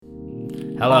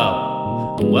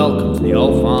Hello, and welcome to the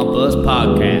Old Farm Bus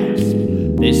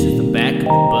Podcast. This is the back of the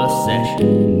bus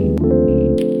session.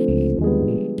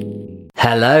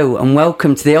 Hello and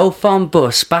welcome to the Old Farm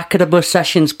Bus Back of the Bus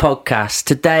Sessions podcast.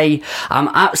 Today I'm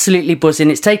absolutely buzzing.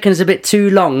 It's taken us a bit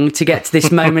too long to get to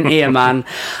this moment here, man.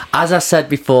 As I said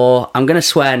before, I'm going to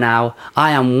swear now,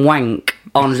 I am wank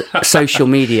on social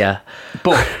media.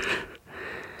 But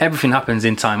everything happens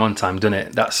in time, on time, doesn't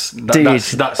it? That's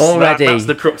already that's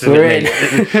the crux of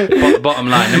it. Bottom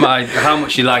line, no matter how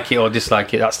much you like it or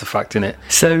dislike it, that's the fact, innit?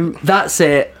 So that's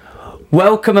it.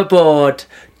 Welcome aboard,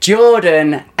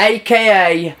 Jordan,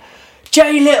 aka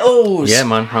Jay Littles. Yeah,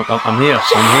 man, I'm here.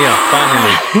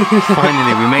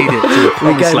 Finally, we made it to the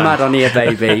We're going land. mad on here,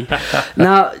 baby.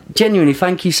 Now, genuinely,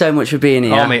 thank you so much for being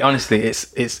here. Oh, mate, honestly,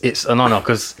 it's an honour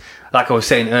because, like I was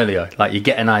saying earlier, like you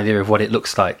get an idea of what it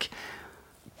looks like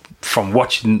from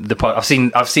watching the part. I've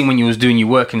seen when you was doing your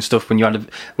work and stuff, when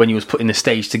you was putting the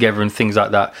stage together and things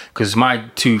like that. Because my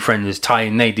two friends, Ty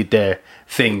and they, did their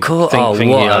thing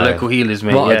here, local healers,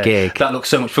 mate. What a gig! That looked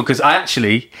so much fun because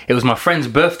it was my friend's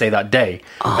birthday that day,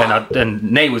 and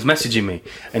Nay was messaging me,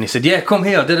 and he said, "Yeah, come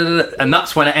here," and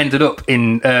that's when I ended up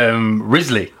in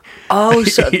Risley. Oh,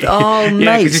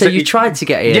 mate! So you tried to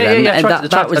get here? Yeah. I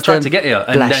tried to get here,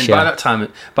 and then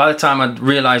by the time I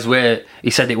realised where he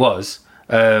said it was.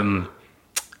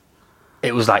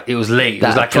 It was late. It was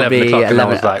like 11 o'clock, and I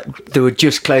was like, they were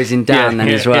just closing down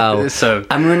as well. So,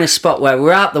 and we're in a spot where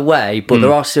we're out the way, but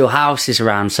there are still houses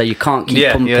around, so you can't keep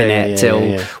pumping it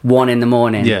till 1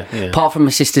 a.m. Yeah. Apart from my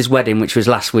sister's wedding, which was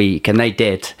last week, and they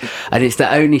did, and it's the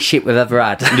only shit we've ever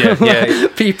had.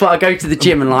 People, I go to the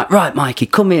gym and like, right, Mikey,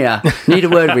 come here, need a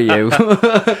word with you.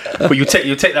 But you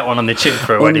take that one on the chin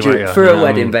for a wedding, for a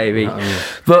wedding, baby.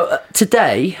 But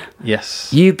today,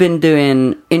 yes, you've been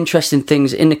doing interesting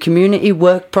things in the community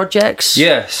work projects.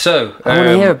 Yeah, so I want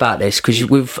to hear about this because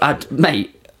we've had,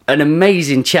 mate, an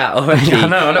amazing chat already. I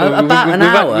know. About an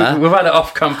hour. We've had an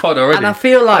off-cam pod already. And I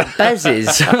feel like Bez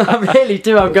is. I really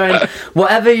do. I'm going,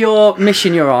 whatever your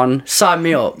mission you're on, sign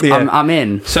me up. Yeah. I'm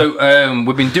in. So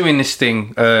we've been doing this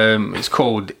thing. It's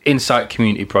called Insight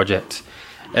Community Project.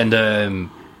 And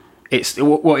it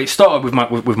started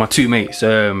with my two mates,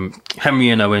 Henry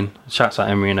and Owen. Shouts out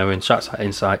Henry and Owen. Shouts out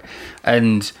Insight.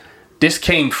 And this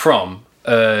came from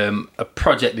a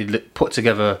project they put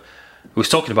together. We was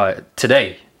talking about it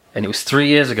today, and it was 3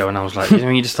 years ago. And I was like,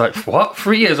 you're just like, what?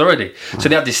 3 years already? So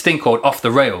they had this thing called Off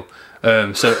the Rail.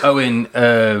 So Owen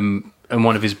and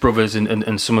one of his brothers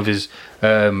and some of his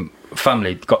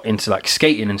family got into like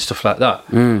skating and stuff like that.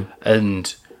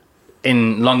 And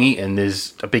in Long Eaton,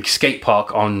 there's a big skate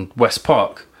park on West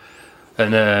Park,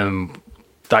 and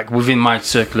like within my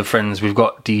circle of friends, we've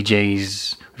got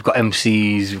DJs. We've got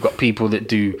MCs, we've got people that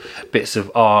do bits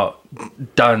of art,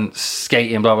 dance,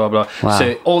 skating, blah, blah, blah. Wow.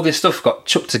 So all this stuff got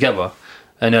chucked together.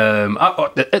 And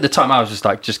at the time, I was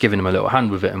just giving them a little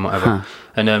hand with it and whatever.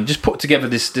 And just put together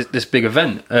this big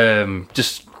event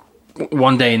just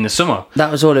one day in the summer.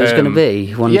 That was all it was going to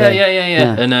be, one day?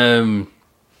 Yeah. And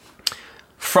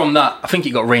from that, I think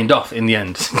it got rained off in the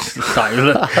end. Like,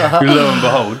 lo and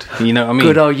behold, you know what I mean?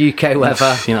 Good old UK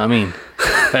weather. You know what I mean?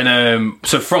 And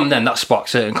so from then, that sparked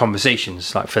certain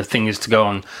conversations, like for things to go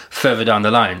on further down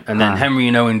the line. And then Henry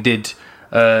and Owen did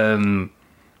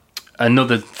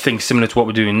another thing similar to what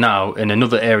we're doing now in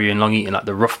another area in Long Eaton, like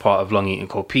the rough part of Long Eaton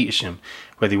called Petersham,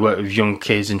 where they work with young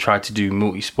kids and tried to do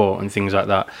multi-sport and things like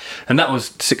that. And that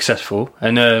was successful.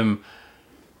 And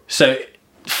so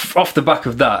off the back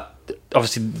of that,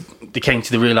 obviously they came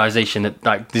to the realisation that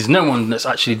like there's no one that's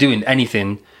actually doing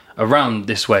anything around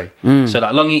this way. So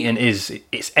like Long Eaton it's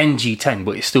NG10,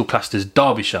 but it's still classed as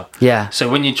Derbyshire. Yeah. So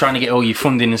when you're trying to get all your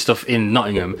funding and stuff in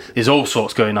Nottingham, there's all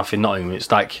sorts going off in Nottingham.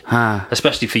 It's like,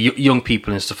 especially for young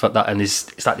people and stuff like that, and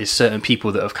it's like there's certain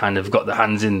people that have kind of got their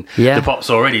hands in the pots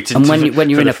already. When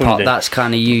you're in a pot, that's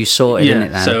kind of you sorted, isn't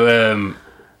it? Then?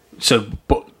 So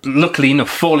but luckily enough,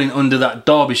 falling under that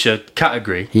Derbyshire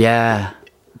category, there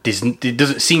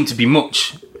doesn't seem to be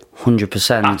much,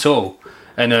 100% at all,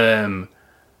 and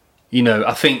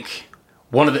I think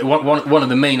one of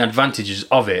the main advantages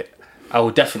of it, I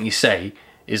would definitely say,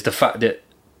 is the fact that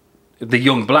the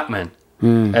young black men,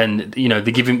 and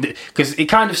they give him, because it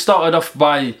kind of started off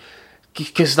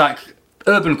because like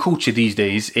urban culture these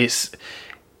days, it's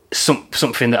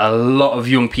something that a lot of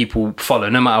young people follow,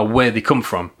 no matter where they come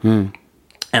from, and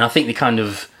I think they kind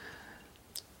of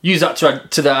use that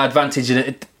to their advantage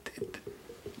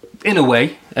in a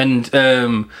way, and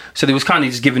so they was kind of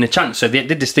just given a chance. So they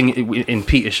did this thing in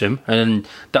Petersham, and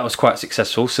that was quite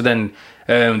successful. So then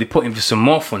they put in for some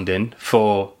more funding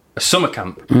for a summer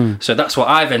camp. So that's what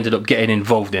I've ended up getting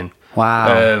involved in.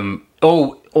 Wow.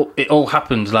 it all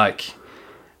happened like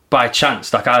by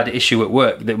chance. Like I had an issue at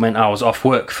work that meant I was off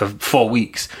work for 4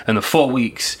 weeks, and the 4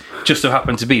 weeks just so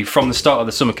happened to be from the start of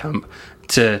the summer camp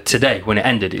to today when it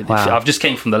ended. Wow. I've just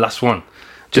came from the last one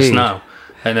just Dude. now,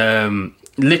 and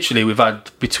literally we've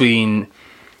had between,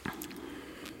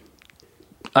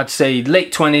 I'd say,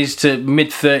 late 20s to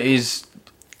mid 30s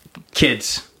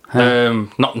kids.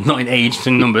 Not in age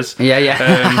and numbers. Yeah.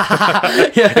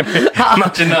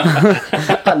 Imagine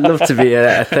that. I'd love to be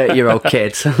a 30-year-old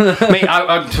kid. Mate,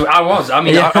 I was. I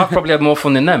mean, I probably had more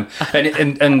fun than them.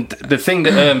 And the thing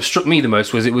that struck me the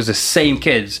most was it was the same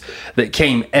kids that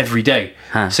came every day.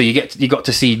 Huh. So you got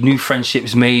to see new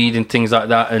friendships made and things like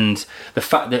that. And the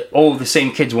fact that all the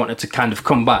same kids wanted to kind of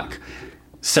come back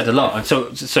said a lot. And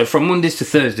so from Mondays to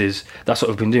Thursdays, that's what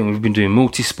we've been doing. We've been doing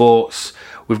multi-sports.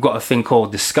 We've got a thing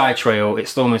called the Sky Trail.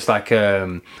 It's almost like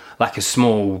a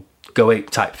small Go Ape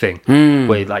type thing,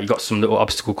 where like you got some little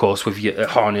obstacle course with your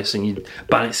harness and you're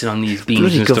balancing on these beams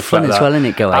Bloody and good stuff fun like as that. well,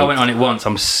 innit, Go I Ape? went on it once.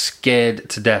 I'm scared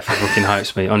to death of fucking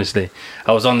heights, mate. Honestly,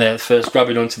 I was on there at first,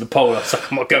 grabbing onto the pole. I was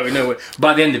like, I'm not going nowhere.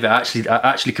 By the end of it, I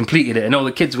actually completed it, and all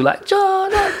the kids were like,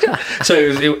 John. So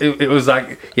it was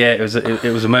like, yeah, it was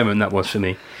a moment that was for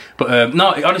me. But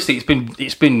no, honestly, it's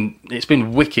been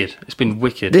wicked. It's been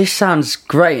wicked. This sounds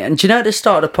great. And do you know at the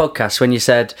start of the podcast when you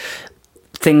said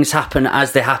things happen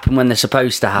as they happen when they're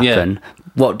supposed to happen?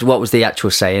 Yeah. What was the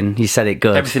actual saying? You said it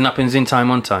good. Everything happens in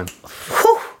time, on time.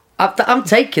 I'm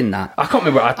taking that. I can't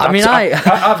remember.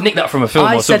 I've nicked that from a film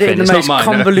I or said something. it in the It's most not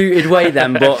mine. convoluted way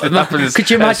then, but It happens could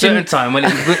you at a certain imagine time when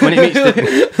it meets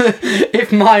the...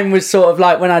 if mine was sort of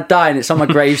like when I die and it's on my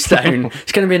gravestone?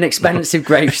 It's going to be an expensive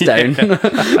gravestone.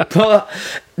 But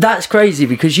that's crazy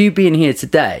because you being here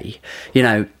today, you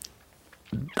know,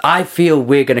 I feel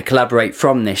we're going to collaborate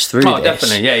from this through this.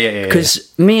 Definitely. Yeah.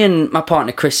 Because me and my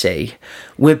partner Chrissy,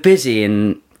 we're busy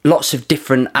in lots of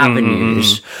different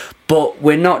avenues, but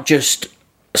we're not just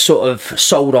sort of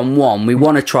sold on one. We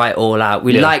want to try it all out.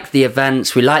 We like the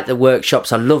events, we like the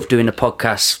workshops. I love doing the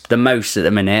podcast the most at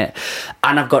the minute,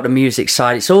 and I've got the music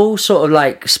side. It's all sort of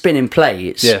like spinning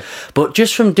plates. But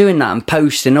just from doing that and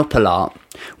posting up a lot,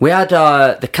 we had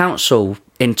the council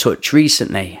in touch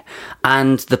recently,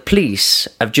 and the police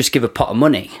have just given a pot of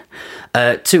money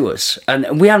to us,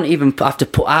 and we haven't even have to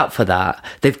put out for that.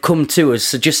 They've come to us,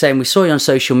 so just saying, we saw you on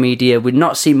social media, we've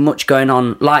not seen much going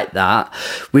on like that,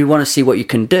 we want to see what you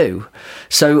can do.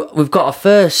 So we've got our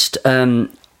first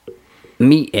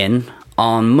meeting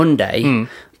on Monday,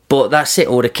 but that's it.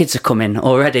 All the kids are coming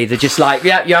already. They're just like,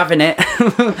 yeah, you're having it.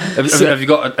 Have you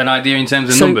got an idea in terms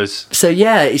of numbers? So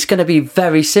yeah, it's going to be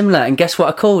very similar. And guess what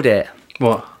I called it?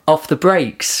 What? Off the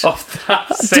Brakes.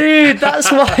 That's Dude,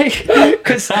 that's why.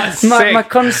 Because my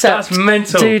concept. That's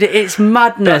mental. Dude, it's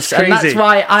madness. That's and that's crazy.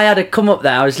 why I had to come up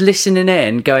there. I was listening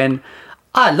in, going,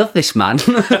 I love this man.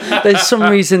 There's some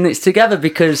reason it's together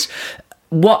because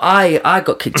what I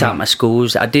got kicked out of my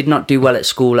schools. I did not do well at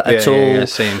school at all. Yeah,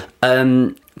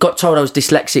 same. Got told I was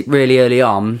dyslexic really early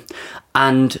on.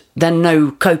 And then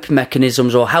no coping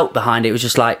mechanisms or help behind it. It was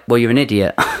just like, well, you're an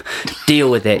idiot.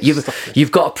 Deal with it.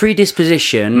 You've got a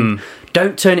predisposition.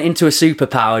 Don't turn it into a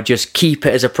superpower. Just keep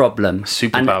it as a problem.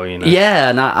 Superpower, and, you know. Yeah,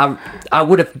 and I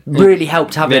would have really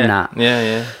helped having that.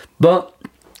 Yeah. But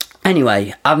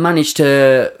anyway, I've managed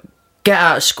to get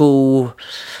out of school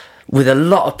with a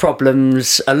lot of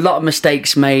problems, a lot of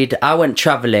mistakes made. I went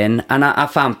travelling and I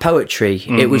found poetry.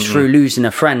 It was through losing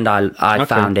a friend I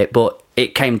found it, but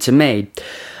it came to me.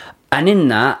 And in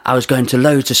that, I was going to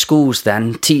loads of schools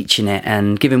then, teaching it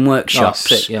and giving workshops.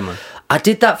 Sick, yeah, man. I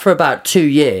did that for about 2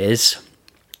 years,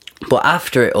 but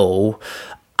after it all,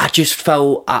 I just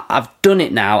felt I've done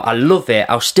it now. I love it.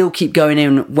 I'll still keep going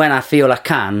in when I feel I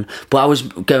can, but I was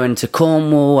going to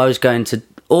Cornwall, I was going to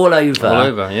all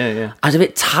over. Yeah. I was a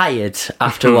bit tired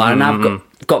after a while, and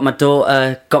I've got my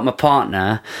daughter, got my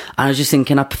partner, and I was just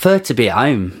thinking I prefer to be at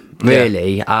home.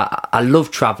 Really, I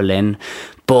love travelling,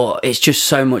 but it's just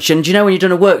so much. And do you know when you've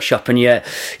done a workshop and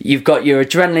you've got your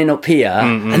adrenaline up here,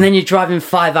 and then you're driving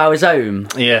 5 hours home?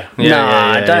 Yeah.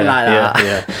 I don't like that.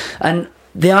 Yeah. And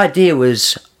the idea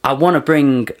was I want to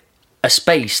bring a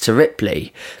space to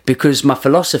Ripley because my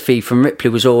philosophy from Ripley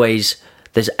was always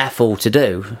there's F all to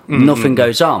do, nothing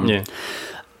goes on. Yeah.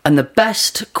 And the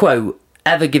best quote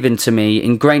ever given to me,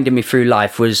 ingrained in me through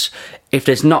life, was if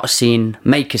there's not a scene,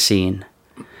 make a scene.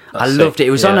 I loved it.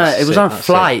 It was on a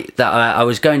flight that I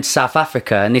was going to South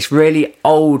Africa, and this really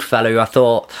old fellow who I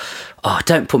thought, oh,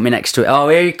 don't put me next to it. Oh,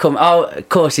 here he comes. Oh, of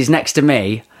course, he's next to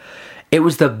me. It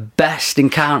was the best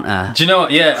encounter. Do you know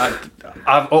what? Yeah,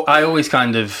 I always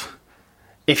kind of,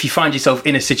 if you find yourself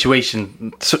in a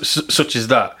situation such as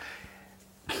that,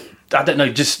 I don't know,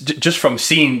 just from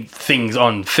seeing things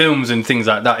on films and things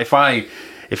like that, if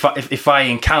I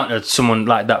encountered someone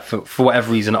like that for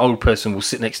whatever reason, an old person will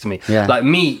sit next to me. Yeah. Like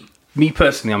me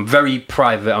personally, I'm very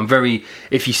private. I'm very,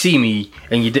 if you see me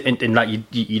and you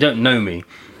don't know me,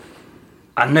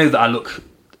 I know that I look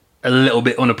a little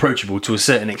bit unapproachable to a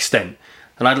certain extent,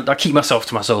 and I keep myself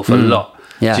to myself a lot.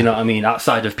 Yeah. Do you know what I mean?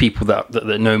 Outside of people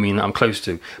that know me and that I'm close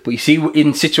to. But you see,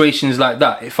 in situations like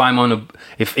that, if I'm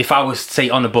if I was, say,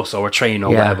 on a bus or a train or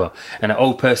whatever, and an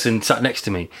old person sat next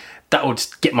to me, that would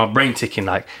get my brain ticking.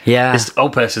 Like, this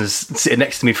old person's sitting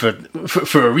next to me for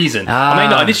a reason. I may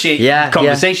not initiate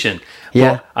conversation,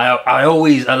 but I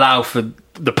always allow for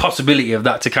the possibility of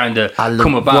that to kind of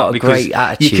come about, because great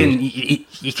attitude.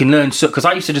 you can learn. So, because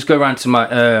I used to just go around to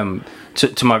my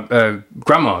to my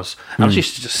grandma's, and I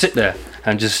used to just sit there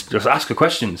and just ask her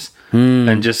questions,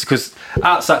 and just because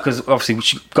obviously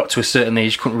she got to a certain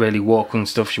age, couldn't really walk and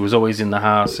stuff. She was always in the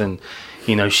house, and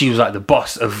you know, she was like the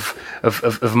boss of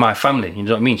my family. You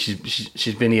know what I mean?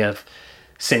 She's been here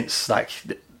since like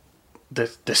the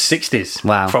 60s.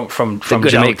 Wow. From the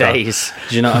good Jamaica old days.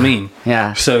 Do you know what I mean?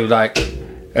 Yeah. So like,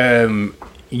 a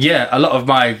lot of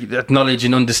my knowledge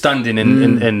and understanding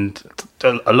and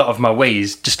a lot of my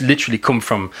ways just literally come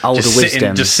from older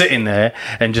wisdom. Just sitting there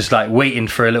and just like waiting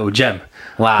for a little gem.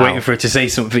 Wow. Waiting for her to say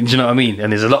something. Do you know what I mean?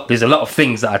 And there's a lot of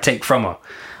things that I take from her.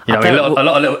 You know, a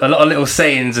lot of little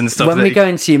sayings and stuff. When we go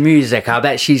into your music, I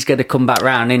bet she's going to come back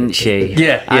round, isn't she?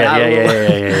 Yeah,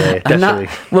 definitely.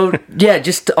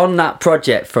 Just on that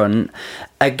project front,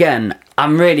 again,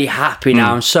 I'm really happy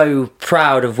now. I'm so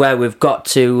proud of where we've got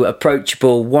to,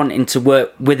 approachable, wanting to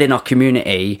work within our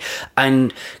community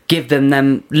and give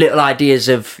them little ideas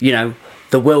of, you know,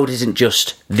 the world isn't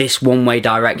just this one-way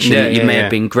direction that you may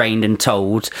have been grained and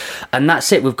told. And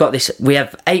that's it. We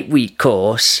have 8-week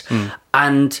course,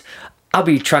 and I'll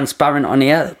be transparent on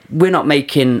here. We're not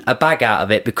making a bag out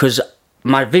of it, because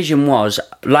my vision was,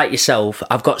 like yourself,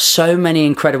 I've got so many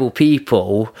incredible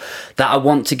people that I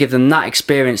want to give them that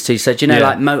experience to. So, do you know,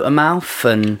 like Motormouth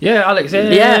and... Yeah, Alex.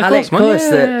 Alex, of course.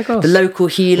 The local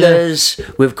healers. Yeah.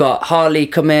 We've got Harley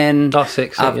come in.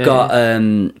 I've got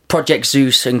Project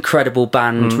Zeus, incredible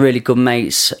band, really good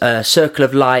mates. Circle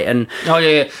of Light and... Oh,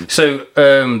 yeah. So,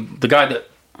 the guy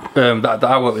that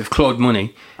I work with, Claude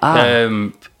Money,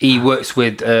 he works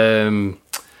with...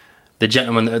 the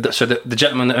gentleman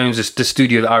that owns the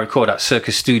studio that I record at,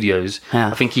 Circus Studios.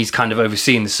 I think he's kind of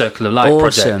overseeing the Circle of Light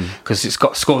project, because it's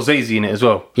got Scorsese in it as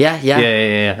well.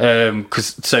 Yeah.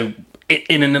 Because so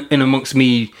in amongst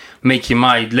me making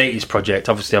my latest project,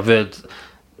 obviously I've heard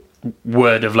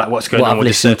word of like what's going on with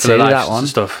the Circle of Life and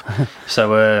stuff.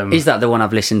 So is that the one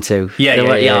I've listened to? Yeah. I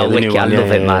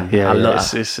love it, man. I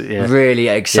love it. Really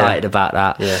excited about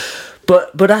that. Yeah.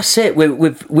 But that's it.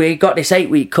 We got this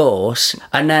 8-week course,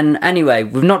 and then anyway,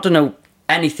 we've not done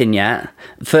anything yet.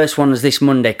 The first one was this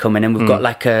Monday coming, and we've got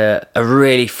like a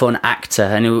really fun actor,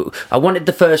 and I wanted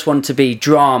the first one to be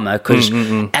drama, because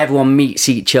everyone meets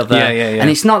each other, and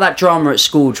it's not that drama at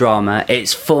school drama.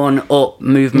 It's fun,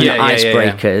 movement,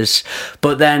 icebreakers.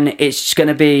 But then it's going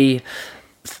to be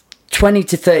 20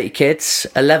 to 30 kids,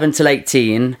 11 to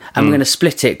 18, and we're going to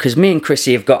split it, because me and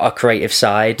Chrissy have got our creative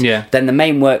side, then the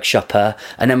main workshopper,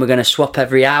 and then we're going to swap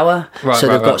every hour, so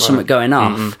they've got something going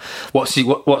off. What's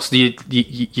the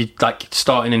you like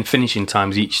starting and finishing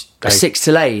times each day? 6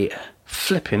 till 8.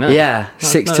 Flipping it. Yeah,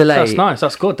 6 till 8. That's nice,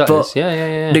 that's good, that is.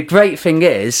 Yeah. The great thing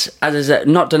is, as I said,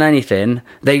 not done anything,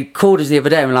 they called us the other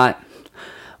day and were like,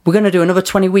 we're going to do another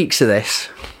 20 weeks of this.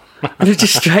 And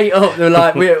just straight up, they're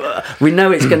like, we know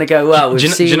it's going to go well. Do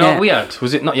you know what we had?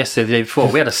 Was it not yesterday, the day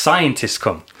before? We had a scientist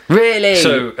come. Really?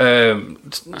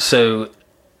 So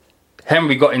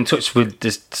Henry got in touch with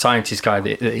this scientist guy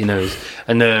that he knows,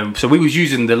 and so we was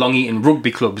using the Long Eaton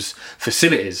Rugby Club's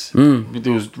facilities. It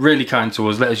was really kind to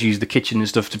us, let us use the kitchen and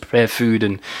stuff to prepare food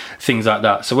and things like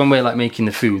that. So when we're like making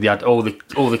the food, they had all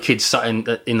the kids sat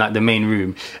in like the main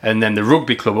room, and then the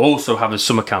rugby club also have a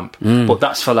summer camp, but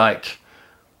that's for like,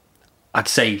 I'd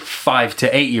say 5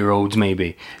 to 8 year olds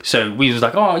maybe. So we was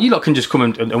like, oh, you lot can just come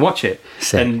and watch it.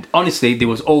 Sick. And honestly, they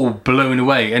was all blown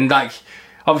away. And like,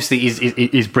 obviously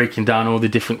he's breaking down all the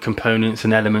different components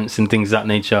and elements and things of that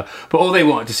nature. But all they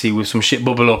wanted to see was some shit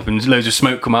bubble up and loads of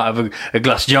smoke come out of a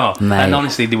glass jar. Mate. And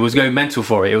honestly, they was going mental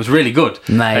for it. It was really good.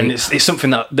 Mate. And it's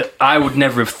something that I would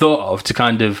never have thought of to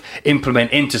kind of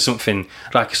implement into something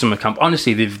like a summer camp.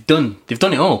 Honestly, they've done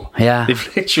it all. Yeah.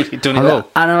 They've literally done it all.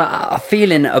 And I'm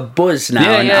feeling a buzz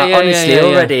now. Honestly,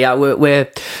 already, we're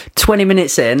 20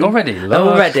 minutes in.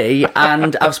 Already?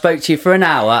 And I've spoke to you for an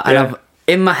hour, and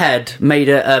in my head made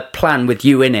a plan with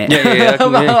you in it. Yeah.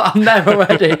 I'm there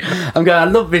already. I'm going, I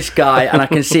love this guy, and I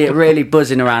can see it really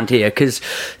buzzing around here because,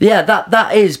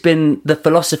 that has been the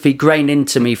philosophy grained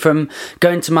into me from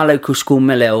going to my local school,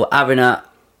 Mill Hill, having a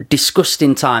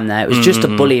disgusting time there. It was just a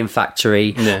bullying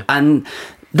factory, and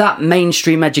that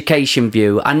mainstream education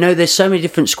view. I know there's so many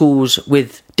different schools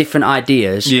with different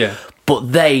ideas. Yeah.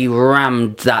 But they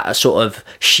rammed that sort of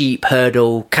sheep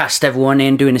hurdle, cast everyone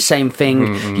in doing the same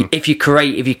thing. If you're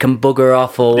creative, you can bugger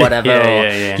off or whatever. Or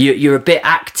you're a bit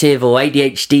active or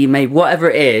ADHD, maybe, whatever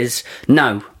it is.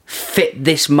 No, fit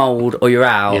this mould or you're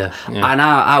out. Yeah. And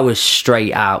I was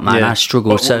straight out, man. I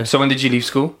struggled. So when did you leave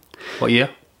school? What year?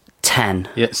 10.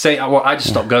 Yeah, I just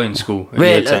stopped going to school in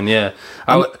Really? year 10, yeah.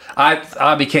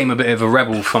 I became a bit of a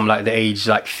rebel from like the age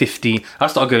like 15. I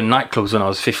started going to nightclubs when I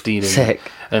was 15. Sick.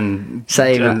 And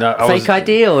Same. and Fake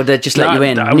ID or they just let you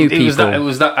in? New people? It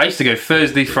was that. I used to go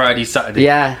Thursday, Friday, Saturday.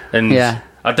 Yeah. And yeah.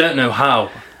 I don't know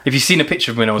how. If you've seen a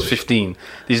picture of me when I was 15,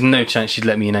 there's no chance she'd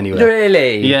let me in anywhere.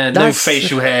 Really? Yeah, no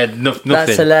facial hair, nothing.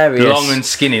 That's hilarious. Long and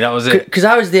skinny, that was it. Because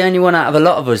I was the only one out of a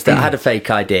lot of us that had a fake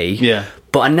ID. Yeah.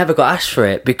 But I never got asked for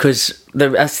it because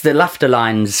that's the laughter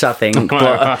lines, I think.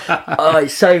 But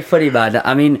it's so funny, man.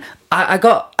 I mean, I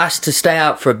got asked to stay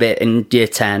out for a bit in year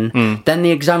 10. Then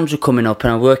the exams were coming up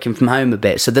and I was working from home a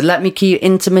bit. So they let me keep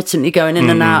intermittently going in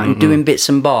and out and doing bits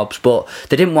and bobs. But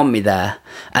they didn't want me there.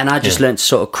 And I just learned to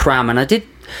sort of cram. And I did.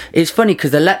 It's funny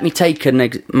because they let me take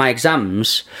my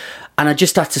exams. And I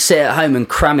just had to sit at home and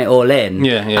cram it all in.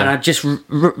 Yeah. And I just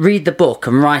read the book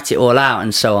and write it all out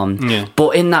and so on. Yeah.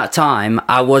 But in that time,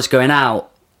 I was going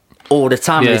out all the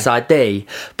time with this ID.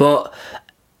 But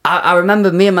I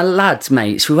remember me and my lads,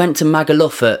 mates, we went to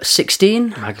Magaluf at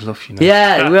 16. Magaluf, you know.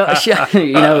 Yeah,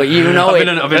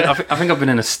 I think I've been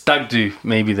in a stag do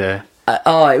maybe there.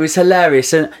 It was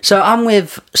hilarious. And so I'm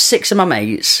with 6 of my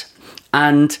mates.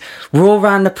 And we're all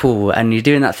around the pool and you're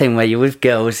doing that thing where you're with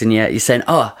girls and you're saying,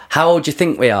 oh, how old do you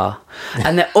think we are?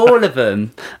 And then all of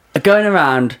them are going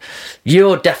around,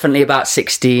 you're definitely about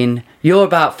 16, you're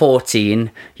about 14,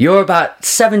 you're about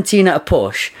 17 at a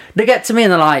push. They get to me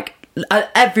and they're like,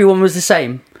 everyone was the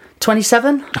same,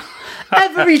 27?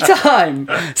 Every time.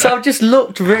 So I've just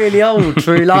looked really old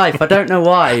through life. I don't know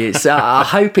why. It's I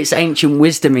hope it's ancient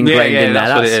wisdom ingrained in there.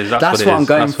 That's what it is. That's what I'm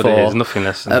going for. for. It is. Nothing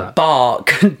less than that.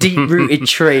 Bark, deep-rooted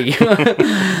tree.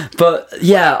 But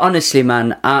yeah, honestly,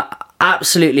 man,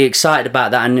 absolutely excited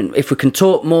about that. And if we can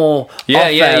talk more,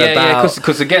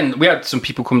 because again, we had some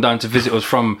people come down to visit us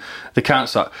from the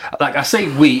council. Like I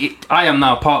say, I am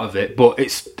now part of it, but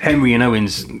it's Henry and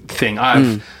Owen's thing.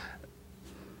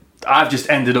 I've just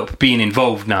ended up being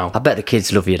involved now. I bet the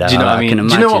kids love you, though. Do you know what I mean? Can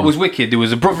Do you know what was wicked? There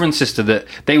was a brother and sister that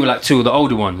they were like 2 of the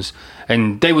older ones,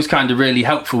 and they was kind of really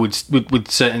helpful with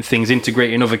certain things,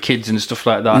 integrating other kids and stuff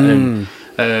like that.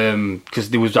 And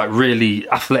because they was like really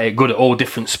athletic, good at all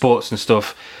different sports and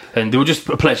stuff, and they were just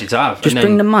a pleasure to have. Just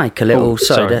bring the mic a little.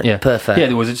 Perfect. Yeah,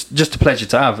 there was just a pleasure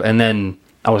to have, and then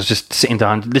I was just sitting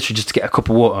down, literally just to get a cup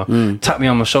of water. Tapped me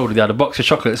on my shoulder. They had a box of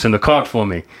chocolates and a card for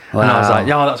me, and I was like,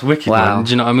 "Yeah, that's wicked, man." Do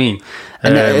you know what I mean?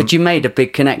 And had you made a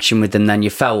big connection with them then?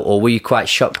 You felt, or were you quite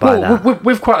shocked by that?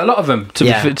 With quite a lot of them,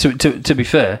 to be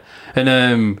fair,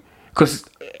 and because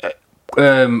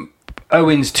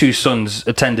Owen's 2 sons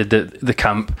attended the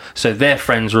camp, so their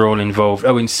friends were all involved.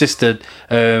 Owen's sister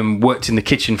worked in the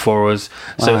kitchen for us,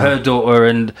 so her daughter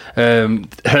and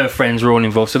her friends were all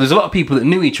involved. So there's a lot of people that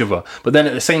knew each other, but then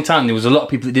at the same time there was a lot of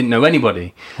people that didn't know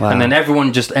anybody. And then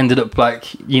everyone just ended up like,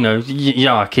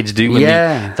 our kids do when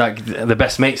they're like the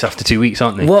best mates after 2 weeks,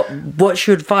 aren't they? What's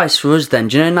your advice for us then?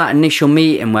 Do you know in that initial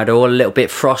meeting where they're all a little bit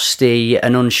frosty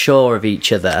and unsure of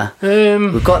each other?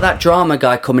 We've got that drama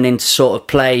guy coming in to sort of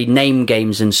play name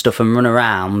games and stuff and run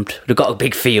around. They've got a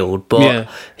big field, but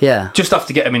just have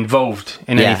to get them involved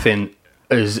in anything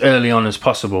as early on as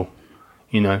possible.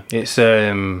 It's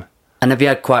And have you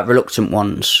had quite reluctant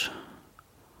ones?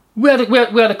 We had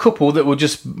a couple that were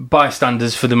just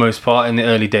bystanders for the most part in the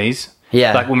early days.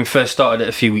 Yeah, like when we first started it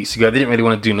a few weeks ago, they didn't really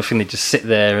want to do nothing. They just sit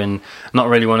there and not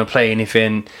really want to play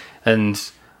anything. And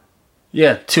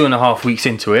 2.5 weeks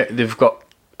into it, they've got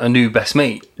a new best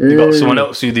mate. They've got someone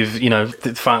else who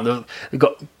they've found they've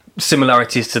got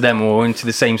similarities to them or into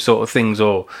the same sort of things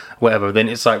or whatever. Then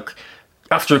it's like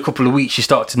after a couple of weeks you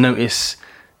start to notice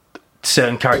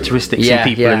certain characteristics in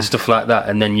people and stuff like that,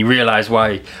 and then you realise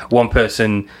why one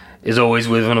person is always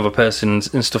with another person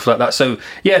and stuff like that. So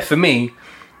for me,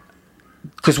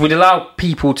 because we'd allow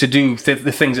people to do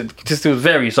the things that just there was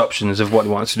various options of what they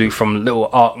wanted to do, from little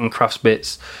art and crafts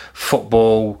bits,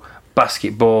 football,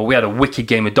 basketball. We had a wicked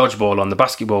game of dodgeball on the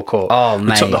basketball court. Oh, we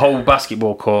mate. took the whole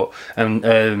basketball court and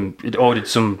ordered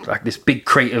some like this big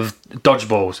crate of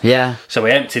dodgeballs. Yeah. So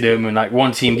we emptied them, and like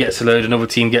one team gets a load, another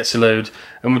team gets a load,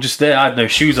 and we're just there. I had no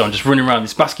shoes on, just running around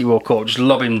this basketball court, just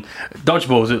lobbing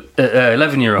dodgeballs at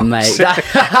 11-year-olds. Mate,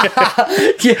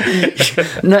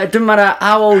 no, it doesn't matter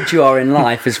how old you are in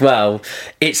life as well.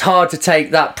 It's hard to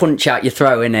take that punch out your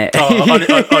throat, innit?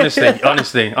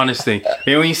 honestly.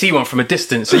 You know, when you see one from a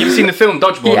distance, so you've seen the film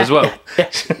Dodgeball as well.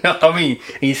 I mean,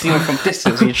 you see one from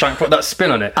distance and you try and put that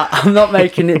spin on it. I'm not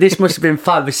making it. This must have been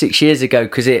 5 or 6 years ago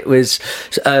because it was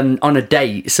on a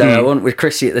date. So I went with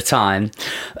Chrissy at the time,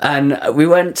 and we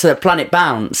went to Planet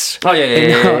Bounce. Oh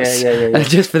yeah. And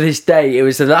just for this date, it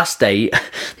was the last date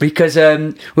because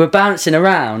we're bouncing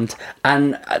around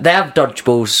and they have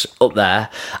dodgeballs up there,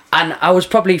 and I was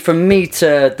probably from me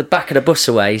to the back of the bus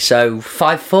away, so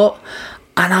 5 foot.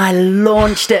 And I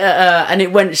launched it at her, and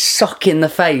it went sock in the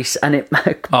face, and it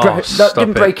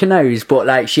didn't break her nose, but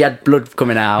like she had blood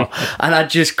coming out, and I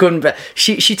just couldn't.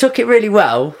 She took it really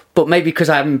well, but maybe because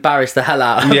I embarrassed the hell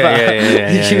out of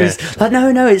her. She was like,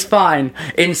 "No, it's fine."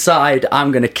 Inside,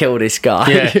 I'm gonna kill this guy.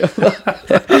 Yeah.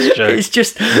 That's true. It's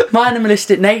just my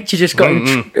animalistic nature just got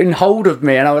in hold of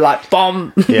me, and I was like,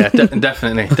 "Bomb!" Yeah,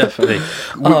 definitely.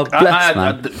 Oh, bless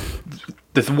man.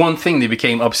 The one thing they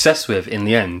became obsessed with in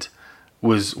the end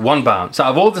was one bounce.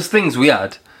 Out of all the things we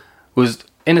had, was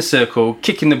in a circle,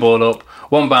 kicking the ball up,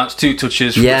 one bounce, 2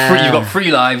 touches, you've got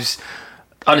 3 lives.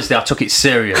 Honestly, I took it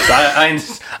serious. I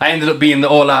ended up being the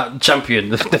all-out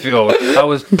champion. I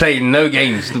was playing no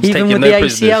games, Even taking with no the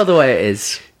prisoners. ACL the way it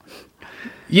is.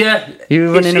 Yeah, You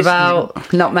were running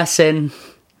about, not messing.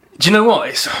 Do you know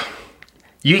what?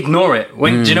 You ignore it.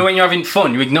 Do you know when you're having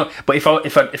fun? You ignore. But if I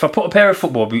put a pair of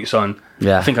football boots on,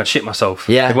 I think I'd shit myself.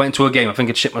 Yeah. If I went to a game, I think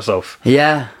I'd shit myself.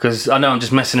 Yeah. Because I know I'm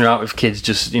just messing around with kids,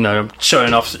 just showing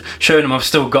them I've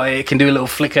still got it. Can do a little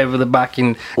flick over the back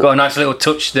and got a nice little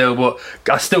touch still. But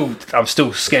I'm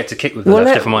still scared to kick with the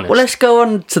left, if I'm honest. Well, let's go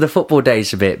on to the football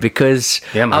days a bit because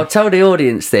I'll tell the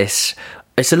audience this.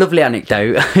 It's a lovely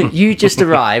anecdote. You just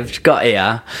arrived, got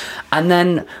here, and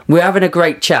then we're having a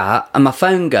great chat, and my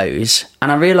phone goes,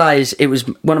 and I realise it was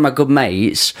one of my good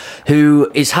mates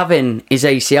who is having his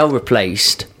ACL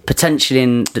replaced, potentially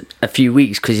in a few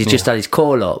weeks because he's just had his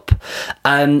call up.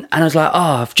 And I was like,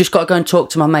 I've just got to go and talk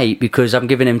to my mate because I'm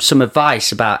giving him some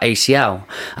advice about ACL.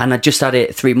 And I just had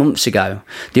it 3 months ago.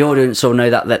 The audience all know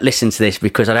that listen to this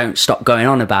because I don't stop going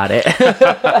on about it.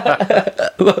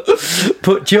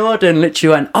 But Jordan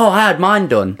literally went, I had mine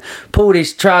done. Pulled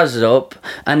his trousers up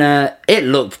and it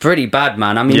looked pretty bad,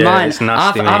 man. I mean, mine, it's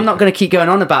nasty, I'm not going to keep going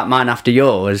on about mine after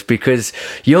yours because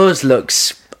yours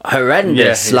looks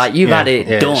horrendous. Like you've had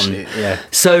it done.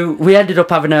 So we ended up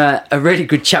having a really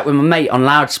good chat with my mate on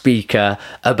loudspeaker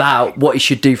about what he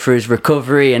should do for his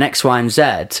recovery and X, Y, and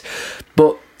Z.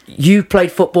 But you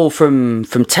played football from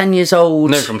 10 years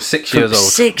old? No, from 6 years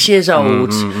old. 6 years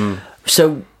old.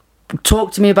 So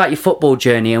talk to me about your football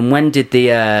journey and when did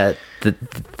the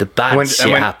bad shit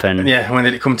happen? Yeah, when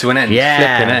did it come to an end?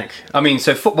 Yeah. Flipping heck. I mean,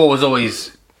 so football was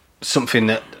always something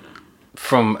that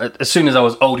from as soon as I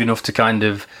was old enough to kind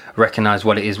of recognise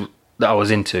what it is that I was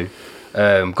into,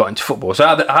 got into football. So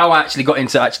how I actually got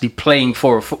into actually playing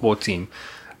for a football team,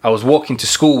 I was walking to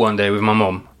school one day with my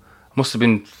mum. Must have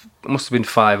been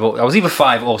 5. I was either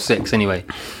 5 or 6 anyway.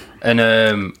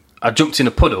 And I jumped in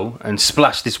a puddle and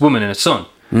splashed this woman in her son.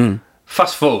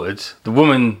 Fast forward, the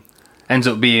woman ends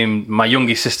up being my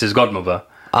youngest sister's godmother.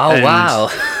 Oh, and wow.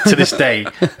 to this day,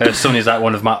 her son is like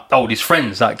one of my oldest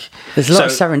friends. Like, there's a lot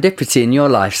of serendipity in your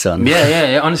life, son.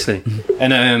 Yeah, honestly.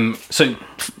 And so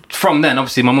from then,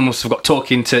 obviously, my mum must have got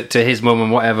talking to his mum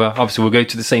and whatever. Obviously, we'll go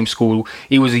to the same school.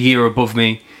 He was a year above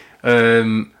me.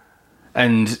 And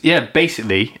yeah,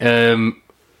 basically,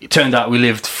 it turned out we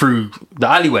lived through the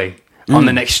alleyway on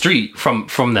the next street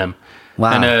from them.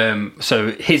 Wow. And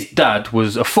so his dad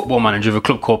was a football manager of a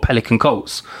club called Pelican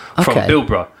Colts from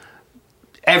Bilborough.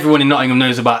 Everyone in Nottingham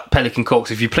knows about Pelican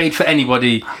Colts. If you played for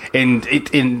anybody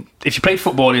if you played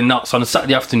football in Notts on a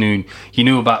Saturday afternoon, you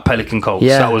knew about Pelican Colts.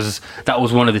 Yeah. That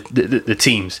was one of the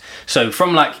teams. So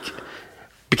from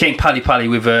became pally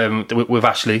with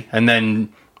Ashley, and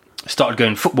then started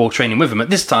going football training with him. At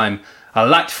this time, I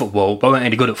liked football, but I wasn't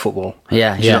any good at football.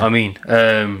 Yeah, Do you know what I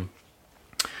mean?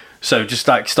 So just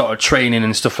started training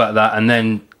and stuff like that, and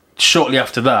then shortly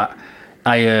after that,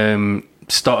 I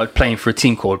started playing for a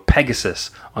team called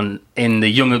Pegasus in the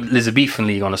Young Elizabethan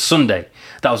League on a Sunday.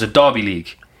 That was a derby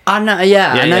league. I know,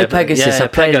 I know Pegasus. I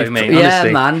played Pego, with, mate, yeah,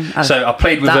 honestly. man. So I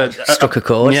played with that struck a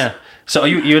chord. Yeah. So are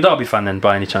you a Derby fan then,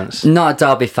 by any chance? Not a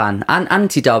Derby fan, an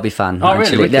anti-Derby fan. Oh,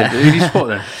 actually. really? Who do you support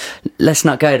then? Let's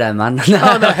not go there, man.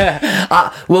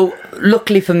 Well,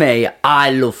 luckily for me,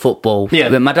 I love football. Yeah.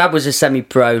 But my dad was a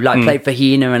semi-pro, played for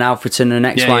Hina and Alfreton and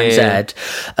X, Y, and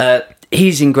Z.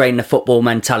 He's ingrained the football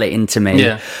mentality into me.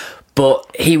 Yeah.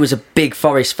 But he was a big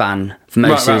Forest fan for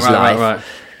most of his life. Right.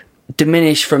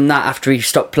 Diminished from that after he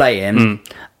stopped playing.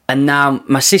 And now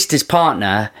my sister's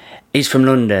partner is from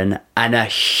London and a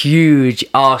huge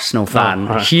Arsenal fan.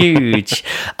 Oh, right. Huge.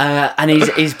 And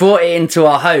he's brought it into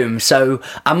our home. So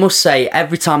I must say,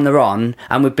 every time they're on,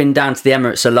 and we've been down to the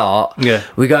Emirates a lot,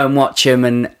 we go and watch them,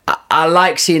 and I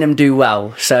like seeing them do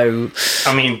well. So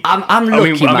I mean, I'm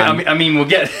lucky, man. I mean, we'll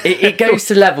get it goes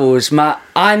to levels.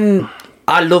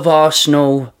 I love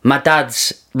Arsenal. My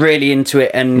dad's really into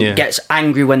it and gets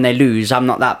angry when they lose. I'm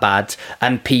not that bad.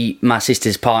 And Pete, my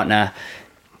sister's partner,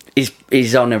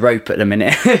 is on a rope at the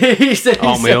minute.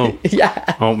 Aren't we all?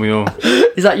 Yeah. Aren't we all?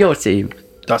 Is that your team?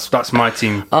 That's my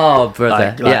team. Oh,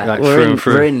 brother.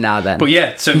 We're in now then. But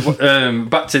yeah, so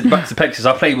back to Pexes.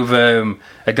 I played with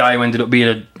a guy who ended up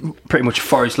being pretty much a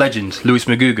Forest legend, Lewis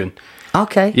McGugan.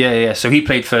 Okay. Yeah. So he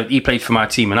played for my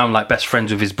team, and I'm like best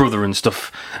friends with his brother and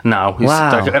stuff now.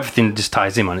 Wow. Like, everything just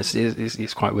ties in, man.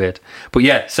 It's quite weird. But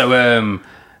yeah, so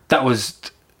that was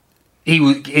he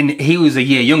was a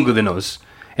year younger than us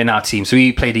in our team, so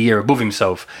he played a year above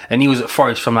himself, and he was at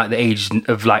Forest from like the age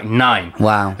of like 9.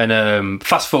 Wow. And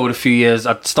fast forward a few years,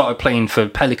 I started playing for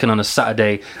Pelican on a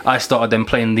Saturday. I started then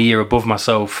playing the year above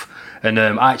myself. And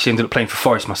I actually ended up playing for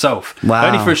Forest myself. Wow.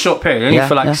 Only for a short period, only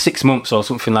for like 6 months or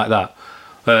something like that.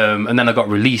 And then I got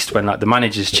released when like the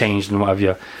managers changed and what have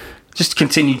you. Just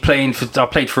continued playing I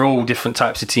played for all different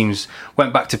types of teams.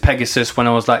 Went back to Pegasus when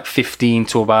I was like 15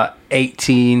 to about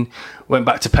 18. Went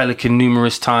back to Pelican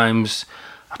numerous times.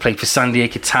 I played for San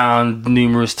Diego Town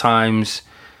numerous times.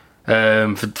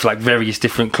 For like various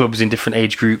different clubs in different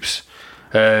age groups.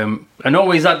 And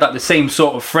always had that the same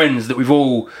sort of friends that we've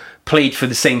all played for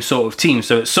the same sort of team.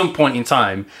 So at some point in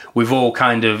time, we've all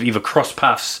kind of either crossed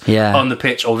paths on the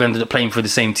pitch or we've ended up playing for the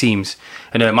same teams.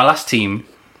 And my last team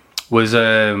was,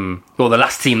 the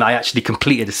last team that I actually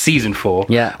completed a season for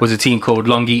was a team called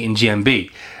Long Eaton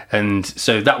GMB. And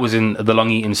so that was in the Long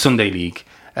Eaton Sunday League.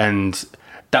 And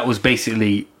that was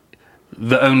basically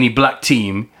the only black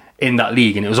team in that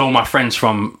league. And it was all my friends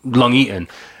from Long Eaton.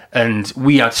 And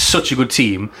we had such a good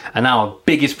team. And our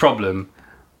biggest problem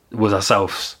was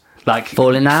ourselves. Like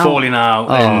falling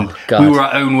out, and God. We were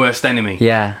our own worst enemy.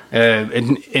 Yeah.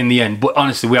 In the end, but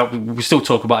honestly, we still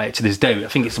talk about it to this day. I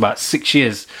think it's about 6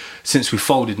 years since we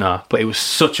folded now, but it was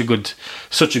such a good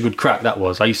crack that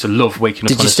was. I used to love waking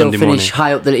up on a Sunday morning. Did you still finish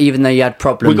high up, even though you had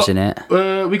problems in it?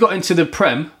 We got into the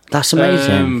Prem. That's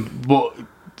amazing. But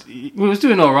we was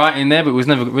doing all right in there, but it was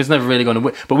never really going to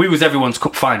win. But we was everyone's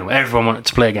cup final. Everyone wanted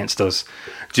to play against us.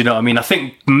 Do you know what I mean? I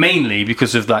think mainly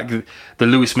because of like the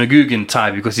Lewis McGugan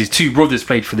tie, because his two brothers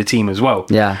played for the team as well.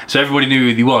 Yeah. So everybody knew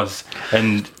who he was,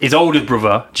 and his older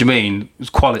brother Jermaine was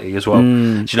quality as well. Do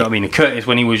you know what I mean? And Curtis,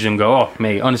 when he was younger, oh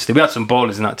mate, honestly, we had some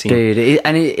ballers in that team, dude.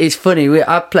 It's funny.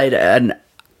 I played at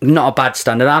not a bad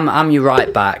standard. I'm your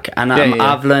right back, and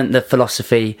I've learnt the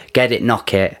philosophy: get it,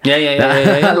 knock it.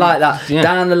 Yeah. Like that. Yeah.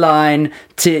 Down the line,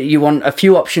 you want a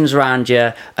few options around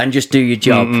you, and just do your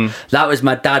job. That was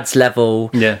my dad's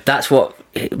level. Yeah, that's what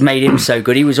made him so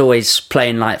good. He was always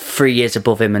playing like 3 years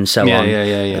above him and so on.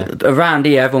 Yeah. Around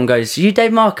here, everyone goes, "You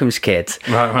Dave Markham's kid,"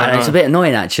 and it's a bit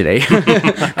annoying actually,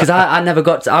 because I never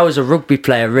got. I was a rugby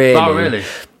player, really. Oh, really?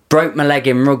 Broke my leg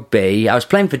in rugby. I was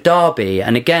playing for Derby,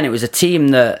 and again, it was a team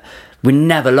that we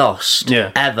never lost,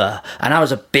 ever. And I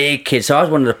was a big kid, so I was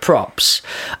one of the props,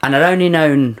 and I'd only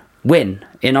known win.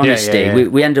 In honesty, Yeah.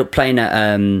 We ended up playing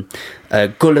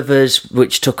at Gulliver's,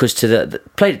 which took us to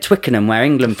played at Twickenham, where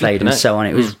England played, and so on.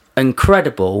 It was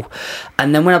incredible.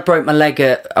 And then when I broke my leg,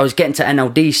 I was getting to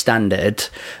NLD standard,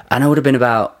 and I would have been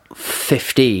about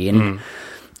 15.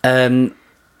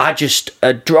 I just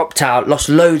dropped out, lost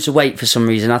loads of weight for some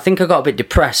reason. I think I got a bit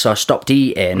depressed, so I stopped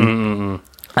eating.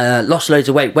 Lost loads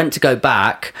of weight, went to go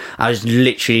back. I was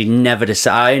literally never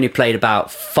I only played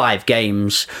about 5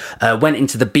 games. Went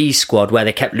into the B squad where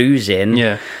they kept losing.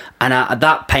 Yeah. And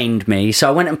that pained me. So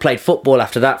I went and played football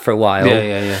after that for a while.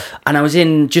 Yeah. And I was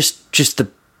in just the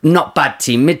not bad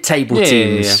team, mid-table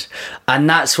teams. Yeah. And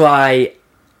that's why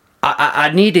I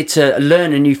needed to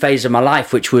learn a new phase of my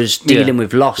life, which was dealing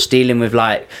with loss, dealing with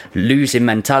like losing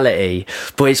mentality.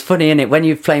 But it's funny, isn't it, when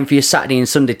you're playing for your Saturday and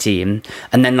Sunday team,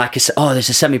 and then like there's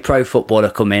a semi-pro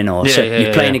footballer come in, or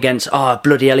you're playing against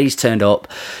bloody hell, he's turned up.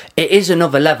 It is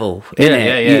another level, isn't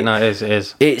it? No, it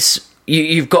is. It's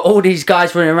you've got all these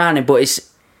guys running around him, but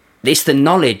it's the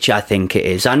knowledge, I think it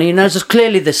is. I mean, there's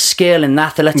clearly the skill and the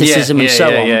athleticism and so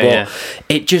on, but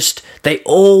it just, they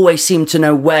always seem to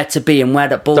know where to be and where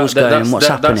that ball's going and what's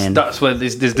happening. That's where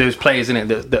there's those players in it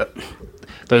that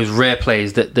those rare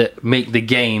players that make the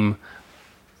game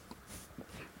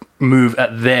move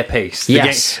at their pace.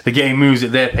 The game moves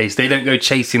at their pace. They don't go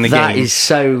chasing the game. That is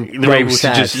so They're able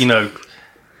to just,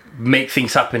 make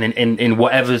things happen in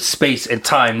whatever space and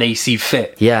time they see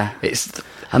fit. Yeah.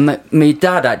 And my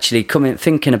dad actually,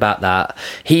 thinking about that,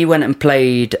 he went and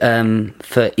played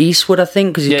for Eastwood, I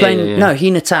think, because he's playing... No,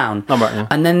 Hena Town. Oh, right, yeah.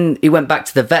 And then he went back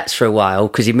to the Vets for a while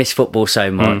because he missed football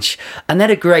so much. And they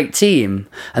had a great team.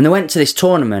 And they went to this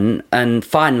tournament and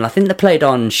final, I think they played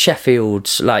on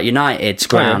Sheffield's, United's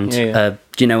ground,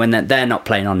 when they're not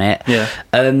playing on it. Yeah.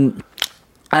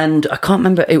 And I can't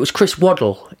remember, it was Chris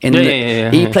Waddle.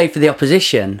 He played for the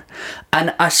opposition.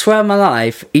 And I swear on my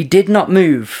life, he did not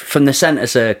move from the centre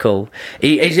circle.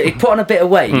 He put on a bit of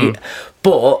weight,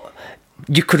 but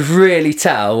you could really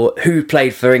tell who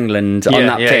played for England on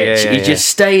that pitch. He just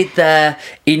stayed there.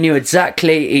 He knew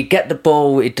exactly, he'd get the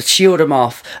ball, he'd shield him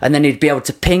off, and then he'd be able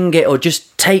to ping it or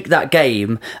just take that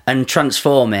game and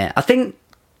transform it. I think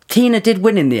Tina did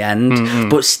win in the end,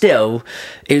 but still,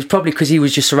 it was probably because he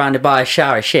was just surrounded by a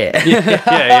shower of shit.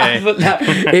 But no,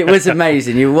 it was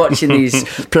amazing. You're watching these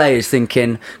players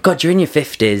thinking, God, you're in your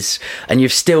 50s and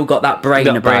you've still got that brain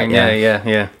about you.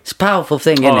 Yeah. It's a powerful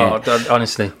thing, isn't it?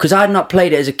 Honestly. Because I'd not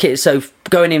played it as a kid, so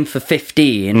going in for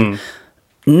 15,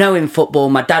 knowing football,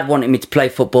 my dad wanted me to play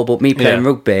football, but me playing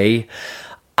rugby...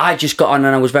 I just got on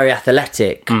and I was very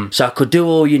athletic, so I could do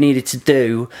all you needed to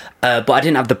do, but I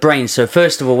didn't have the brain. So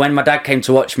first of all, when my dad came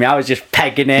to watch me, I was just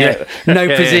pegging it,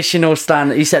 positional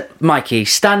stand. He said, Mikey,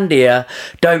 stand here,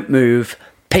 don't move,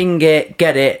 ping it,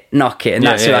 get it, knock it. And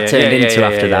that's who I turned into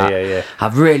after that.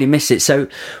 I've really missed it. So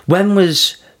when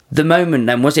was the moment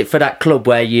then? Was it for that club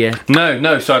where you...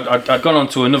 No. So I'd gone on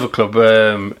to another club.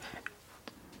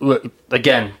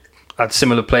 Again, I had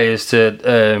similar players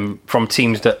to from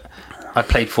teams that I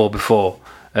played for before,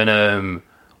 and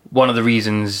one of the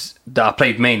reasons that I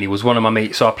played mainly was one of my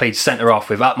mates. So I played centre half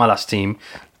with at my last team,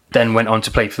 then went on to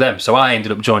play for them. So I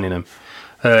ended up joining them,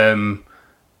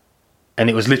 and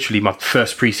it was literally my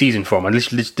first pre-season for them. I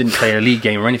literally didn't play a league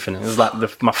game or anything. It was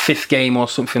like my fifth game or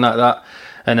something like that.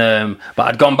 And but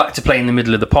I'd gone back to play in the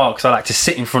middle of the park because I like to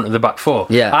sit in front of the back four.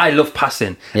 Yeah, I love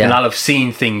passing, and I love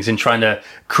seeing things and trying to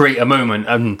create a moment.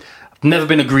 And I've never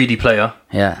been a greedy player.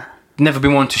 Yeah. Never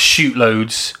been one to shoot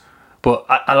loads, but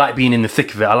I like being in the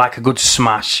thick of it. I like a good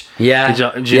smash. Yeah.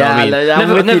 Do you know what I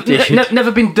mean?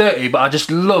 Never been dirty, but I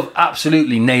just love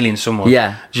absolutely nailing someone.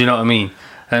 Yeah. Do you know what I mean?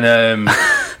 And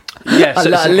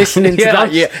listening to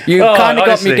that, you kind of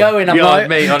got me going. I'm like,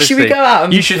 mate, honestly, should we go out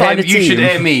and you should find a team? You should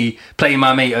hear me playing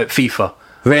my mate at FIFA.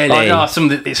 Really?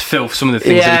 It's filth. Some of the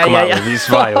things that come out with it's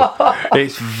vile.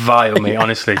 It's vile, mate.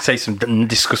 Honestly, say some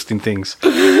disgusting things.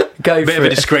 Go Bit for of a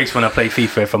it. disgrace when I play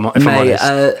FIFA. If I'm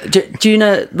honest. Do you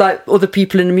know other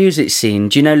people in the music scene?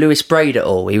 Do you know Lewis Braid at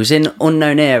all? He was in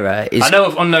Unknown Era. I know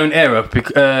of Unknown Era.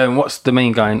 What's the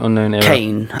main guy in Unknown Era?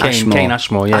 Kane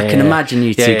Ashmore. Yeah, I can imagine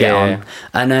you two get on.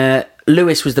 And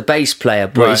Lewis was the bass player,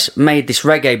 but he's made this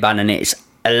reggae band and it's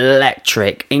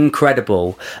electric,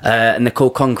 incredible, and they're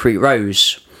called Concrete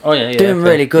Rose. Oh yeah, doing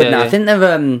really good now. I think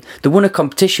they won a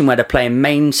competition where they're playing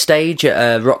main stage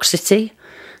at Rock City.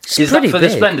 Is that for the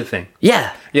Splendor thing?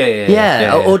 Yeah.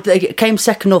 Or they came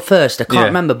second or first. I can't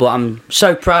remember, but I'm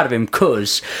so proud of him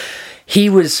because he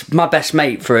was my best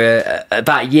mate for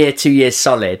about a year, 2 years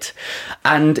solid,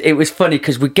 and it was funny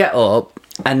because we get up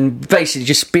and basically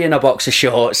just be in a boxer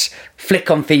shorts, flick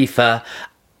on FIFA,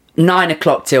 9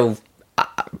 o'clock till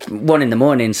 1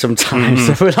 a.m. sometimes.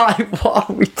 So we're like, what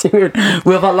are we doing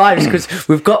with our lives? Because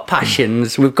we've got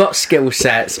passions, we've got skill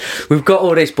sets, we've got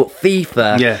all this, but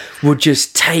FIFA will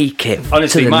just take it.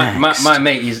 Honestly, to the my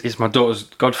mate is my daughter's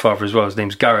godfather as well. His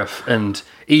name's Gareth, and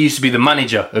he used to be the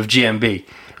manager of GMB.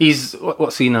 He's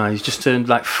what's he now? He's just turned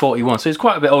like 41, so he's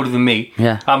quite a bit older than me.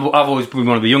 Yeah, I've always been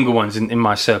one of the younger ones in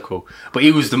my circle. But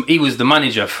he was the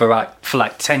manager for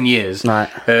like 10 years. Right,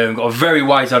 got a very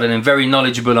wise head and very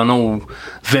knowledgeable on all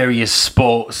various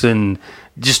sports and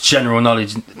just general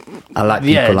knowledge. I like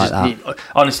people like that.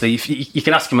 Honestly, if you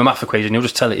can ask him a math equation, he'll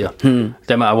just tell it you.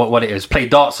 Don't matter what it is. Play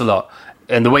darts a lot.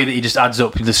 And the way that he just adds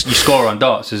up your score on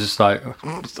darts is just like,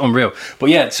 it's unreal. But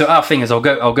yeah, so our thing is I'll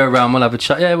go around, we'll have a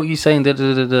chat. Yeah, what are you saying?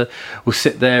 We'll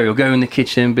sit there, he'll go in the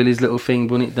kitchen, Billy's little thing,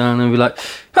 bun it down, and be like,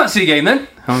 can't see a game then. And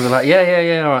I'll be like,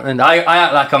 yeah, all right. And I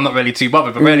act like I'm not really too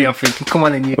bothered, but really I'm thinking, come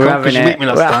on in, you beat me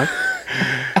last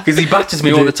time. because he batters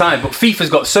me all the time. But FIFA's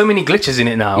got so many glitches in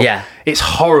it now. Yeah. It's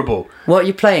horrible. What are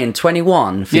you playing?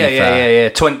 21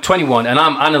 FIFA? Yeah. 21, and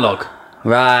I'm analog.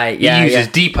 Right, yeah. He uses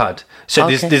D-pad. So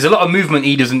there's a lot of movement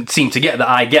he doesn't seem to get that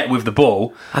I get with the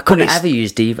ball. I couldn't ever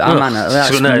use D-pad.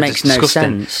 That makes no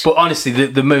sense. But honestly,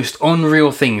 the most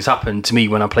unreal things happen to me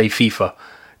when I play FIFA.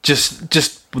 Just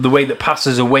the way that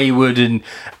passes are wayward and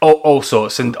all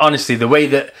sorts. And honestly, the way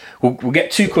that we'll get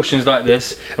two cushions like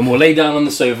this and we'll lay down on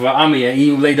the sofa. I'm here,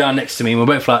 he'll lay down next to me and we're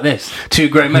both like this. Two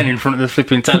grown men in front of the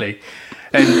flipping telly.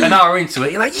 And an hour into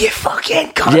it, you're like, you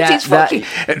fucking God, it's fucking...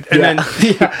 And then,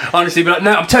 honestly, be like,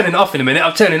 no, I'm turning it off in a minute.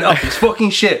 I'm turning it off. It's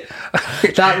fucking shit.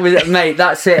 Mate,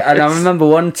 that's it. And I remember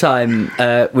one time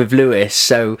with Lewis,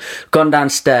 so gone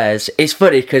downstairs. It's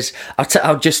funny because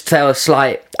I'll just tell a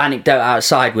slight anecdote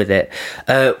outside with it.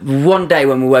 One day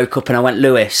when we woke up and I went,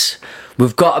 Lewis,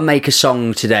 we've got to make a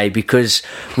song today because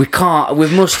we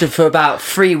must have for about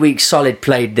 3 weeks solid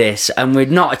played this and we're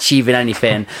not achieving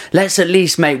anything. Let's at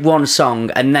least make one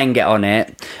song and then get on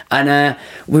it. And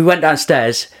we went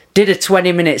downstairs, did a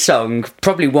 20-minute song,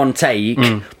 probably one take,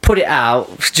 put it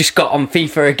out, just got on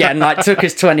FIFA again. Like, took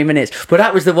us 20 minutes. But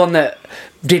that was the one that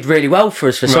did really well for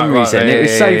us for some reason. It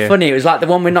was so funny. It was like the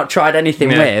one we've not tried anything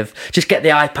with. Just get the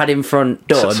iPad in front,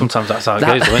 done. Sometimes that's how it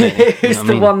goes, isn't it? It's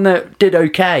the one that did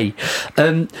okay.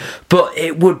 But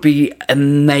it would be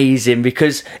amazing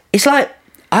because it's like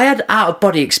I had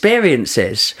out-of-body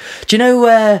experiences. Do you know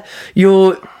where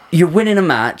you're winning a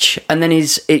match and then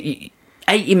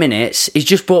 80 minutes, he's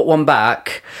just brought one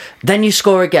back, then you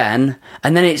score again,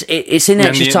 and then it's in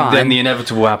extra time. Then the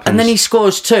inevitable happens. And then he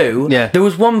scores two. Yeah. There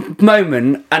was one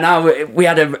moment, and we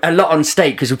had a lot on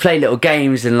stake because we play little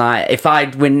games, and like, if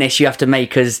I'd win this, you have to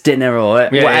make us dinner or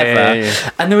whatever. Yeah.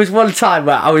 And there was one time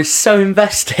where I was so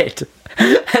invested.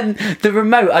 And the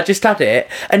remote, I just had it,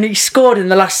 and he scored in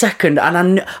the last second,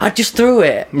 and I just threw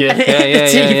it. And it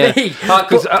hit the TV.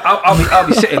 Because I'll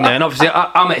be sitting there, and obviously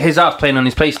I'm at his house playing on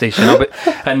his PlayStation,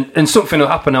 and something will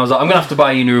happen. I was like, I'm gonna have to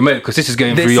buy you a new remote because this is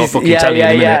going through your fucking telly in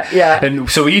a minute. And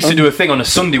so we used to do a thing on a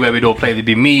Sunday where we'd all play. There'd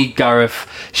be me, Gareth,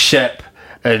 Shep,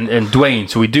 and Dwayne.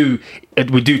 So we do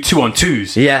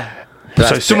 2-on-2s. Yeah.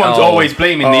 So someone's always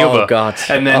blaming the other. God.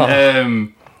 And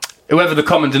then whoever the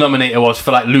common denominator was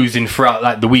for like losing throughout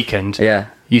like the weekend,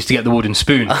 used to get the wooden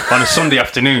spoon on a Sunday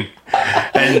afternoon.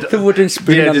 And the wooden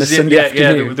spoon on the Sunday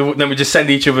afternoon. Then we just send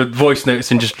each other voice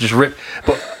notes and just rip.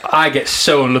 But I get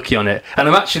so unlucky on it, and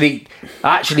I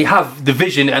actually have the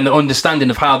vision and the understanding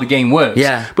of how the game works.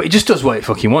 Yeah. But it just does what it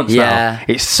fucking wants now.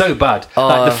 It's so bad.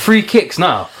 Like the free kicks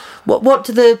now. What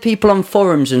do the people on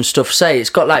forums and stuff say? It's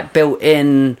got like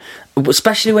built-in,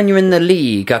 especially when you're in the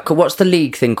league. What's the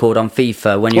league thing called on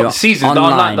FIFA when you're the seasons,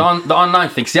 online? The online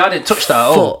thing. See, I didn't touch that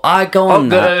at all. I go on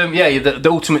that. The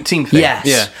ultimate team thing. Yes.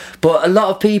 Yeah. But a lot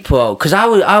of people, because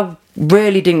I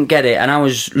really didn't get it and I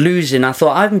was losing. I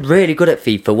thought, I'm really good at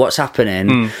FIFA, what's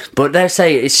happening? But they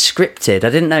say it's scripted. I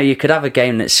didn't know you could have a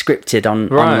game that's scripted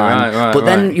online. But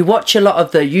then you watch a lot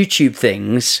of the YouTube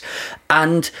things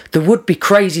and there would be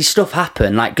crazy stuff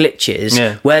happen, like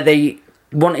glitches, where they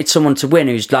wanted someone to win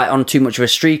who's like on too much of a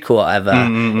streak or whatever.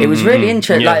 It was really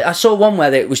interesting. Like I saw one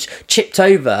where it was chipped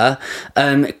over,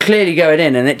 clearly going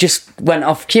in, and it just went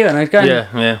off cue. And I was going,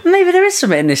 maybe there is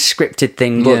something in this scripted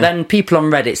thing. But then people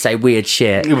on Reddit say weird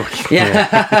shit.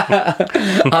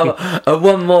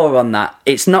 One more on that.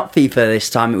 It's not FIFA this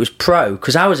time. It was Pro,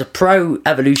 because I was a Pro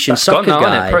Evolution Soccer gone now,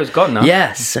 guy. isn't it? Pro's gone now.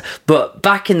 Yes, but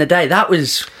back in the day, that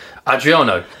was.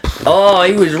 Adriano. Oh,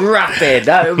 he was rapid.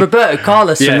 Roberto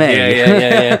Carlos for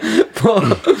me.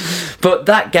 But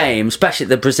that game, especially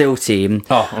the Brazil team.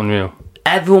 Oh, unreal.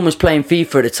 Everyone was playing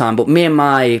FIFA at the time, but me and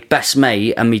my best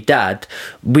mate and my dad,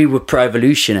 we were Pro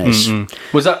Evolutioners.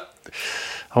 Was that,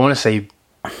 I want to say,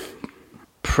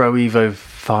 Pro Evo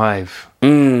 5.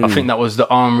 I think that was the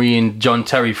Henry and John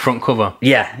Terry front cover.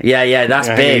 Yeah, that's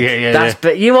big. That's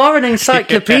big. You are an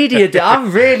encyclopedia.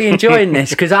 I'm really enjoying this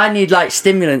because I need like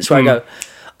stimulants where I go,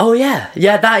 oh yeah,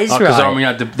 that is right. Because Henry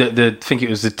had I think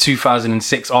it was the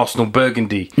 2006 Arsenal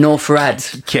Burgundy North Red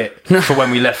kit for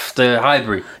when we left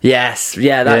Highbury. Yes,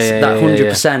 that's that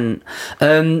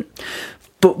 100%.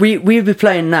 But we'd be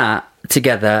playing that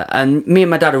together, and me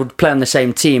and my dad would play on the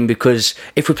same team because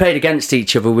if we played against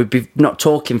each other we'd be not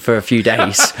talking for a few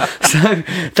days. So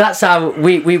that's how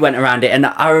we went around it. And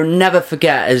I'll never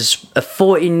forget as a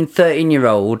 13 year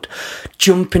old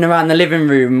jumping around the living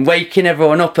room, waking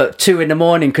everyone up at 2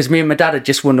 a.m. because me and my dad had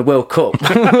just won the World Cup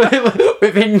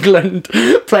with England,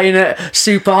 playing at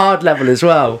super hard level as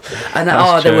well. And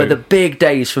they were the big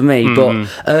days for me.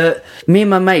 But me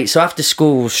and my mate, so after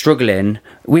school struggling,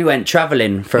 we went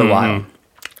travelling for a while.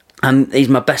 and he's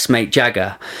my best mate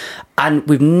Jagger, and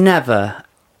we've never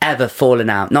ever fallen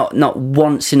out, not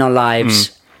once in our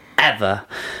lives, ever.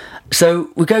 So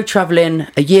we go travelling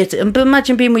a year but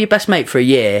imagine being with your best mate for a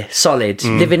year solid,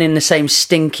 living in the same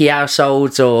stinky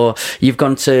households, or you've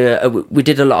gone to we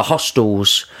did a lot of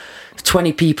hostels,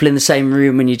 20 people in the same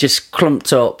room and you're just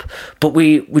clumped up, but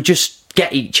we just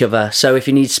get each other. So if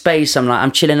you need space, I'm like,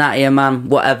 I'm chilling out here, man,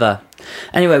 whatever.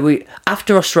 Anyway,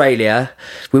 after Australia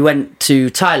we went to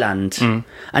Thailand,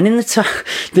 and in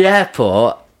the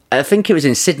airport, I think it was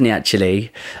in Sydney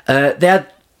actually, they had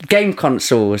game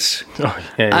consoles,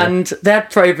 and they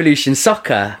had Pro Evolution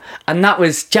Soccer, and that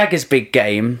was Jagger's big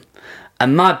game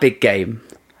and my big game,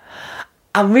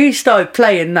 and we started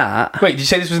playing that. Wait, did you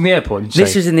say this was in the airport?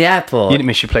 This was in the airport. You didn't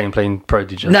miss your playing Pro,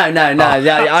 did you? No.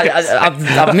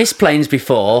 I've missed planes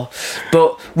before,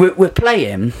 but we're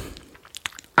playing,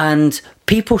 and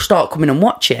people start coming and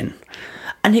watching,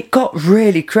 and it got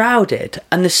really crowded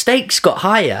and the stakes got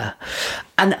higher.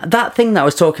 And that thing that I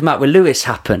was talking about with Lewis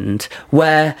happened,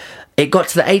 where it got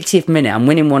to the 80th minute, I'm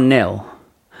winning 1-0,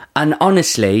 and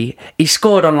honestly he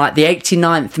scored on like the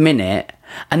 89th minute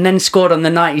and then scored on the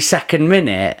 92nd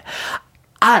minute,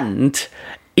 and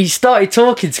he started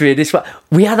talking to me this way.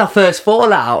 We had our first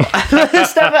fallout.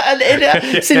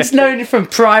 Since knowing it from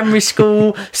primary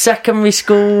school, secondary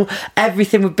school,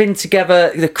 everything, we've been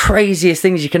together, the craziest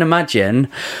things you can imagine.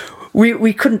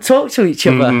 We couldn't talk to each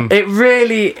other. It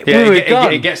really,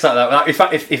 it gets like that. Like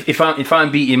if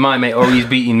I'm beating my mate or he's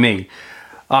beating me,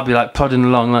 I'll be like plodding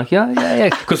along, like yeah.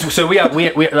 Because so we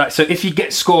like, so if you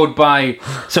get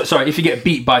if you get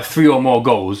beat by 3 or more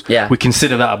goals, we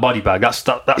consider that a body bag. That's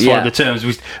one of the terms.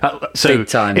 So big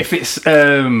time. If it's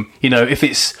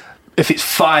if it's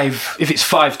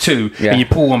 5-2 and you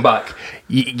pull one back,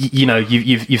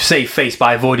 you've saved face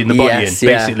by avoiding the body in,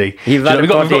 basically.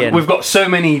 We've got so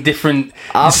many different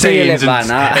sayings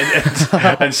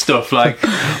and stuff, like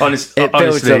honestly,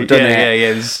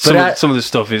 some of the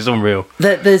stuff is unreal.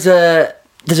 There's a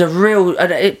real,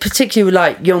 particularly with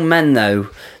like young men though,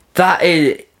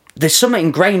 there's something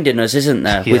ingrained in us, isn't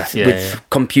there, with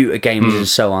computer games and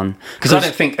so on. Because I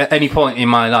don't think at any point in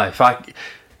my life I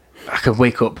could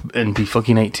wake up and be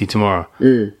fucking 80 tomorrow.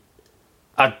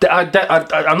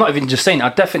 I'm not even just saying,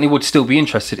 I definitely would still be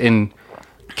interested in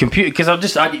computer, because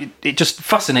it just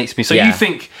fascinates me. So you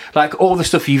think like all the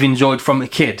stuff you've enjoyed from a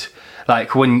kid,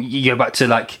 like when you go back to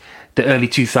like the early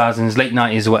 2000s, late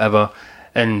 90s or whatever,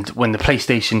 and when the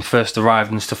PlayStation first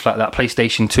arrived and stuff like that,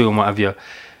 PlayStation 2 and what have you,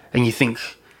 and you think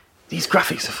these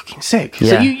graphics are fucking sick.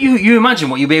 So you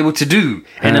imagine what you'll be able to do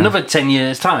in another 10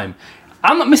 years time.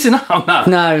 I'm not missing out on that.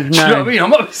 No. Do you know what I mean? I'm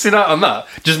not missing out on that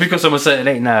just because I'm a certain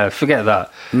age. No, forget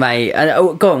that, mate.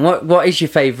 Go on. What is your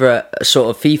favourite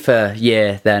sort of FIFA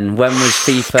year then? When was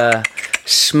FIFA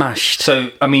smashed? So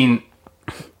I mean,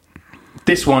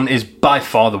 this one is by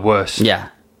far the worst. Yeah.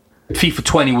 FIFA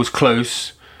 20 was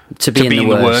close to being the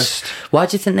worst. Why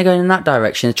do you think they're going in that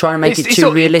direction? They're trying to make it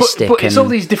too realistic. But it's all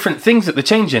these different things that they're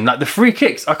changing. Like the free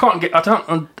kicks, I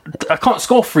can't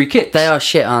score free kicks. They are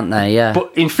shit, aren't they? Yeah.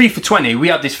 But in FIFA 20, we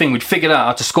had this thing. We'd figured out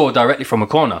how to score directly from a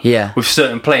corner. Yeah. With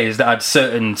certain players that had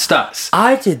certain stats.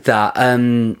 I did that.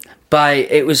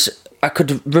 I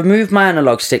could remove my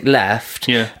analog stick left.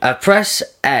 Yeah. Press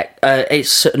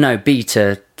X.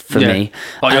 Beta for me.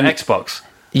 Oh, your Xbox.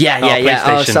 Yeah.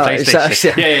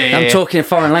 PlayStation. Yeah. I'm talking a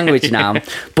foreign language now.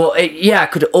 But I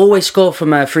could always score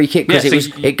from a free kick because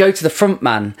it'd go to the front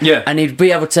man, and he'd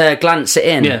be able to glance it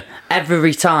in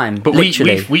every time. But we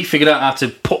figured out how to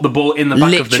put the ball in the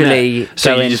back of the net.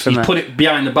 So you put it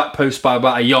behind the back post by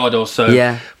about a yard or so.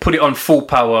 Yeah. Put it on full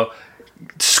power.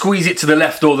 Squeeze it to the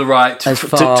left or the right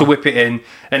to whip it in,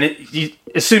 and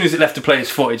as soon as it left the player's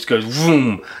foot, it just goes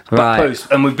vroom, back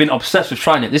post. And we've been obsessed with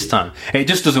trying it this time. It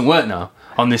just doesn't work now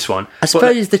on this one. I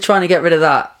suppose they're trying to get rid of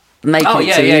that.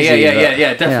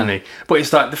 Definitely. Yeah. But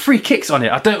it's like the free kicks on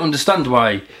it. I don't understand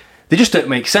why. They just don't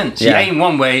make sense. You aim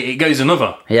one way, it goes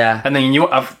another. Yeah. And then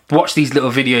I've watched these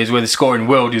little videos where they're scoring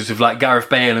worldies with like Gareth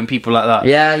Bale and people like that.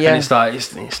 Yeah. And it's like,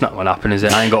 it's not going to happen, is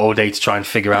it? I ain't got all day to try and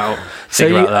figure out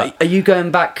that. Are you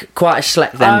going back quite a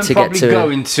select then to get to... I'm probably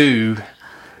going to...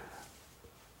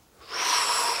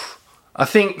 I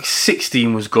think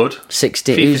 16 was good.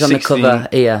 16. Who's on the cover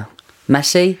here?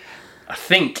 Messi? I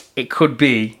think it could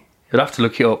be... You'll have to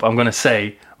look it up. I'm going to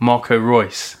say Marco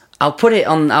Reus. I'll put it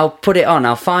on. I'll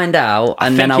find out,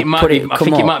 and then I'll put it. I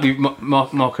think it might be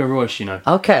Marco Reus. You know.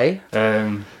 Okay.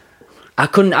 I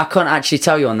can't actually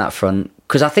tell you on that front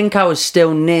because I think I was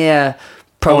still near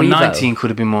Pro Evo. 19 could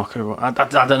have been Marco Reus. I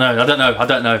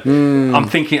don't know. I'm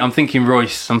thinking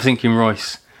Reus.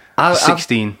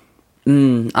 16.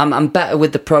 I'm better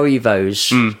with the Pro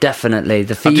Evos, definitely.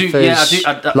 The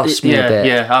FIFA's lost me a bit.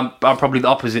 Yeah, I'm probably the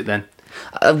opposite then.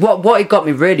 What it got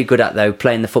me really good at, though,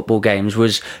 playing the football games,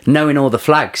 was knowing all the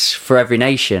flags for every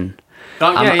nation.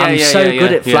 I'm so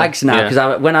good at flags now,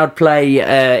 because when I would play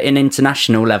in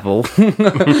international level,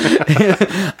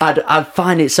 I'd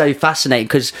find it so fascinating,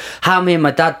 because how me and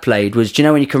my dad played was, do you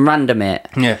know when you can random it?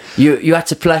 Yeah. You had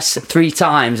to press 3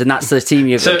 times, and that's the team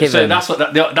you're given. So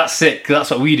that's sick. That's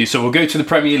what we do. So we'll go to the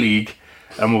Premier League,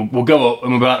 and we'll go up,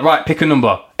 and we'll be like, right, pick a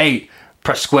number, 8.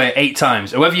 Press square 8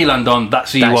 times. Whoever you land on,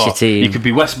 that's who you are. Your team. You could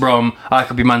be West Brom, I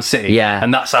could be Man City. Yeah.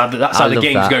 And that's how the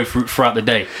games go throughout the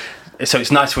day. So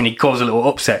it's nice when you cause a little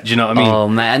upset. Do you know what I mean? Oh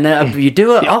man, and you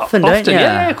do it often, don't you?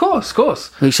 Yeah, of course. So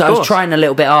I was trying a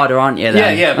little bit harder, aren't you?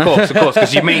 Then? Yeah, of course.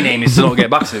 Because your main aim is to not get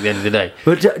battered at the end of the day.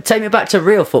 But take me back to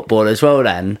real football as well.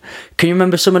 Then, can you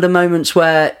remember some of the moments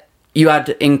where you had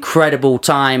incredible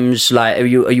times? Like, are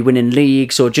you winning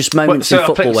leagues, or just moments in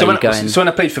football where you're going? So when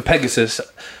I played for Pegasus,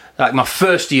 like my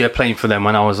first year playing for them,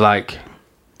 when I was like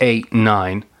 8,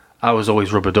 9. I was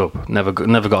always rubbered up. Never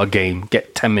got a game.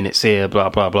 Get 10 minutes here, blah,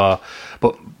 blah, blah.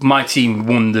 But my team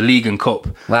won the league and cup.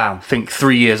 Wow. I think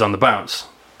 3 years on the bounce.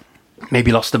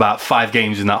 Maybe lost about 5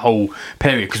 games in that whole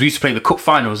period. Because we used to play the cup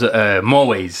finals at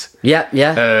Moorways. Yeah.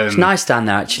 It's nice down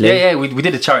there, actually. Yeah. We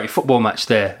did a charity football match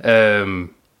there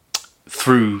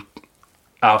through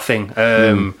our thing.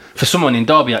 For someone in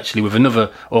Derby, actually, with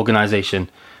another organisation.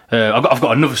 I've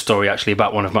got another story, actually,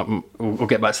 about one of my... We'll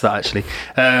get back to that, actually.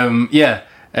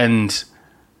 And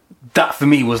that for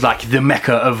me was like the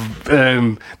mecca of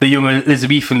the young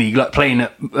Elizabethan League, like playing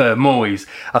at Moorways.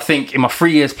 I think in my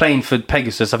 3 years playing for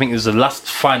Pegasus, I think it was the last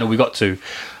final we got to.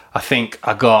 I think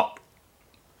I got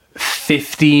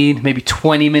 15, maybe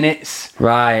 20 minutes.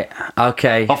 Right.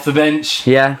 Okay. Off the bench.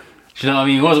 Yeah. Do you know what I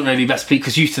mean? It wasn't really best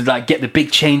because you used to like get the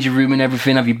big changing room and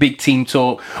everything, have your big team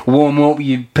talk, warm up,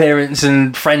 your parents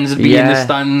and friends would be in the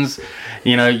stands.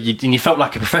 You know, and you felt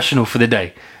like a professional for the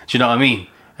day. Do you know what I mean?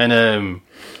 And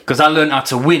because I learned how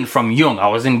to win from young. I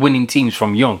was in winning teams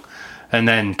from young. And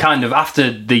then kind of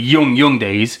after the young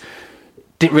days,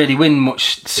 didn't really win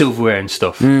much silverware and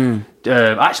stuff. I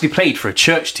actually played for a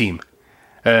church team.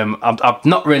 I'm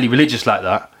not really religious like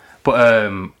that. But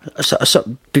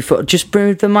so before, just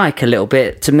move the mic a little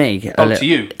bit to me. To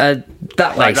you.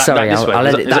 That way. Sorry, I'll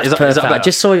edit. That's perfect. I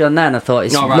just saw you on there and I thought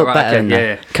it's look better than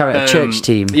the church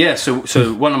team. Yeah.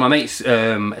 So one of my mates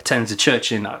attends a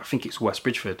church in, I think it's West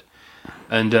Bridgford,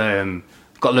 and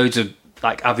got loads of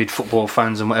like avid football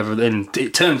fans and whatever. And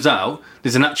it turns out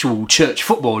there's an actual church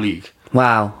football league.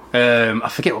 Wow. I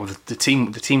forget what the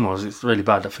team was. It's really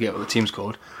bad. I forget what the team's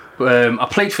called. I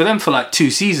played for them for like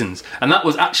 2 seasons, and that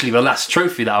was actually the last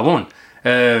trophy that I won.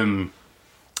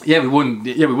 We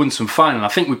won some final. I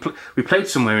think we played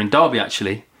somewhere in Derby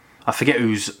actually. I forget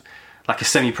who's like a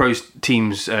semi-pro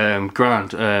team's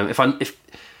ground.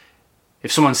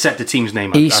 If someone said the team's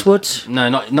name, Eastwood? No,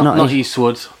 not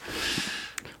Eastwood.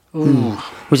 Ooh.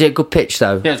 Was it a good pitch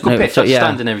though? Yeah, it's a good pitch.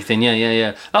 Stand and everything.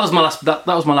 Yeah. That was my last. That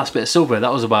was my last bit of silver.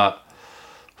 That was about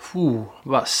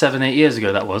 7-8 years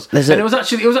ago. That was, and it was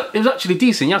actually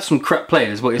decent. You had some crap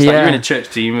players, but it's like you're in a church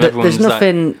team.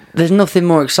 There's nothing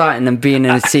more exciting than being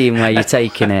in a team where you're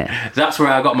taking it. That's where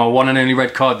I got my one and only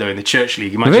red card though in the church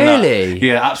league. Imagine really? That.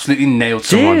 Yeah, absolutely nailed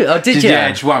someone. Did you? Yeah,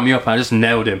 just wound me up. And I just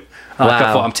nailed him. Wow. I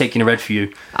thought I'm taking a red for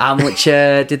you. How much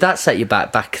did that set you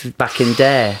back in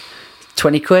there?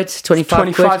 20 quid?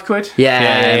 25 quid?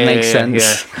 Yeah, makes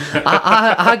sense. Yeah.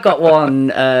 I got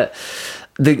one.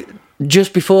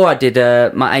 Just before I did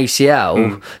my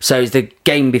ACL, so it was the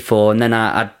game before, and then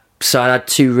I had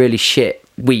 2 really shit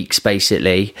weeks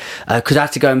basically, because I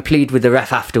had to go and plead with the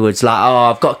ref afterwards, like,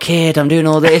 I've got a kid, I'm doing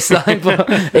all this, like, but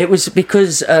it was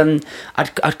because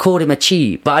I'd called him a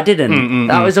cheat, but I didn't.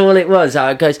 That was all it was.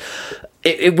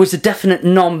 It was a definite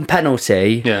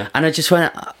non-penalty, and I just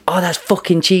went, that's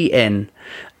fucking cheating.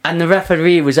 And the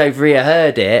referee was over here,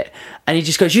 heard it, and he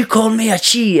just goes, "You called me a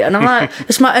cheat," and I'm like,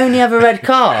 "It's my only ever red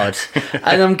card,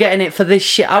 and I'm getting it for this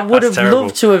shit." I would have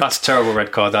loved to have. That's a terrible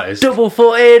red card. That is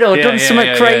double-footed or done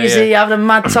something crazy, having a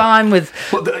mad time with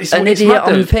an idiot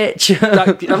on the pitch.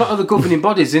 Like, a lot of the governing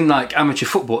bodies in like amateur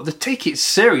football, they take it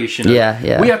serious. You know,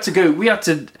 yeah. We had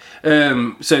to.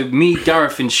 So me,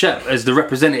 Gareth, and Shep as the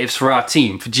representatives for our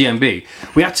team for GMB,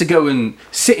 we had to go and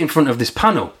sit in front of this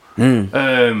panel.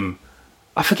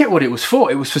 I forget what it was for.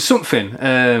 It was for something.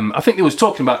 I think they was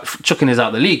talking about chucking us out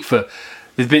of the league for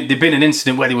there'd been an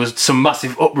incident where there was some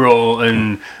massive uproar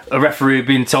and a referee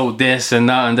being told this and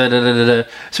that and da da da da da.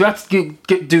 So we had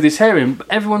to do this hearing.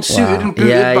 Everyone's suited and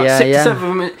booted, about 6 to 7 of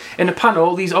them in a panel,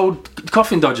 all these old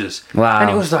coffin dodgers. Wow. And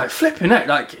it was like flipping it,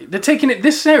 like they're taking it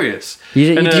this serious.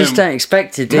 You just don't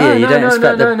expect it, do you? No, You don't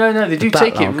expect no. They do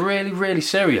take it backlog. really, really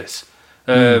serious.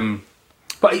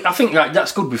 But I think like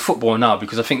that's good with football now,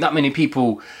 because I think that many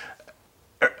people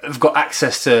have got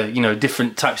access to, you know,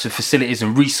 different types of facilities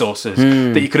and resources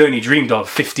that you could only dreamed of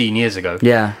 15 years ago.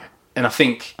 Yeah. And I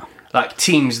think like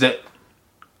teams that,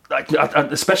 like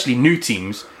especially new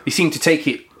teams, they seem to take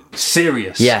it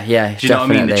serious. Yeah, Do you know what I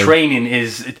mean? definitely. The training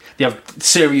is, they have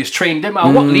serious training. No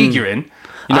matter what league you're in.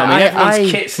 You know what I mean?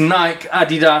 Everyone's kit's Nike,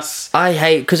 Adidas. I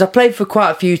hate, because I played for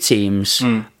quite a few teams,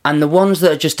 and the ones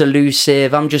that are just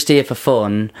elusive, I'm just here for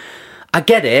fun. I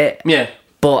get it. Yeah.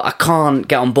 But I can't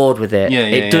get on board with it.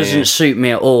 It doesn't suit me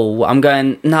at all. I'm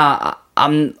going, nah,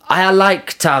 I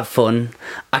like to have fun.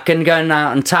 I can go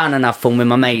out in town and have fun with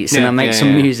my mates and I make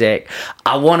some music.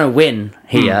 I want to win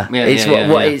here.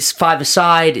 It's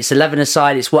 5-a-side, it's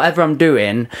 11-a-side, it's whatever I'm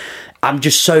doing. I'm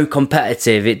just so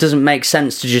competitive. It doesn't make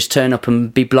sense to just turn up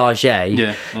and be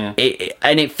blasé.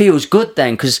 And it feels good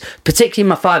then, because particularly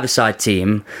my 5-a-side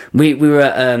team, we were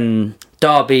at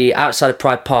Derby outside of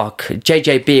Pride Park.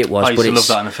 JJB it was. I used to love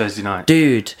that on a Thursday night.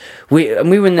 Dude, we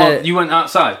were in the... Oh, you went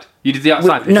outside? You did the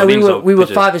outside pitch? No, we were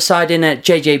 5-a-side in at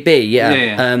JJB,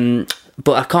 yeah.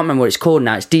 But I can't remember what it's called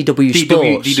now. It's DW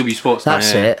Sports. DW Sports.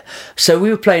 That's it. So we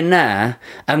were playing there,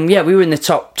 and we were in the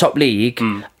top league,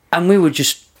 and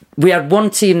we had one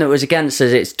team that was against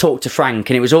us. It's Talk to Frank,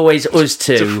 and it was always us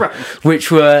two, which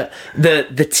were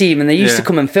the team, and they used to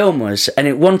come and film us. And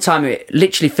at one time, it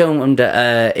literally filmed.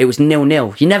 It was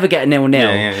 0-0. You never get a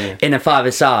 0-0 in a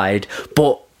 5-a-side,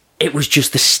 but it was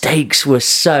just the stakes were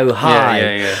so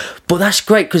high. But that's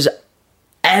great, because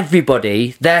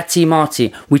everybody, their team, our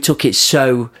team, we took it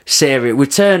so serious.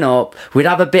 We'd turn up, we'd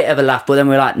have a bit of a laugh, but then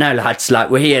we're like, no lads, like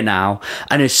we're here now.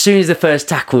 And as soon as the first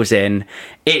tackle's in,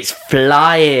 it's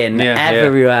flying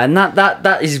everywhere. And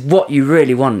that is what you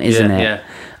really want, isn't it? Yeah.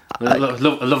 I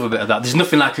love a bit of that. There's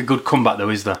nothing like a good comeback though,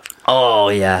 is there? Oh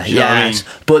yeah, You know what I mean?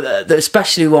 But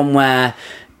especially one where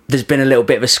there's been a little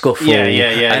bit of a scuffle,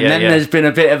 and then there's been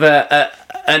a bit of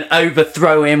an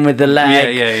overthrowing with the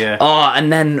leg. Oh,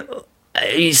 and then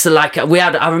it's like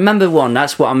I remember one.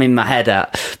 That's what I'm in my head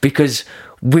at, because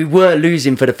we were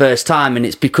losing for the first time, and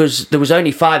it's because there was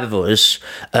only 5 of us.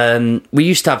 We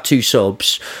used to have 2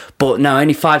 subs, but no,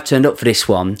 only 5 turned up for this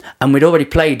one, and we'd already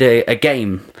played a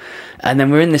game, and then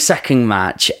we're in the second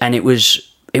match, and it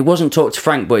wasn't Talk to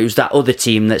Frank, but it was that other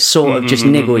team that sort of just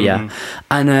niggle you,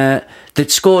 and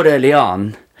they'd scored early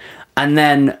on, and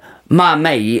then my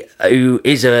mate, who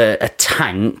is a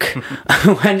tank,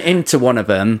 went into one of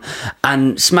them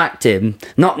and smacked him.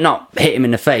 Not hit him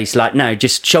in the face, like, no,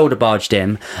 just shoulder barged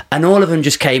him. And all of them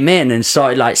just came in and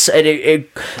started, like,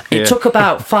 it took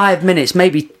about 5 minutes,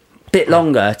 maybe a bit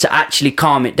longer, to actually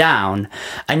calm it down.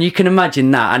 And you can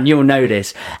imagine that, and you'll know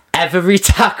this. Every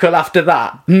tackle after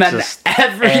that meant just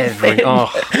everything.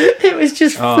 It was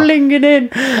just flinging in.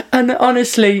 And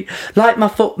honestly, like my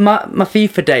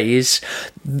FIFA days,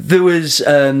 there was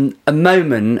a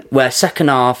moment where second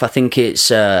half, I think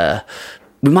it's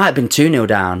we might have been 2-0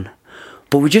 down,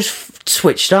 but we just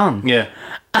switched on.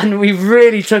 And we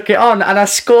really took it on, and I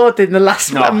scored in the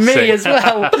last as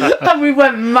well. And we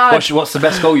went mad. What's the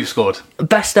best goal you've scored?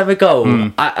 Best ever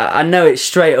goal? I know it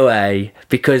straight away,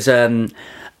 because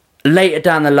later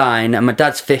down the line, and my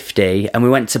dad's 50, and we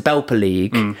went to Belper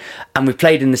League, and we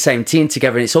played in the same team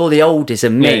together, and it's all the oldies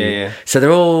and me. So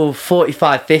they're all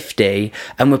 45, 50,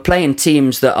 and we're playing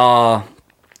teams that are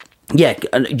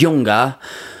younger.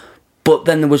 But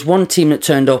then there was one team that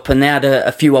turned up, and they had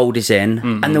a few oldies in,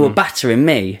 and they were battering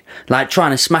me, like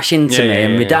trying to smash into me,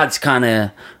 and my dad's kind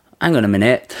of, hang on a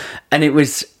minute, and it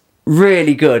was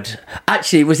really good.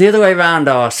 Actually, it was the other way around.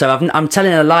 So I'm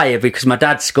telling a lie because my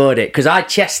dad scored it, because I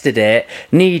chested it,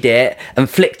 kneed it, and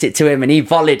flicked it to him, and he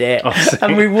volleyed it,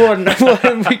 and we won.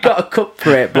 We got a cup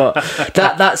for it, but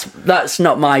that's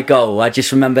not my goal. I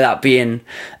just remember that being,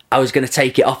 I was going to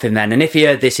take it off him then, and if he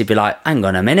heard this, he'd be like, hang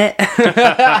on a minute.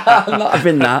 I'm not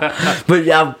having that. But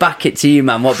I'll back it to you,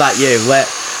 man. What about you?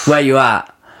 Where you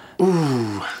at?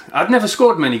 Ooh, I've never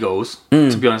scored many goals,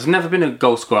 to be honest. I've never been a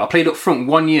goal scorer. I played up front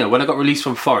 1 year. When I got released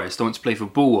from Forest, I went to play for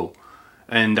Bulwell,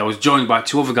 and I was joined by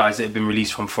 2 other guys that had been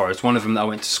released from Forest, one of them that I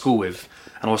went to school with,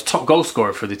 and I was top goal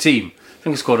scorer for the team. I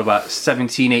think I scored about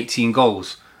 17, 18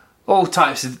 goals. All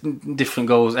types of different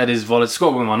goals, headers, volleys.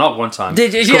 Scored with my knob one time.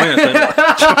 Did you? Just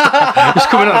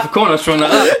coming out of the corner, I was throwing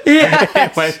like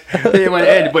that. It went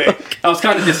in, but I was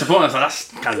kind of disappointed. I was like,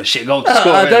 that's kind of a shit goal to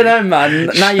score. I don't know, man.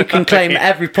 Now you can claim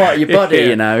every part of your body,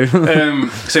 you know.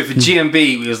 So for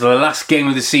GMB, it was the last game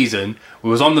of the season. We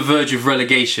was on the verge of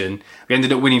relegation. We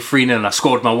ended up winning 3-0 and I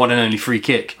scored my one and only free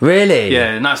kick. Really?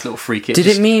 Yeah, nice little free kick.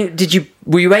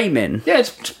 Were you aiming? Yeah,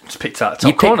 just picked that top You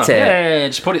picked corner. it? Yeah,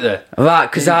 just put it there. Right,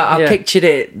 because I pictured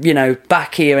it, you know,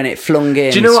 back here and it flung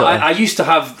in. Do you know what? sort of.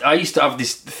 I used to have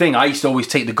this thing. I used to always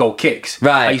take the goal kicks.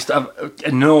 Right. I used to have an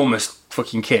enormous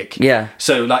fucking kick. Yeah.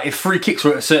 So like, if free kicks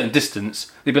were at a certain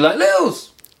distance, they'd be like,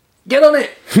 "Lils, get on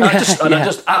it!" And I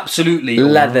just absolutely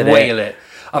Leathered wail it.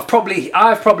 I've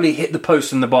probably hit the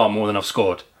post and the bar more than I've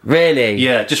scored. Really?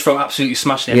 Yeah, just from absolutely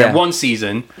smashing it. And then one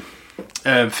season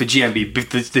for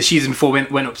GMB, the season before we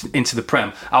went up into the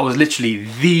Prem, I was literally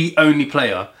the only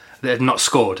player that had not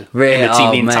scored Really? in the team,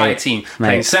 Oh, the entire mate. team.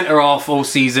 Playing centre half all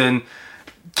season,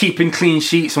 keeping clean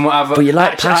sheets and whatever. But you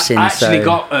like passing, I actually so-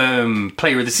 got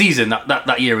player of the season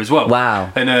that year as well.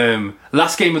 Wow. And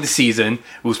last game of the season,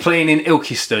 we was playing in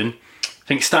Ilkeston. I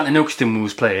think Stanton Ilkeston we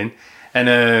was playing.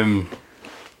 And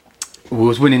we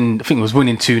was winning, I think we was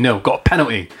winning 2-0. Got a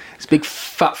penalty. This big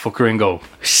fat fucker in goal.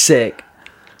 Sick.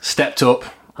 Stepped up,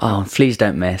 Oh, please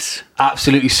don't miss.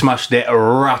 absolutely smashed it,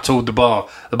 rattled the bar.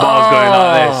 The bar's going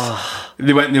like this.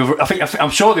 They went the other, I'm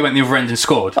sure they went the other end and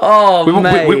scored. Oh,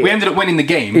 mate. we ended up winning the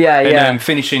game. Yeah, and, yeah.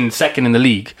 finishing second in the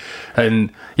league.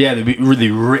 And yeah, they really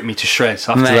ripped me to shreds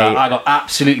after Mate. that. I got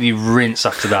absolutely rinsed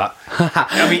after that.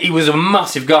 I mean, he was a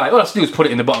massive guy. All I had to do was put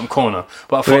it in the bottom corner.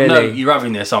 But I thought, no, Really? you're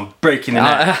having this. I'm breaking the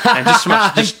net and just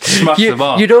smash the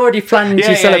bar. You'd already planned your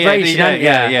Yeah, celebration, hadn't you?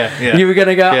 yeah. You were going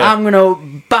to go, Yeah. I'm going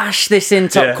to bash this in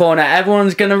top Yeah. corner.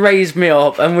 Everyone's going to raise me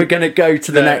up and we're going to go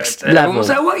to the next Everyone level. was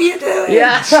like, what are you doing?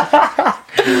 Yeah.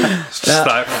 It's just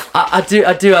like,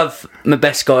 I do have my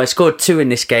best goal. I scored 2 in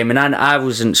this game, and I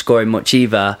wasn't scoring much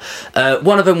either.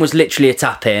 One of them was literally a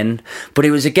tap in, but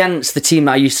it was against the team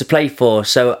that I used to play for.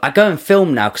 So I go and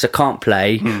film now because I can't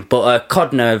play. But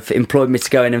Codner have employed me to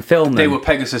go in and film they them. were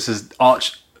Pegasus's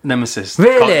arch nemesis.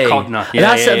 Really? Codner.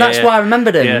 That's why I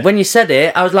remembered him. Yeah. When you said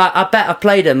it, I was like, I bet I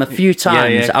played him a few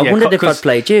times. I wondered if I'd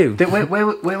played you.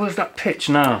 Where was that pitch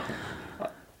now?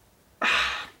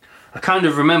 I kind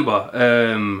of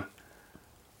remember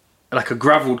like a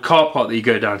gravelled car park that you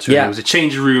go down to. Yeah. And there was a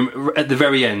changing room at the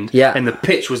very end. Yeah. And the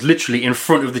pitch was literally in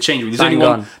front of the changing room. Bang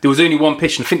on. There was only one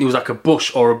pitch, and I think there was like a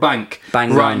bush or a bank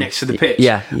Bang right on. next to the pitch.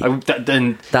 Yeah.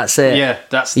 That's it. Yeah,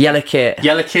 that's Yellow kit.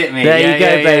 Yellow kit, mate. There Yeah, you go,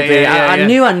 yeah, baby. yeah, yeah, I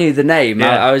yeah. knew the name.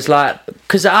 Yeah. I was like,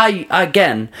 because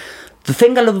again, the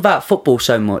thing I love about football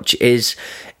so much is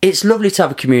it's lovely to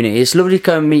have a community. It's lovely to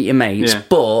go and meet your mates. Yeah.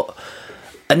 But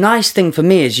a nice thing for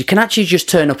me is you can actually just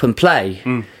turn up and play.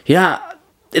 You know,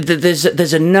 there's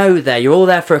a no there. You're all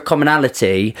there for a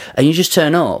commonality, and you just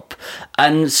turn up.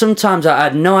 And sometimes I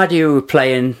had no idea who were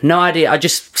playing, no idea. I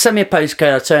just send me a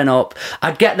postcode. I turn up.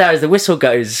 I'd get there as the whistle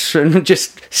goes and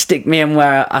just stick me in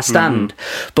where I stand.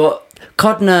 But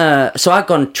Codner, so I'd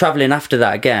gone travelling after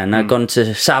that again. I'd gone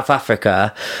to South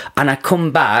Africa, and I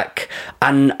come back,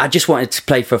 and I just wanted to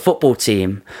play for a football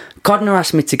team. Codner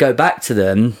asked me to go back to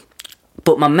them.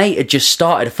 But my mate had just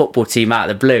started a football team out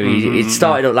of the blue. He'd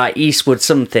started up like Eastwood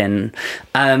something.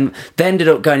 They ended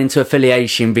up going into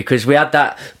affiliation because we had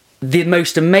the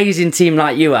most amazing team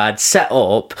like you had set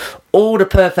up, all the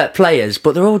perfect players,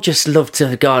 but they all just loved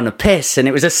to go on a piss, and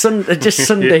it was a Sunday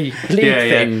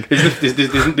league thing.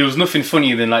 There was nothing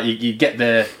funnier than like you get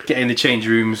there, get in the change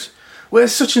rooms.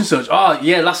 Where's such and such? Oh,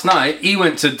 yeah, last night he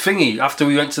went to thingy after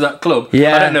we went to that club.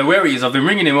 Yeah. I don't know where he is. I've been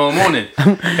ringing him all morning.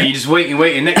 And you're just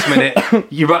waiting. Next minute,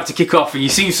 you're about to kick off and you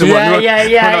see someone run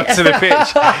onto the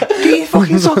pitch. Get your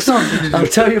fucking socks on. I'll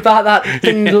tell you about that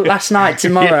thing last night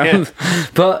tomorrow. Yeah.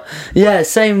 But yeah,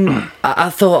 same. I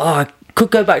thought, I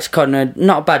could go back to Codner,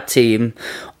 not a bad team,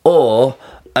 or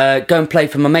go and play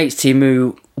for my mate's team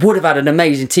who would have had an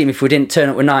amazing team if we didn't turn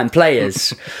up with 9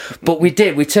 players. But we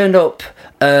did. We turned up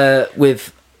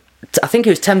with, I think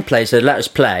it was 10 players, so they let us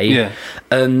play. Yeah.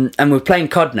 And we were playing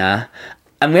Codner.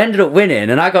 And we ended up winning,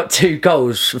 and I got 2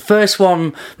 goals. The first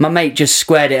one, my mate just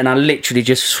squared it, and I literally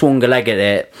just swung a leg at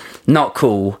it. Not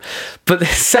cool. But the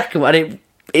second one,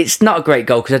 it's not a great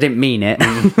goal because I didn't mean it.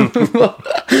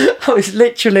 I was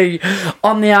literally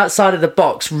on the outside of the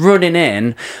box running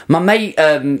in. My mate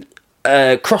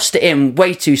crossed it in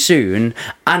way too soon,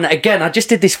 and again I just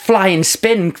did this flying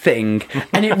spin thing,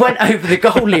 and it went over the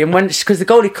goalie and went, because the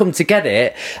goalie come to get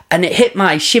it, and it hit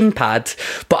my shin pad,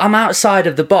 but I'm outside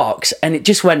of the box and it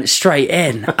just went straight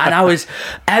in, and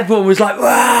everyone was like,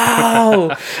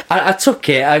 wow. I took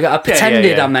it, I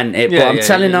pretended I meant it, but I'm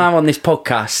telling you I'm on this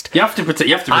podcast, You have to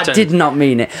pretend. I did not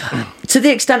mean it. to the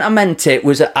extent I meant it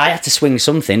was I had to swing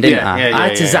something, didn't I? I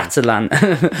had to Zatalan,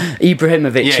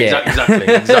 Ibrahimovic.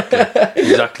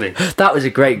 Exactly. That was a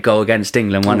great goal against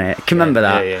England, wasn't it? Can you remember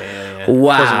that? Yeah.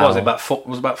 Wow. Was it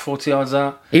about 40 yards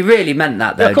out? He really meant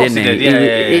that, though, didn't he?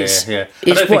 It's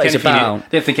what it's about. I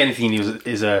don't think anything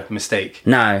is a mistake.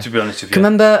 No. To be honest with you. Can you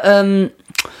remember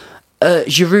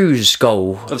Giroud's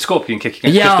goal? The Scorpion kick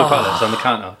against Crystal Palace on the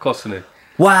counter. Of course, I knew.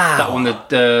 Wow. That won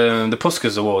the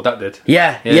Puskas Award, that did.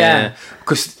 Yeah.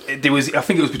 Because there was, I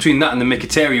think it was between that and the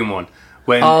Mkhitaryan one.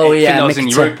 When I think that was in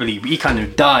Europa League, but he kind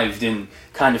of dived and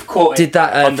kind of caught did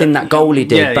that thing that goalie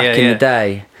did back in the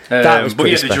day. That was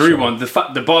pretty special. The Giroud one,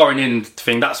 the barring in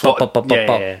thing, that's what... That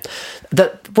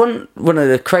one of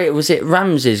the was it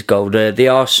Ramsey's goal, the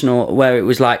Arsenal, where it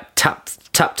was like tap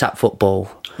football?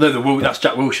 No, that's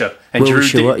Jack Wilshere. And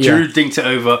Giroud dinked it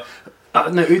over.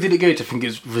 No, who did it go to? I think it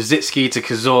was Rosicky to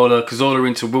Cazorla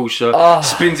into Wilshere,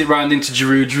 spins it round into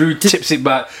Giroud tips it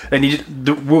back, and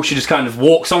Wilshere just kind of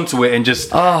walks onto it and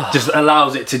just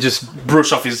allows it to just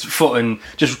brush off his foot and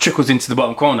just trickles into the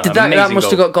bottom corner. That must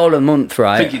have got goal of the month,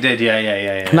 right? I think it did,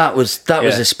 yeah. That was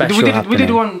a special we did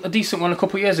a decent one a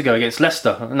couple of years ago against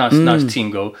Leicester, a nice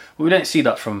team goal, but we don't see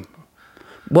that from...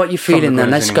 What are you feeling then?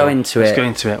 Let's go into it.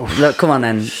 Look, come on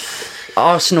then.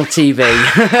 Arsenal TV.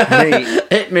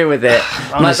 Hit me with it.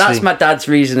 That's my dad's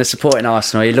reason of supporting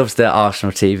Arsenal. He loves the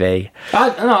Arsenal TV. I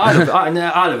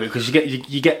love it because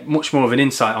you get much more of an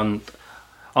insight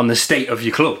on the state of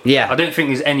your club. Yeah. I don't think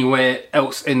there's anywhere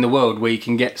else in the world where you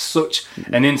can get such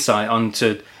an insight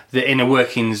onto the inner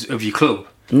workings of your club.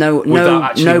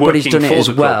 Nobody's done it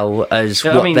as well as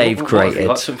what they've created.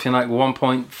 Like something like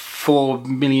 1.4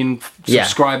 million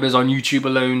subscribers on YouTube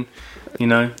alone. You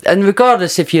know, and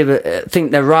regardless if you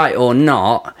think they're right or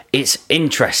not, it's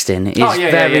interesting. It's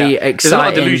very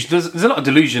exciting. There's a lot of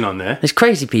delusion on there. There's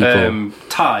crazy people.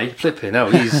 Ty flipping. Oh,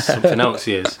 he's something else.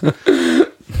 He is. For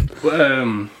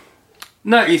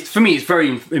me, it's very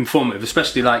informative,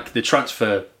 especially like the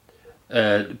transfer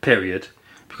period,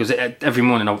 because every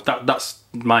morning that's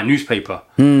my newspaper.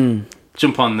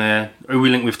 Jump on there. Who we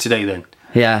link with today? Then.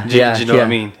 Do you know what I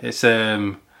mean? It's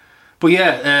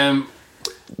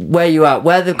where you at?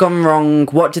 Where they've gone wrong?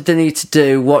 What did they need to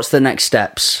do? What's the next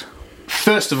steps?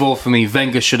 First of all, for me,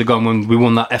 Wenger should have gone when we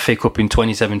won that FA Cup in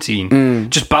 2017.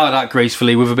 Just bowed out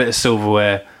gracefully with a bit of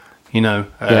silverware, you know,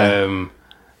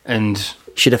 and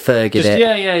should have Fergied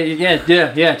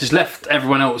it. Yeah. Just left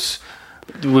everyone else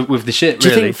with the shit. Do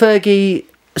you think Fergie?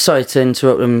 Sorry to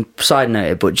interrupt and side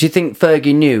note it, but do you think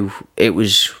Fergie knew it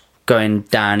was going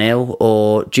downhill,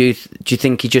 or do you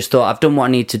think he just thought, I've done what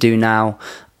I need to do now,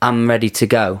 I'm ready to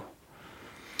go?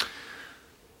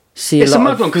 It's a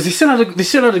mad one because they still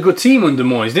had a good team under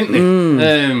Moyes, didn't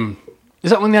they? Is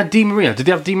that when they had Di Maria? Did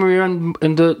they have Di Maria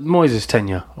under Moyes'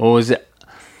 tenure, or is it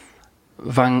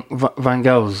Van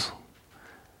Gaal's?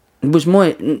 It was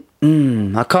Moyes.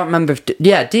 I can't remember if...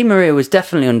 Di Maria was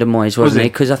definitely under Moyes, wasn't he?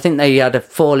 Because I think they had a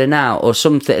falling out or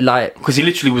something like... Because he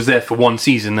literally was there for one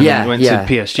season and then went to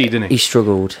PSG, didn't he? He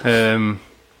struggled.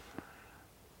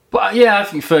 But I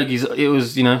think it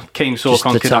was, came, saw,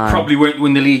 conquered. I probably won't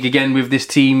win the league again with this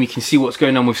team. You can see what's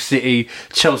going on with City.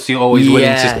 Chelsea are always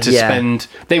willing to spend.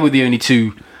 They were the only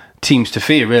two teams to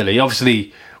fear, really.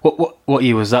 Obviously, what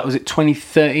year was that? Was it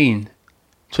 2013?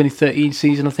 2013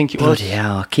 season, I think it was. Bloody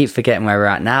hell, I keep forgetting where we're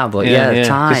at now, but the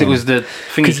time. Because it was the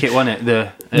thingy kit, wasn't it?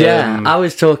 I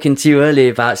was talking to you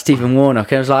earlier about Stephen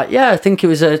Warnock, and I was like, I think it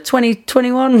was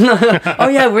 2021. Oh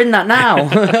yeah, we're in that now.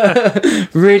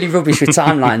 Really rubbish with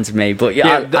timelines of me, but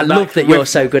I love that you're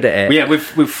so good at it. Yeah,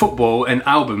 with football and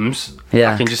albums,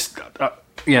 I can just,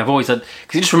 I've always had,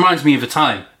 because it just reminds me of a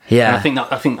time. Yeah, and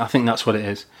I think that's what it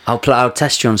is. I'll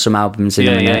test you on some albums in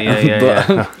a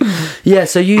minute. Yeah.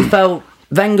 So you felt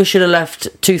Wenger should have left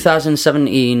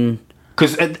 2017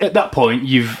 because at that point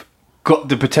you've got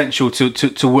the potential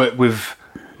to work with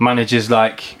managers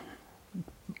like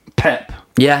Pep.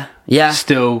 Yeah.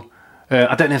 Still,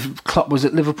 I don't know if Klopp was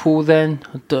at Liverpool then.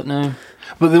 I don't know,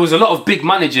 but there was a lot of big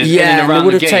managers in and around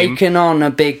the game. They would have taken on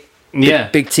a big team like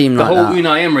that. The whole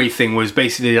Unai Emery thing was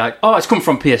basically like, it's come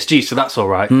from PSG, so that's all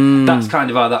right. That's kind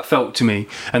of how that felt to me.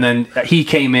 And then he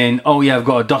came in, I've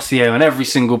got a dossier on every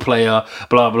single player,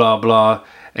 blah, blah, blah.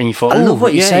 And you thought, I love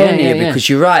what you're saying here because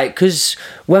you're right. Because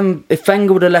if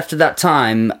Wenger would have left at that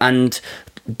time and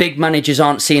big managers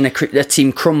aren't seeing a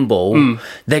team crumble,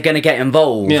 they're going to get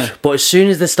involved. Yeah. But as soon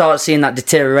as they start seeing that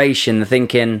deterioration, they're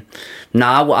thinking,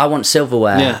 I want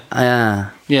silverware.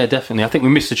 Yeah, definitely. I think we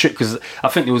missed the trick because I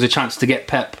think there was a chance to get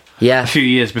Pep a few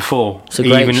years before,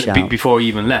 before he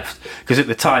even left. Because at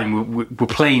the time, we're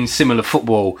playing similar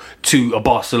football to a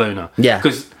Barcelona. Yeah.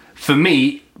 Because for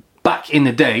me, back in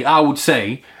the day, I would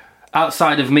say,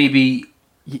 outside of maybe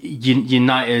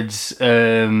United's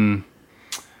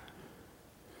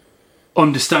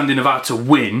understanding of how to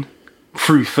win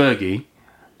through Fergie,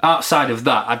 outside of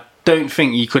that, I don't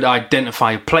think you could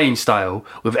identify a playing style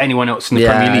with anyone else in the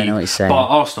Premier I League know what you're saying. bar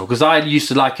Arsenal. Because I used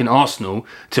to liken Arsenal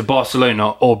to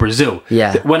Barcelona or Brazil.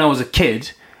 Yeah. When I was a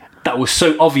kid, that was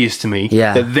so obvious to me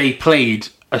that they played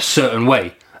a certain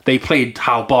way. They played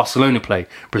how Barcelona played.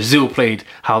 Brazil played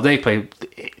how they played.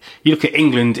 You look at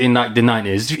England in like the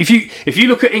 90s. If you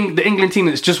look at the England team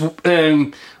that's just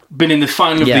been in the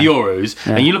final of the Euros,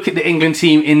 and you look at the England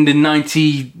team in the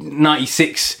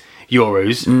 96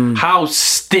 Euros, how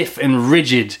stiff and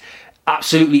rigid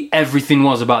absolutely everything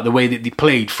was about the way that they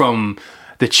played, from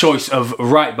the choice of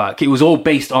right back. It was all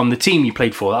based on the team you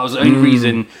played for. That was the only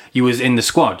reason you was in the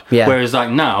squad. Yeah. Whereas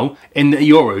like now, in the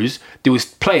Euros, there was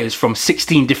players from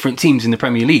 16 different teams in the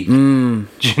Premier League. Do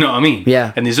you know what I mean?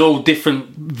 Yeah. And there's all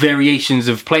different variations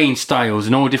of playing styles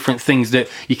and all different things that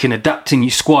you can adapt in your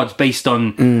squads based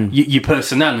on your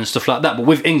personnel and stuff like that. But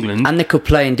with England... And they could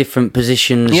play in different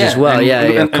positions as well.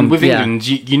 And with England,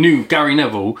 you knew Gary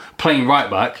Neville playing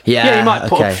right back. Yeah, he might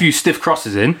put okay. a few stiff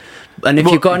crosses in. And if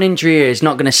you've got an injury here, he's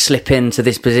not going to slip into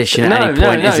this position at any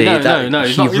point, is he? No. You're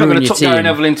not going to tuck Gary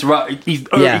Neville into right. He's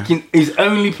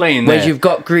only playing there. Whereas you've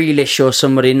got Grealish or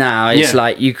somebody now, it's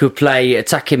like you could play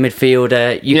attacking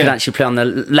midfielder, you can actually play on the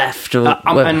left. And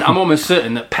I'm almost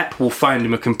certain that Pep will find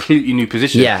him a completely new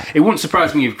position. Yeah. It wouldn't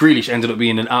surprise me if Grealish ended up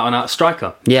being an out-and-out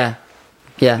striker. Yeah.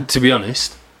 To be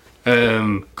honest.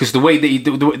 Because the way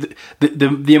that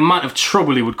the amount of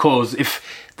trouble he would cause if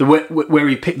where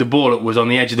he picked the ball up was on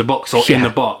the edge of the box or in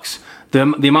the box, the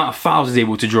amount of fouls he's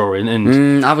able to draw in,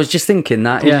 and I was just thinking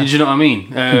that. do you know what I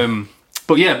mean?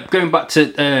 But yeah, going back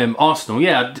to Arsenal,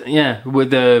 with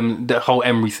the whole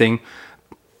Emery thing,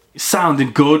 it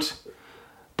sounded good,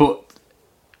 but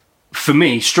for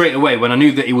me, straight away when I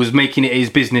knew that he was making it his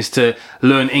business to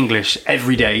learn English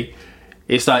every day,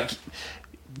 it's like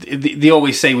they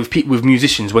always say with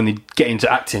musicians when they get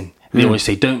into acting, they always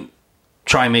say don't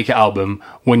try and make an album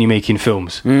when you're making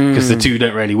films, because the two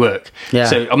don't really work. Yeah.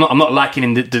 So I'm not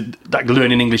likening the like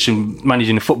learning English and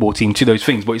managing a football team to those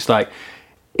things, but it's like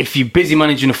if you're busy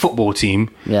managing a football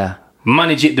team,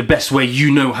 manage it the best way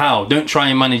you know how. Don't try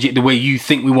and manage it the way you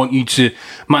think we want you to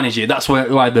manage it. That's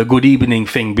why the Good Evening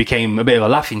thing became a bit of a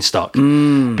laughing stock,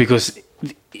 because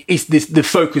the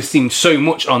focus seemed so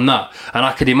much on that, and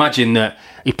I could imagine that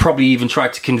he probably even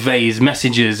tried to convey his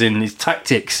messages and his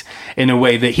tactics in a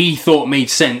way that he thought made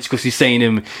sense, because he's saying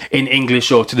them in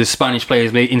English or to the Spanish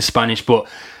players in Spanish, but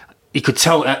he could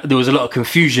tell there was a lot of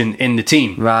confusion in the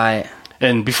team. Right.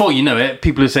 And before you know it,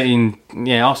 people are saying,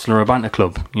 Arsenal are a banter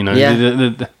club. You know,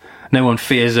 no one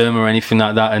fears them or anything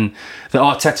like that. And the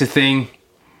Arteta thing,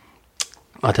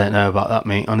 I don't know about that,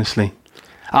 mate, honestly.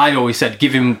 I always said,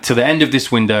 give him to the end of this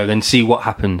window, then see what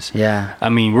happens. Yeah. I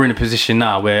mean, we're in a position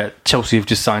now where Chelsea have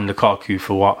just signed Lukaku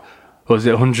for what was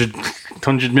it,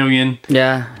 100 million?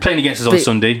 Yeah. Playing against us on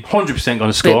Sunday, 100% going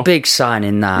to score. Big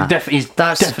signing that. He's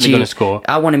definitely going to score.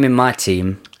 I want him in my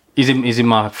team. He's in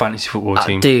my fantasy football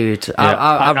team. Dude, yeah.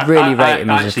 I really rate him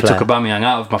as a player. I actually took Aubameyang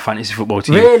out of my fantasy football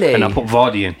team. Really? And I put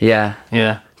Vardy in. Yeah.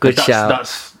 Yeah. Good shout.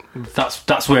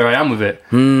 That's where I am with it.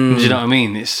 Do you know what I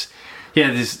mean? It's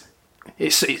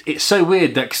so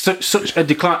weird that such a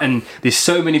decline, and there's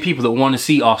so many people that want to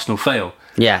see Arsenal fail.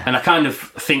 Yeah. And I kind of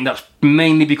think that's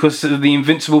mainly because of the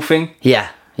Invincible thing. Yeah.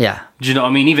 Do you know what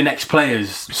I mean? Even ex-players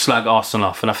slag Arsenal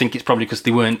off, and I think it's probably because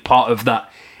they weren't part of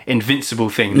that Invincible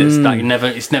thing.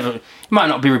 It might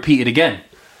not be repeated again.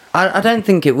 I don't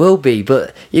think it will be,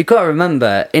 but you've got to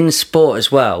remember, in sport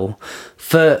as well,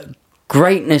 for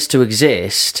greatness to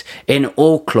exist in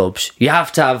all clubs, you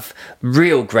have to have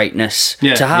real greatness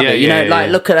to have it.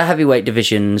 Look at the heavyweight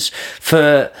divisions.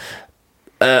 For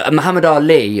Muhammad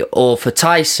Ali or for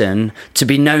Tyson to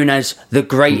be known as the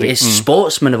greatest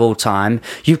sportsman of all time,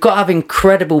 you've got to have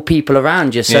incredible people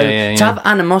around you. So to have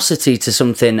animosity to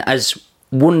something as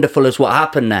wonderful as what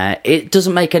happened there, it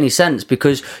doesn't make any sense,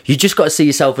 because you just got to see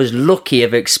yourself as lucky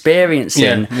of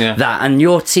experiencing that, and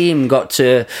your team got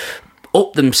to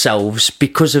up themselves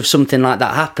because of something like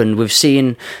that happened. We've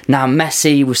seen now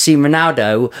Messi, we've seen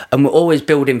Ronaldo, and we're always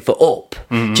building for up.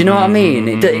 Do you know what I mean?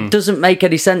 It doesn't make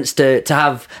any sense to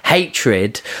have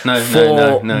hatred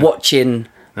for watching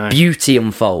beauty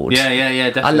unfold. Yeah,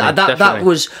 definitely. That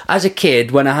was, as a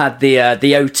kid, when I had the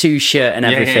O2 shirt and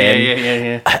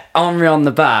everything, Henry on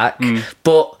the back,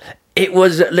 but It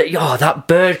was that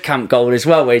Bergkamp goal as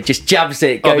well, where he just jabs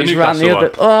it, goes round the other.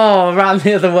 Round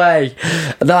the other way.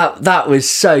 That was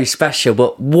so special.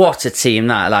 But what a team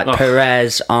that! Like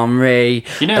Perez, Henry.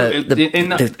 In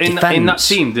that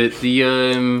team,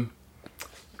 the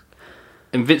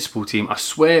Invincible team, I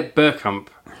swear Bergkamp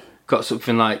got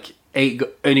something like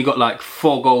only got like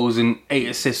 4 goals and 8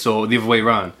 assists, or the other way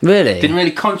around. Really? Didn't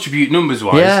really contribute numbers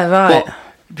wise. Yeah, right. But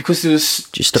because he was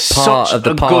just a part of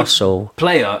the parcel, good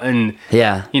player, and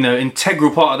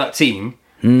integral part of that team.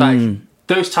 Like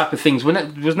those type of things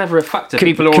was never a factor.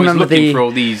 People are always looking for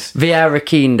all these Vieira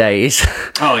Keane days.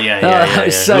 Oh yeah. That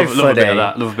was so funny.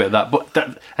 Love a bit of that. But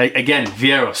that, again,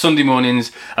 Vieira, Sunday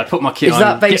mornings, I'd put my kit on. Is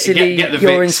that basically get the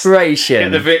your Vicks,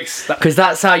 inspiration? Get the Vicks. Because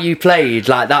that's how you played,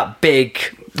 like that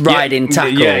big riding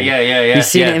tackle. Yeah. You've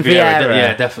seen it in Vieira.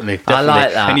 Yeah, definitely. I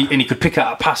like that. And he could pick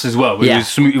out a pass as well. Yeah.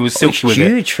 He was silky with it.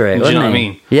 Huge for it, Do you know wasn't what I he?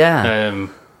 mean? Yeah.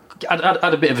 I'd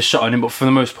had a bit of a shot on him, but for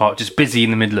the most part, just busy in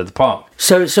the middle of the park.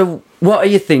 So what are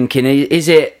you thinking? Is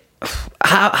it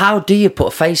how do you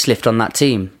put a facelift on that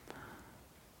team?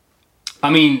 I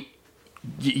mean,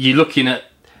 you're looking at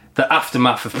the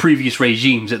aftermath of previous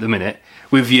regimes at the minute.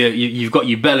 With you've got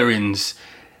your Bellerins.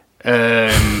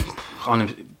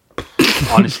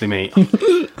 Honestly, mate.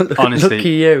 Honestly, Look at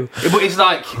you. But it's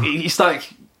like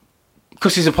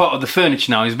because he's a part of the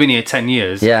furniture now. He's been here 10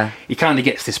 years. Yeah, he kind of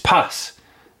gets this pass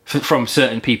from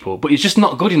certain people, but he's just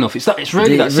not good enough. It's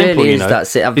really that it simple. Really you know?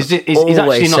 That's it. He's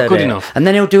actually not good enough. And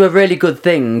then he'll do a really good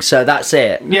thing, so that's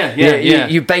it. Yeah.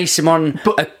 You base him on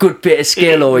a good bit of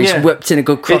skill, or he's whipped in a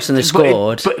good cross and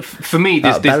scored. But for me,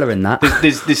 there's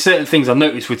certain things I've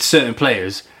noticed with certain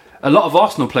players. A lot of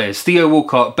Arsenal players, Theo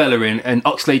Walcott, Bellerin, and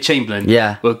Oxlade-Chamberlain,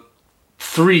 were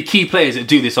 3 key players that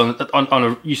do this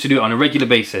used to do it on a regular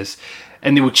basis.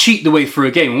 And they will cheat the way through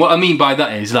a game. And what I mean by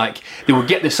that is, like, they will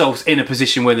get themselves in a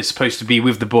position where they're supposed to be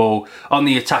with the ball, on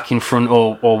the attacking front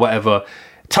or whatever.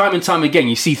 Time and time again,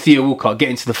 you see Theo Walcott get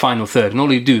into the final third, and all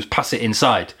he do is pass it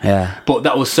inside. Yeah. But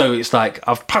that was it's like,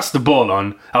 I've passed the ball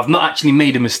on, I've not actually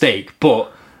made a mistake,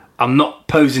 but I'm not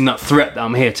posing that threat that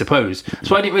I'm here to pose.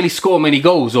 So I didn't really score many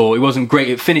goals, or he wasn't great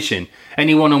at finishing.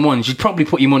 Any one-on-ones, you'd probably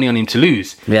put your money on him to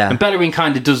lose. Yeah. And Bellerin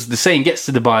kind of does the same, gets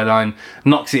to the byline,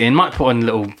 knocks it in, might put on a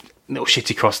little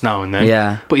shitty cross now and then.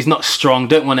 Yeah. But he's not strong,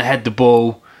 don't want to head the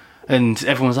ball. And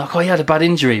everyone's like, he had a bad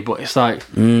injury. But it's like,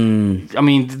 I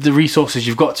mean, the resources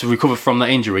you've got to recover from that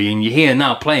injury, and you're here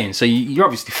now playing, so you're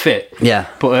obviously fit. Yeah.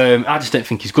 But I just don't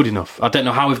think he's good enough. I don't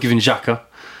know how we've given Xhaka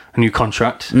a new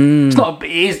contract.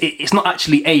 It's not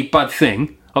actually a bad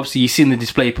thing. Obviously, you've seen the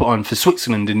display put on for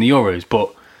Switzerland in the Euros,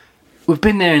 but we've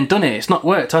been there and done it. It's not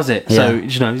worked, has it? Yeah.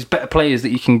 So, there's better players that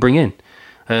you can bring in.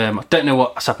 I don't know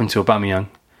what's happened to Aubameyang.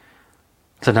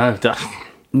 I don't know.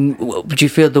 Do you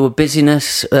feel there were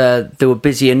busyness? They were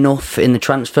busy enough in the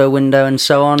transfer window and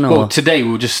so on? Or? Well, today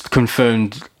we just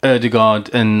confirmed Ødegaard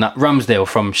and that Ramsdale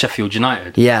from Sheffield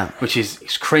United. Yeah, which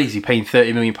it's crazy, paying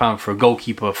 £30 million for a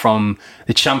goalkeeper from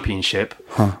the Championship.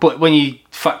 But when you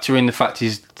factor in the fact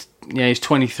he's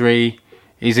 23,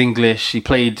 he's English, he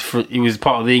was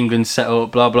part of the England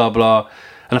setup, blah blah blah.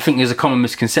 And I think there's a common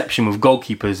misconception with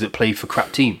goalkeepers that play for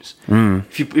crap teams.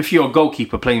 If you're a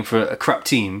goalkeeper playing for a crap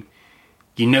team,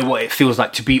 you know what it feels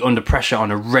like to be under pressure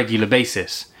on a regular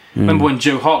basis. Remember when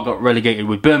Joe Hart got relegated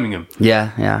with Birmingham?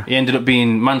 Yeah. He ended up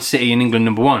being Man City and England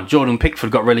 #1. Jordan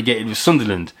Pickford got relegated with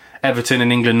Sunderland, Everton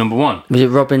and England #1. Was it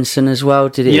Robinson as well?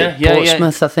 Did it?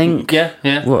 Portsmouth, I think.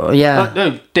 Yeah. Well, yeah.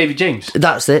 No, David James.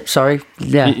 That's it. Sorry.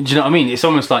 Yeah. Do you know what I mean? It's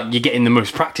almost like you're getting the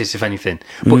most practice, if anything.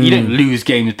 But you don't lose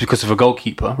games because of a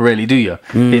goalkeeper, really, do you?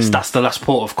 That's the last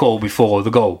port of call before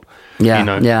the goal.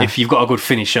 Yeah, If you've got a good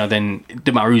finisher, then it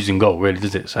doesn't matter who's in goal, really,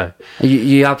 does it? So,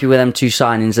 you happy with them 2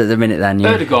 signings at the minute? Then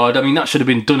Ødegaard, I mean, that should have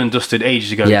been done and dusted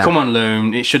ages ago. Yeah. Come on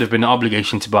loan. It should have been an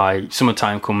obligation to buy.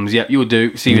 Summertime comes. Yep, you'll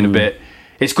do. See you in a bit.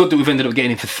 It's good that we've ended up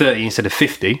getting him for 30 instead of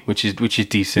 50, which is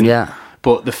decent. Yeah.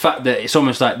 But the fact that it's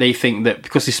almost like they think that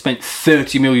because they spent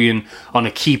 30 million on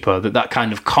a keeper, that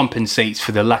kind of compensates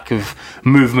for the lack of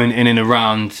movement in and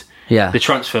around the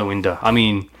transfer window. I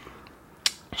mean,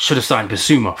 should have signed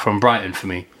Basuma from Brighton for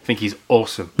me. I think he's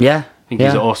awesome. Yeah. I think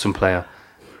he's an awesome player.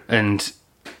 And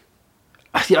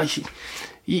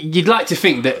you'd like to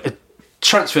think that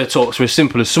transfer talks were as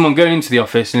simple as someone going into the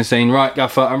office and saying, right,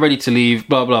 Gaffer, I'm ready to leave,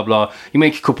 blah, blah, blah. You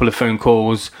make a couple of phone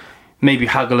calls, maybe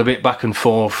haggle a bit back and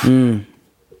forth,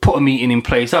 put a meeting in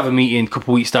place, have a meeting a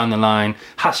couple of weeks down the line,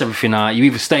 hash everything out. You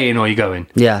either stay in or you're going.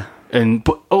 Yeah.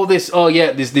 But all this,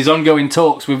 there's ongoing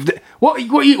talks with. What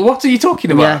are you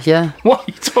talking about? Yeah. What are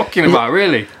you talking about,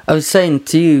 really? I was saying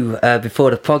to you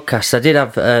before the podcast, I did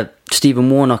have Stephen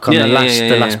Warnock on Yeah, the yeah, last yeah,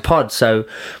 the yeah, last yeah. pod. So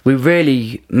we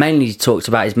really mainly talked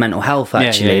about his mental health.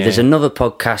 Actually, yeah, there's yeah. another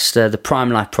podcast, the Prime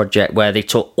Life Project, where they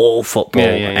talk all football,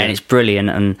 Yeah, yeah, yeah. and it's brilliant.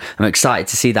 And I'm excited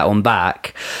to see that one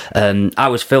back. I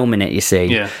was filming it, you see.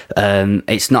 Yeah.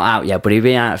 It's not out yet, but it'll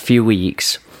be out in a few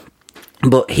weeks.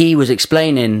 But he was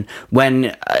explaining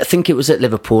when, I think it was at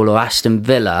Liverpool or Aston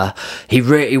Villa, he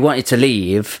really wanted to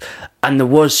leave, and there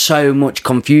was so much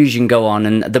confusion go on,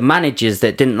 and the managers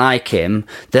that didn't like him,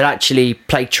 they'd actually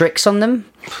play tricks on them.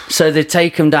 So they'd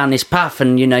take him down this path,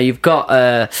 and you've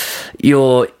got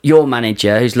your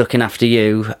manager who's looking after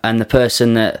you, and the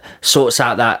person that sorts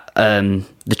out that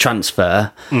the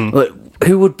transfer.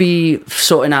 Who would be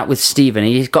sorting out with Stephen?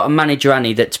 He's got a manager,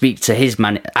 Annie, that speaks to his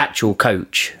actual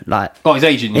coach, like his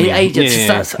agent. his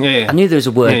agent. I knew there was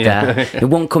a word there. It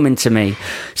won't come into me.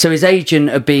 So his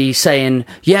agent would be saying,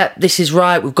 "Yeah, this is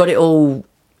right. We've got it all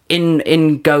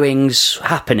in goings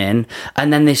happening,"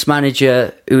 and then this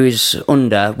manager who is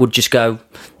under would just go,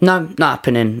 "No, not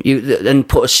happening." And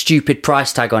put a stupid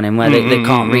price tag on him where they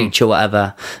can't reach or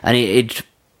whatever, and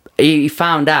he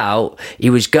found out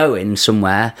he was going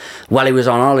somewhere while he was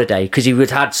on holiday, because he would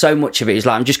had so much of it. He's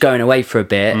like, "I'm just going away for a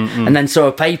bit," and then saw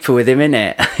a paper with him in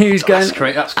it. He was going, That's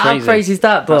crazy. "How crazy is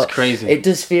that?" But That's crazy. it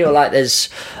does feel like there's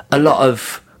a lot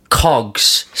of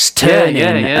cogs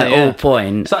turning at all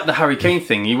points. It's like the Harry Kane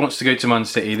thing. He wants to go to Man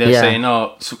City. They're saying,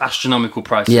 some astronomical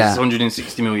prices,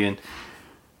 160 million.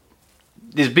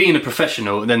 There's being a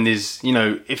professional, then there's,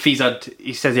 if he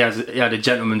says he had a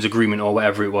gentleman's agreement or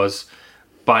whatever it was,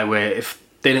 by where if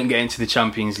they don't get into the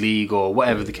Champions League or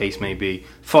whatever the case may be,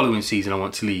 following season I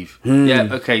want to leave. Yeah,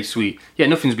 okay, sweet. Yeah,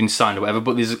 nothing's been signed or whatever,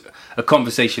 but there's a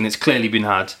conversation that's clearly been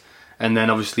had, and then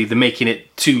obviously they're making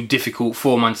it too difficult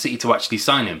for Man City to actually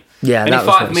sign him. Yeah, and that if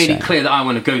was what I've I made was it clear that I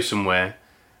want to go somewhere,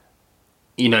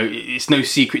 it's no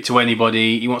secret to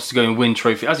anybody. He wants to go and win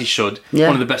trophy, as he should. Yeah.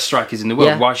 One of the best strikers in the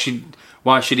world. Yeah.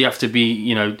 Why should he have to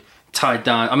be, tied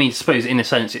down? I mean, I suppose in a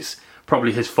sense it's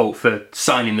probably his fault for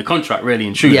signing the contract, really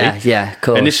and truly. Yeah, of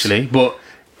course. Initially, but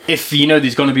if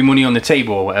there's going to be money on the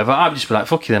table or whatever, I'd just be like,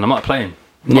 fuck you then, I'm not playing.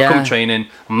 I'm not coming training,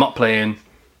 I'm not playing.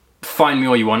 Find me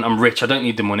all you want, I'm rich, I don't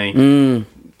need the money.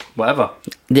 Whatever.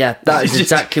 Yeah, that is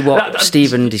exactly what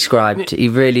Stephen described. He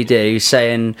really did. He was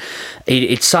saying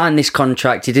he'd signed this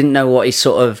contract, he didn't know what he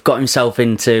sort of got himself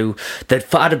into. They'd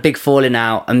had a big falling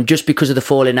out, and just because of the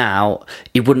falling out,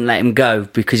 he wouldn't let him go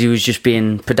because he was just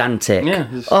being pedantic.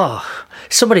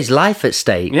 Somebody's life at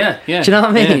stake. Yeah. Do you know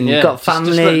what I mean? Yeah. You've got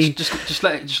family. Just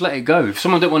let it go. If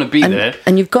someone don't want to be there,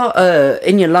 and you've got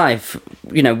in your life,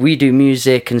 we do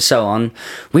music and so on.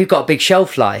 We've got a big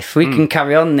shelf life. We can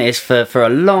carry on this for a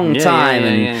long time,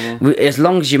 and as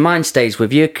long as your mind stays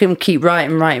with you, you can keep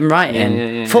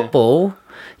writing. Football.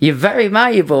 You're very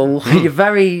malleable.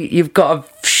 You've got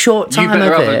a short time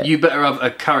of it. You better have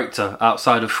a character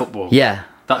outside of football. Yeah.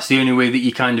 That's the only way that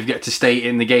you kind of get to stay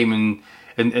in the game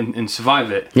and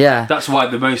survive it. Yeah. That's why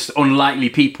the most unlikely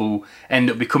people end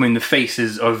up becoming the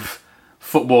faces of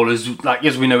footballers, like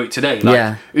as we know it today.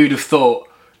 Who'd have thought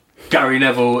Gary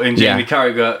Neville and Jamie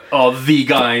Carragher are the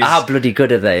guys? How bloody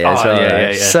good are they as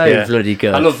well? So bloody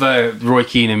good. I love Roy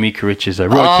Keane and Mika Richards. Roy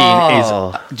Keane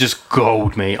is just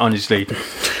gold, mate, honestly.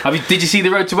 Did you see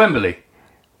the Road to Wembley?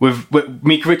 With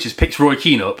Mika Richards picks Roy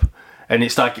Keane up, and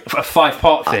it's like a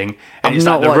 5-part thing. And I've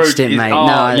not watched it, mate.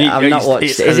 I've not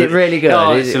watched it. Is it really good?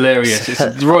 Oh, it's hilarious.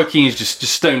 Roy Keane is just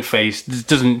stone faced.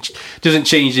 Doesn't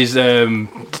change his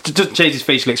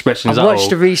facial expressions at all. I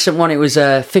watched a recent one. It was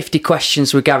 50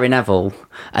 questions with Gary Neville,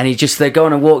 and they go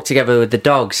on a walk together with the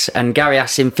dogs, and Gary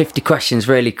asks him 50 questions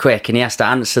really quick, and he has to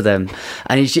answer them.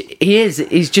 And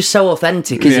he's just so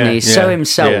authentic, isn't he? He's so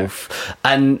himself,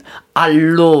 and I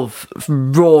love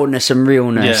rawness and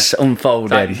realness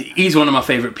unfolded. He's one of my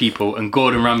favourite people, and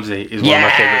Gordon Ramsay is one of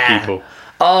my favourite people.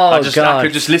 I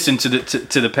could just listen to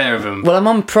the pair of them. Well, I'm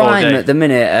on Prime at the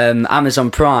minute,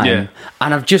 Amazon Prime,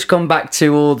 and I've just gone back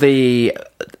to all the.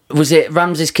 Was it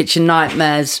Ramsay's Kitchen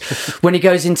Nightmares when he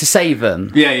goes in to save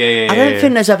them? Yeah. I don't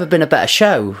think there's ever been a better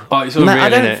show. Oh, it's unreal,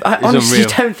 I honestly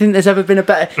don't think there's ever been a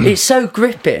better. It's so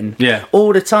gripping.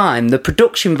 All the time. The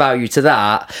production value to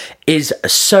that is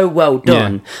so well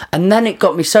done. And then it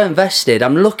got me so invested.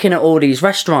 I'm looking at all these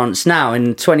restaurants now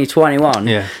in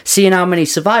 2021, seeing how many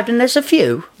survived, and there's a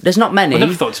few. There's not many. I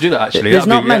never thought to do that, actually. There's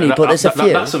not many, but there's a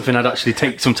few. That's something I'd actually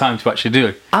take some time to actually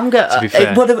do. To be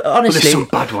fair. Honestly, but there's some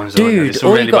bad ones, dude.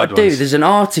 All you got to do, there's an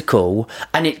article,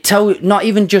 and it not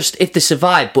even just if they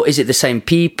survived, but is it the same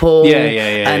people?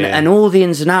 And all the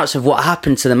ins and outs of what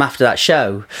happened to them after that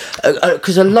show,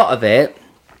 because a lot of it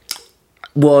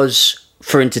was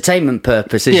for entertainment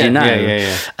purposes,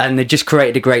 and they just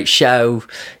created a great show.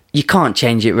 you can't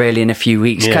change it really in a few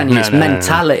weeks, Yeah, can you? no, It's no, no, no.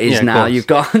 mentalities Yeah, of now. course. You've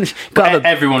got to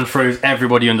Everyone throws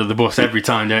everybody under the bus every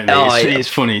time, don't they? Oh, It's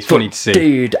funny. It's funny to see.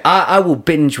 Dude, I will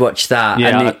binge watch that.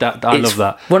 Yeah, and I it's love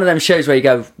that. One of them shows where you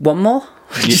go, one more?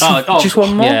 Just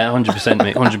one more? Yeah, 100%,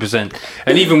 mate, 100%.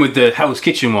 And even with the Hell's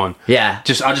Kitchen one, Yeah.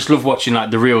 I just love watching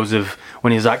like the reels of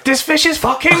when he's like, "This fish is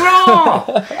fucking raw.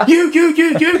 you,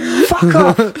 fuck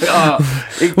off." Oh,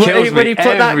 it kills When me he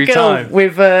put that every girl time.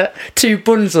 with 2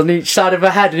 buns on each side of her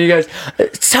head, and he goes,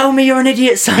 "Tell me you're an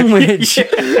idiot sandwich."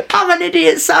 I'm an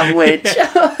idiot sandwich.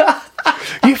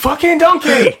 You fucking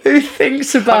donkey. Who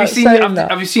thinks about saying that?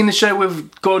 Have you seen the show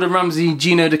with Gordon Ramsay,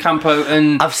 Gino D'Acampo,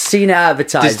 and I've seen it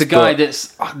advertised. there's the guy but-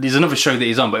 there's another show that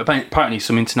he's on, but apparently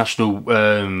some international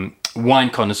wine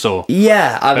connoisseur.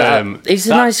 Yeah, he's a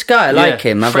nice guy. I like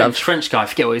him. French guy. I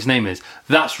forget what his name is.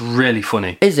 That's really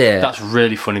funny. Is it? That's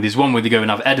really funny. There's one where they go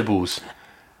and have edibles,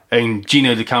 and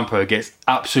Gino D'Acampo gets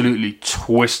absolutely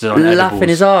twisted on edibles. Laughing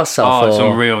his arse off. Oh, it's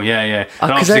or- unreal. Yeah, yeah. And Because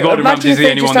obviously Gordon imagine Ramsay's if the they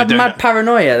only just one had that mad don't.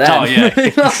 paranoia then. Oh, yeah, Like,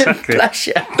 exactly. bless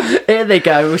you. Here they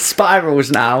go,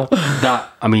 spirals now.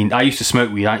 I used to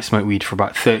smoke weed. I smoked weed for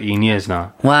about 13 years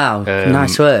now. Wow,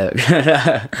 nice work.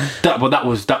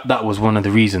 That was one of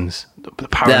the reasons. The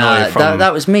paranoia from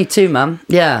that was me too, man.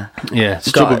 Yeah. I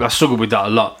struggled with that a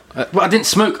lot. But I didn't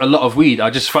smoke a lot of weed. I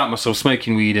just found myself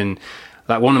smoking weed, and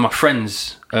like one of my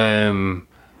friends,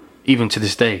 even to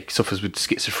this day, suffers with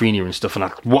schizophrenia and stuff. And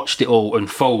I watched it all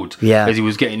unfold as he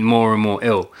was getting more and more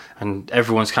ill. And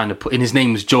everyone's kind of put, and his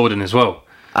name was Jordan as well.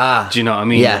 Do you know what I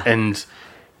mean? Yeah. And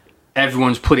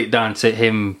everyone's put it down to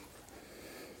him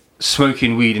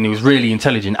smoking weed, and he was really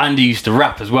intelligent. And he used to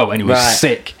rap as well, and he was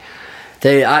sick.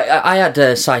 Dude, I had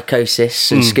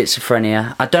psychosis and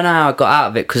schizophrenia. I don't know how I got out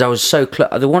of it because I was so close.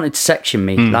 They wanted to section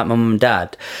me, like my mum and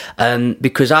dad,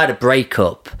 because I had a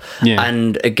breakup. Yeah.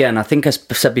 And again, I think I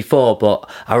said before, but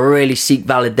I really seek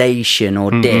validation, or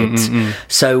did.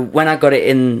 So when I got it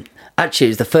in, actually,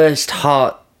 it was the first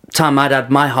time I'd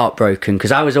had my heart broken,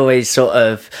 because I was always sort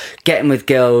of getting with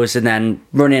girls and then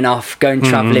running off, going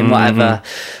travelling, whatever.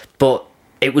 But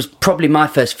it was probably my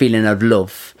first feeling of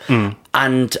love.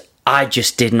 And I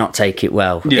just did not take it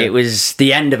well. Yeah. It was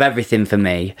the end of everything for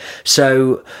me.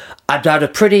 So I'd had a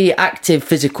pretty active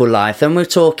physical life. And we're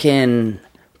talking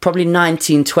probably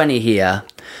 1920 here.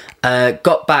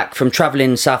 Got back from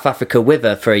travelling South Africa with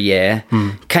her for a year.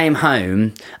 Came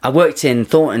home. I worked in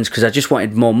Thornton's because I just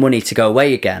wanted more money to go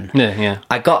away again. Yeah.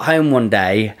 I got home one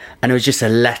day and it was just a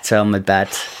letter on my bed.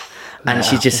 And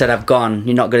she just said, "I've gone.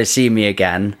 You're not going to see me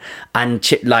again." And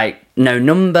no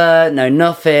number, no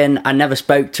nothing. I never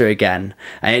spoke to her again.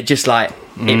 And it just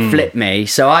it flipped me.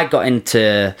 So I got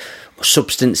into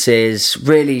substances,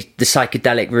 really the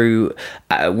psychedelic route,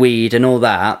 weed and all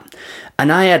that.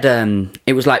 And I had,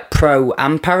 it was like pro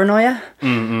and paranoia.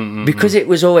 Because it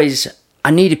was always, I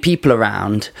needed people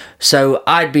around, so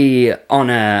I'd be on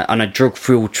a drug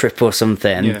fuel trip or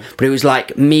something, but it was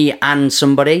like me and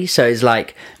somebody, so it's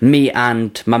like me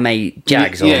and my mate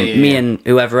Jags, or me and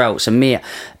whoever else, and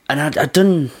I'd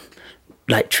done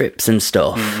like trips and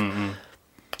stuff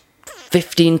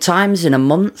 15 times in a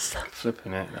month.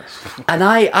 Flipping it. And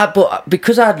but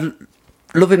because I'd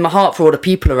love in my heart for all the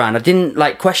people around, I didn't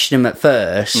question them at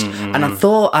first, and I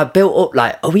thought I built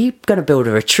up are we going to build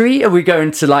a retreat? Are we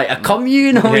going to a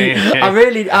commune?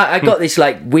 I got this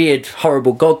weird,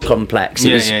 horrible God complex.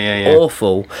 It was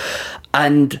awful,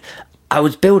 and I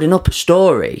was building up a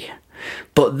story.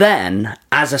 But then,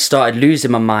 as I started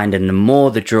losing my mind, and the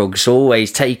more the drugs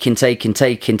always taking,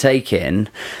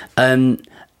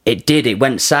 it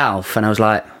went south, and I was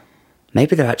like,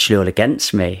 maybe they're actually all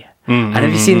against me. And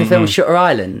have you seen the film Shutter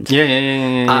Island?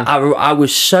 Yeah. I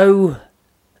was so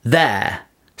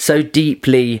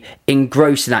deeply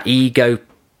engrossed in that ego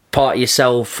part of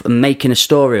yourself and making a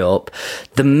story up.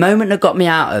 The moment that got me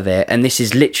out of it, and this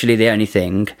is literally the only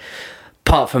thing,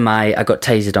 apart from I got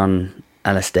tasered on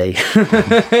LSD,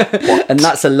 and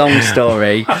that's a long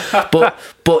story.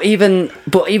 but even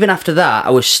after that, I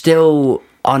was still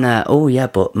on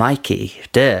but Mikey,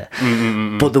 duh.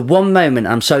 But the one moment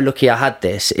I'm so lucky I had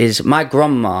this is my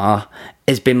grandma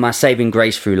has been my saving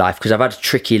grace through life, because I've had a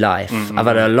tricky life. I've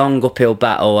had a long uphill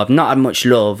battle. I've not had much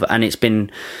love, and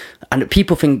and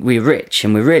people think we're rich,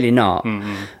 and we're really not.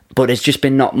 But there's just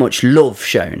been not much love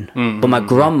shown. But my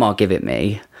grandma gave it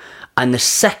me, and the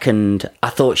second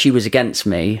I thought she was against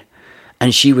me,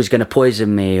 and she was going to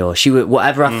poison me, or she would,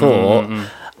 whatever I thought,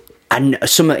 and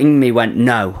something in me went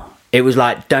no. It was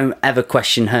like, don't ever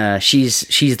question her.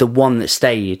 She's the one that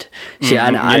stayed.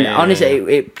 Honestly,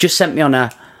 it just sent me on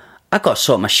a I got to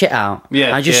sort my shit out.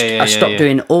 Yeah, I stopped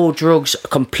doing all drugs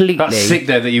completely. That's sick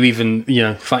there that you even,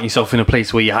 find yourself in a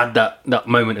place where you had that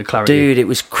moment of clarity. Dude, it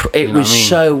was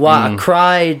so wild. I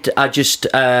cried.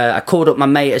 I called up my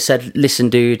mate. I said, "Listen,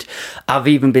 dude, I've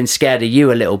even been scared of you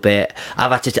a little bit.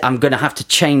 I'm gonna have to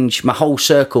change my whole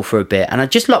circle for a bit." And I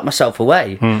just locked myself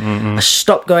away. I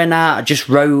stopped going out. I just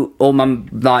wrote. All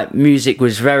my music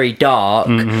was very dark,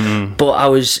 but I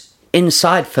was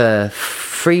inside for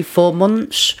 3-4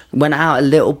 months. Went out a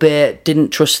little bit, didn't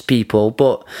trust people,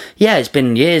 but yeah, it's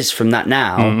been years from that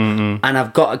now, and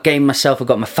I've got to gain myself. I've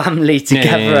got my family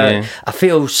together. I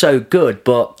feel so good,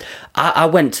 but I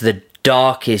went to the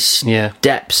darkest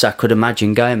depths I could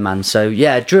imagine going, man. So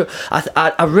yeah,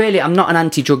 I'm not an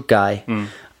anti-drug guy.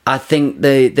 I think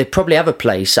they probably have a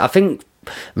place. I think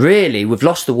really we've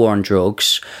lost the war on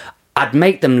drugs. I'd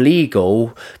make them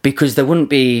legal because there wouldn't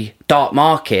be dark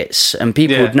markets and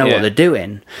people would know what they're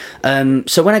doing.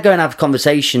 So when I go and have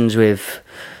conversations with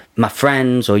my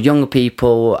friends or younger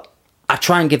people, I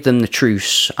try and give them the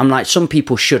truth. I'm like, some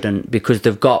people shouldn't because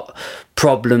they've got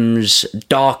problems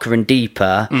darker and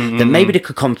deeper that maybe they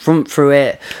could confront through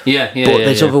it. But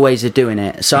there's other ways of doing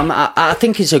it. So I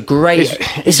think it's a great...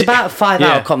 It's about a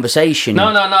 5-hour conversation.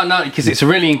 No, because it's a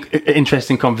really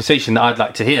interesting conversation that I'd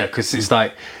like to hear, because it's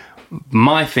like...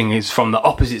 My thing is from the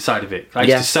opposite side of it. I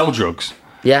used to sell drugs.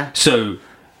 Yeah. So,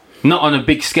 not on a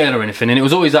big scale or anything, and it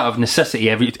was always out of necessity.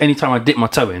 Anytime I dip my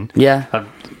toe in, I'd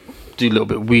do a little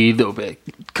bit of weed, a little bit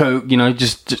of coke,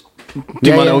 just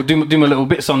do my little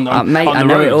bits on the mate, on the I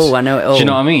know roads. it all. I know it all. Do you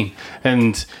know what I mean?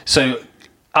 And so,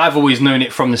 I've always known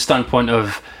it from the standpoint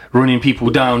of running people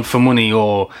down for money,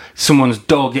 or someone's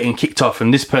door getting kicked off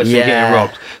and this person getting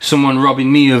robbed, someone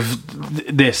robbing me of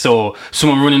this, or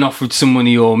someone running off with some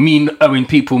money, or me owing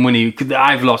people money that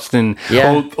I've lost, and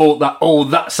all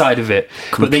that side of it.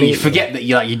 Completely. But then you forget that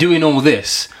you're doing all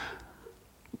this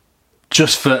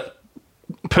just for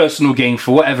personal gain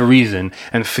for whatever reason,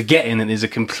 and forgetting that there's a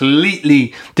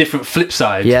completely different flip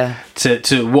side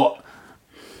to what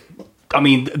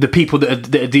the people that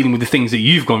are dealing with the things that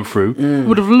you've gone through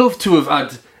would have loved to have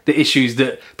had the issues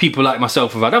that people like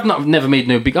myself have had. I've never made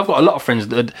no big... I've got a lot of friends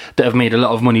that have made a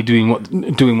lot of money doing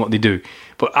what they do.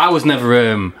 But I was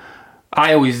never...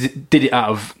 I always did it out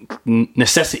of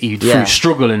necessity through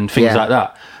struggle and things like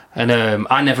that. And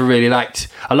I never really liked...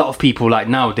 A lot of people, like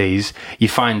nowadays, you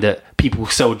find that people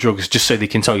sell drugs just so they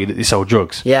can tell you that they sell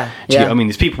drugs. Do you get what I mean?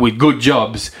 There's people with good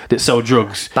jobs that sell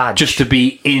drugs just to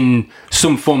be in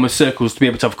some form of circles, to be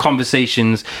able to have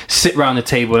conversations, sit around the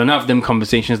table and have them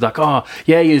conversations like, oh,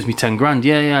 yeah, he owes me 10 grand.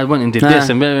 Yeah, I went and did this.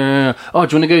 And blah, blah, blah. Oh,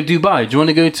 do you want to go to Dubai? Do you want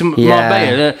to go to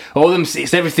Marbella? All them,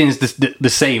 everything's the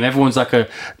same. Everyone's like a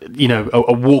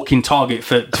walking target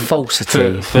for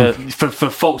falsity, for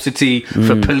falsity,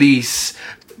 for police,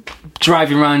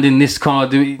 driving around in this car.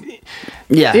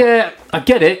 Yeah, I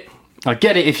get it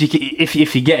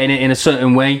if you're getting it in a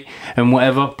certain way and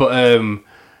whatever. But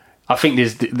I think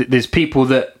there's people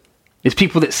that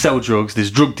sell drugs.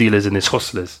 There's drug dealers and there's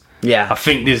hustlers. Yeah, I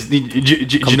think there's. Do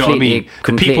you know what I mean?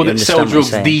 The people that sell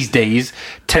drugs these days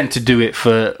tend to do it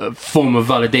for a form of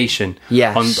validation.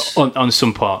 Yes. on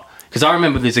some part. Because I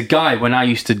remember there's a guy when I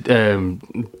used to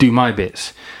do my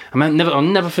bits. I'll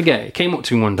never forget. He came up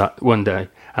to me one day,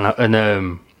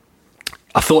 and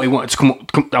I thought he wanted to come up.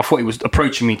 I thought he was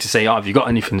approaching me to say, "Oh, have you got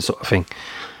anything?" sort of thing.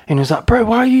 And he was like, "Bro,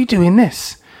 why are you doing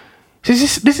this?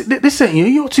 This ain't you.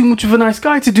 You're too much of a nice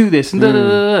guy to do this." And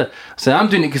I said, "I'm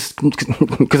doing it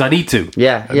because I need to.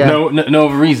 No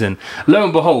other reason." Lo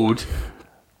and behold,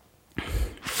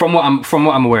 from what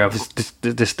I'm aware of,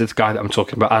 this guy that I'm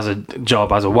talking about has a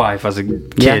job, as a wife, as a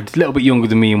kid, a little bit younger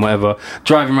than me and whatever,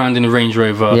 driving around in a Range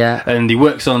Rover, and he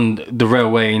works on the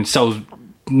railway and sells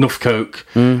enough coke.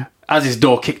 Has his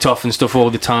door kicked off and stuff all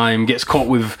the time, gets caught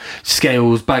with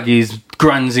scales, baggies,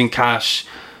 grands in cash,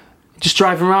 just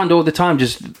driving around all the time,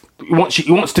 just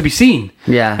he wants to be seen.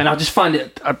 And I just find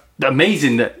it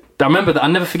amazing that I remember that.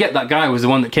 I'll never forget that guy was the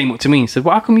one that came up to me and said,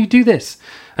 "Well, how come you do this?"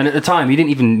 And at the time he didn't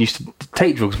even used to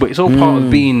take drugs, but it's all part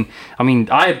of being...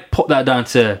 I put that down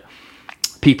to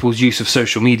people's use of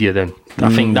social media then. I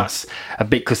think that's a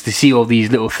bit because they see all these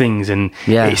little things and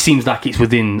it seems like it's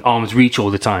within arm's reach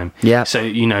all the time. So,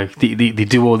 they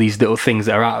do all these little things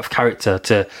that are out of character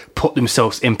to put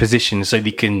themselves in position so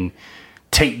they can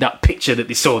take that picture that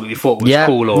they saw that they thought was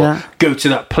cool, or go to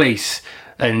that place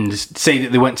and say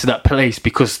that they went to that place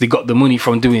because they got the money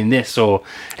from doing this, and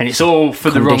it's all for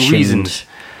the wrong reasons.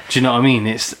 Do you know what I mean?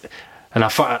 I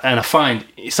find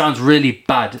it sounds really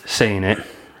bad saying it.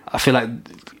 I feel like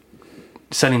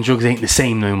selling drugs ain't the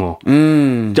same no more.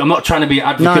 I'm not trying to be an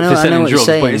advocate for I know selling what you're drugs,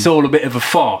 but saying. it's all a bit of a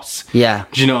farce. Yeah.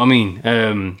 Do you know what I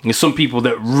mean? There's some people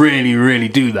that really, really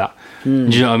do that. Do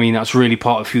you know what I mean? That's really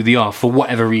part of who they are for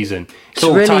whatever reason. It's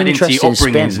all really tied into your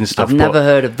interesting upbringings spin. and stuff. I've never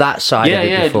heard of that side yeah, of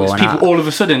it before. it's and people I all of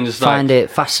a sudden just find like,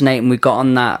 it fascinating we got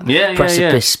on that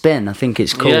precipice spin. I think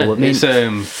it's cool. yeah, I mean,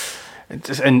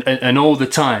 and all the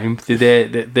time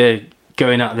they're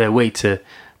going out their way to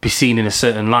be seen in a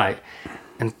certain light,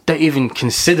 and don't even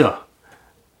consider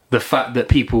the fact that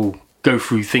people go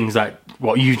through things like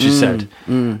what you just said.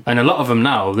 And a lot of them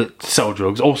now that sell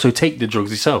drugs also take the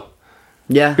drugs they sell.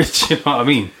 yeah, Do you know what I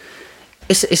mean?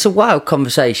 it's a wild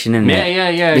conversation, isn't it?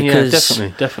 Yeah, Because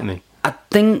definitely. I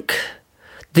think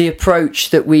the approach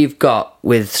that we've got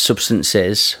with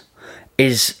substances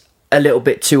is a little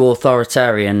bit too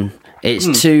authoritarian.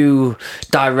 It's too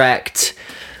direct.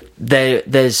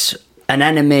 There's an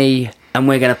enemy and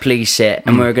we're going to police it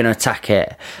and we're going to attack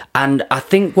it. And I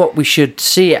think what we should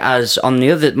see it as on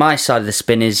my side of the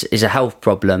spin is a health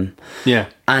problem. Yeah.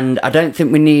 And I don't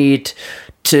think we need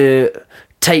to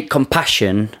take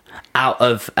compassion out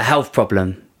of a health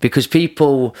problem, because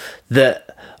people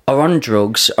that are on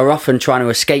drugs are often trying to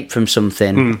escape from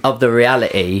something of the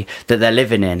reality that they're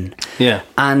living in. Yeah.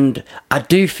 And I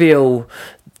do feel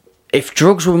if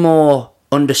drugs were more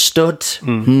understood,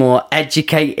 more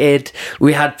educated,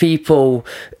 we had people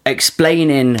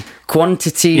explaining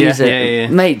quantities. Yeah.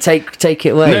 Mate, take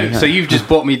it away. No, so you've just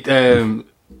brought me to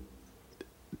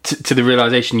the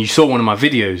realization. You saw one of my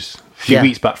videos a few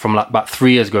weeks back from like about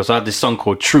 3 years ago. So I had this song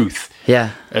called Truth.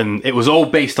 Yeah. And it was all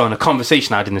based on a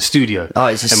conversation I had in the studio. Oh,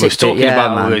 it's a and sick we was talking bit, yeah, about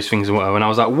all man. those things and whatever. And I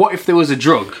was like, what if there was a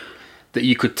drug that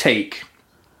you could take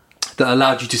that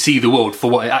allowed you to see the world for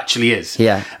what it actually is?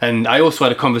 Yeah. And I also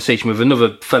had a conversation with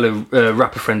another fellow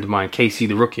rapper friend of mine, KC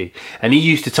the Rookie, and he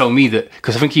used to tell me that,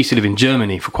 because I think he used to live in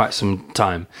Germany for quite some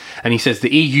time, and he says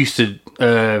that he used to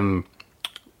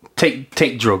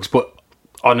take drugs, but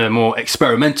on a more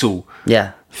experimental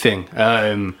thing.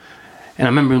 And I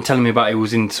remember him telling me about he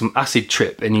was in some acid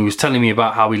trip, and he was telling me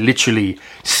about how he literally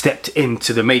stepped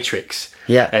into the Matrix,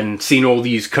 and seen all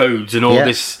these codes and all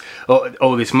this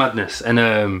madness.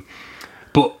 And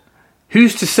but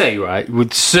who's to say, right,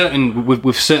 with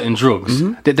certain drugs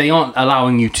that they aren't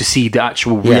allowing you to see the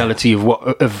actual reality of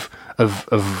what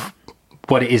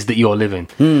it is that you're living?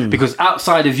 Because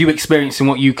outside of you experiencing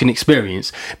what you can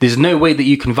experience, there's no way that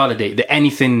you can validate that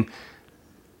anything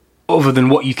other than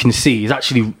what you can see is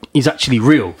actually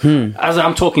real. As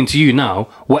I'm talking to you now,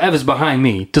 whatever's behind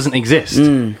me doesn't exist.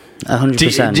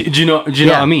 100%. Do you know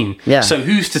what I mean? Yeah. So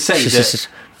who's to say It's that? just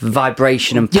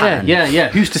vibration and pattern. Yeah.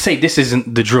 Who's to say this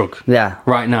isn't the drug? Yeah.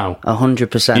 Right now.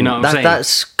 100%. You know what I'm saying?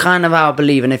 That's kind of how I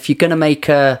believe. And if you're going to make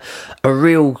a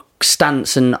real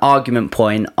stance and argument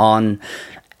point on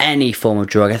any form of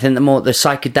drug, I think the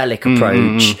psychedelic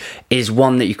approach is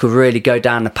one that you could really go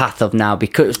down the path of now,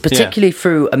 because particularly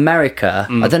through America,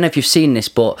 I don't know if you've seen this,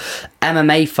 but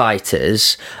MMA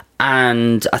fighters,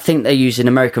 and I think they're using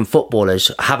American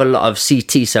footballers, have a lot of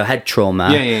CT, so head trauma.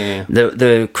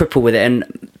 They're crippled with it.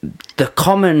 And the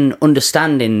common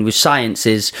understanding with science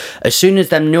is as soon as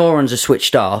them neurons are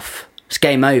switched off, it's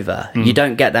game over. You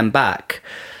don't get them back.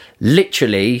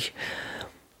 Literally,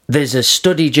 there's a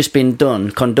study just been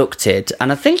conducted,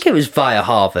 and I think it was via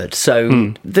Harvard.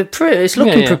 So it's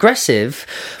looking progressive,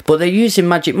 but they're using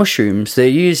magic mushrooms. They're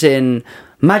using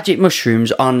magic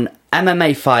mushrooms on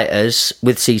MMA fighters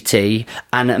with CT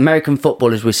and American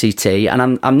footballers with CT.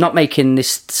 And I'm not making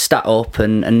this stat up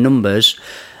and numbers.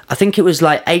 I think it was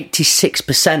like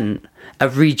 86%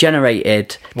 have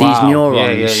regenerated these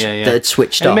neurons that had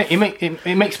switched off.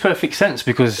 It makes perfect sense,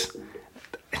 because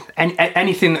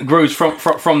anything that grows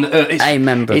from the earth,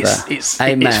 Amen, brother. It's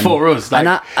Amen. for us.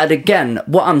 Like, and again,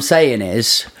 what I'm saying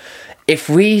is, if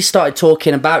we started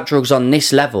talking about drugs on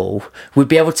this level, we'd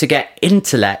be able to get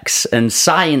intellects and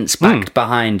science backed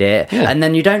behind it. And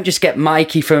then you don't just get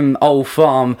Mikey from Old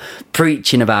Farm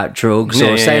preaching about drugs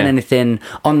or saying anything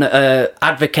on the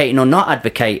advocating or not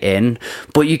advocating,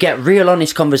 but you get real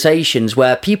honest conversations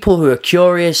where people who are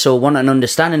curious or want an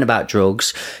understanding about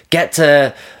drugs get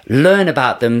to learn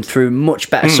about them through much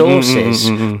better sources.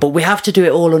 But we have to do it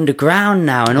all underground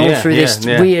now, and all through this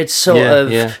weird sort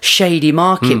of shady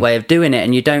market way of doing it.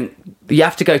 And you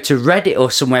have to go to Reddit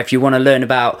or somewhere if you want to learn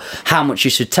about how much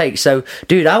you should take. So,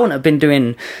 dude, I wouldn't have been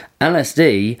doing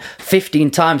LSD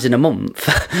 15 times in a month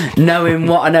knowing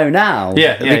what I know now.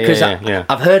 Because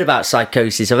I've heard about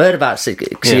psychosis, I've heard about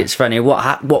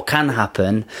schizophrenia, what can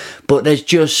happen, but there's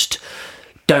just,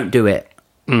 don't do it.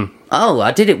 Oh,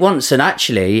 I did it once, and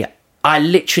actually I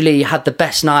literally had the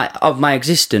best night of my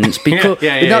existence because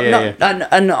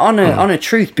and on a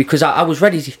truth, because I was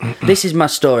ready to, this is my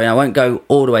story and I won't go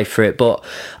all the way through it, but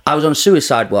I was on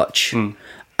suicide watch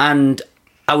and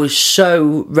I was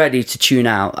so ready to tune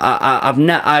out.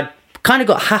 I kind of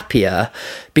got happier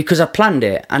because I planned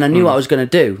it and I knew what I was going to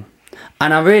do.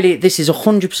 And this is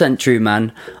 100% true,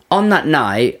 man. On that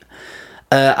night,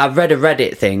 I read a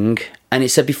Reddit thing and it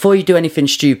said, before you do anything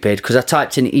stupid, because I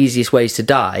typed in easiest ways to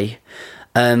die,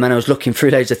 and I was looking through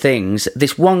loads of things,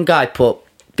 this one guy put,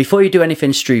 before you do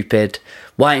anything stupid,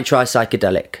 why don't you try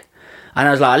psychedelic? And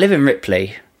I was like, I live in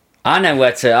Ripley. I know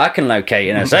I can locate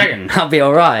in a second. I'll be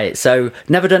all right. So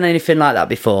never done anything like that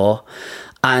before.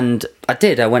 And I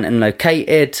did. I went and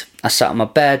located. I sat on my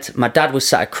bed. My dad was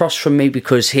sat across from me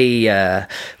because he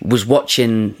was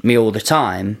watching me all the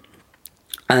time.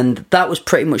 And that was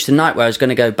pretty much the night where I was going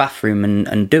to go bathroom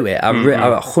and do it. I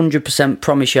 100%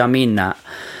 promise you I mean that.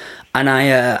 And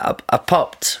I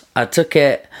popped. I took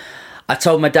it. I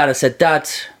told my dad, I said, Dad,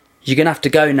 you're going to have to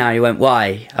go now. He went,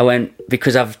 why? I went,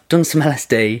 because I've done some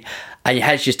LSD and your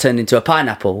head's just turned into a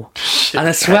pineapple. And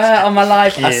I swear on my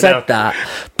life I said that.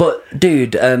 But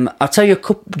dude, I'll tell you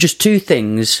just two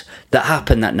things that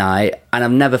happened that night and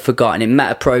I've never forgotten. It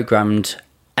meta-programmed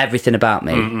everything about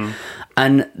me.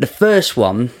 And the first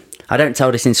one, I don't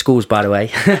tell this in schools, by the way.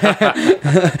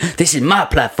 This is my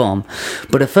platform.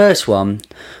 But the first one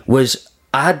was,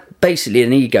 I had basically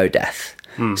an ego death.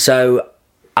 So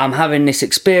I'm having this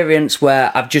experience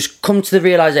where I've just come to the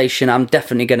realisation I'm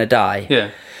definitely going to die.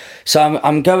 Yeah. So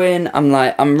I'm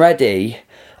ready,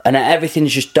 and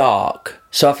everything's just dark.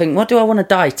 So I think, what do I want to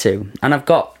die to? And I've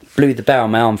got Blue the Bear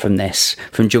on my arm from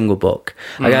Jungle Book.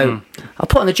 I go, I'll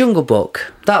put on the Jungle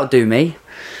Book. That'll do me.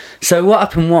 So what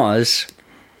happened was,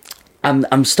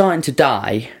 I'm starting to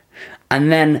die,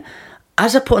 and then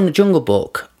as I put on the Jungle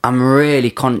Book, I'm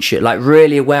really conscious, like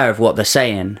really aware of what they're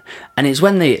saying, and it's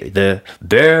when the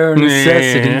bare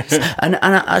necessities, and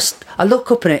I look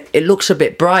up and it looks a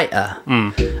bit brighter,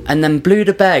 and then Blue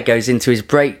the Bear goes into his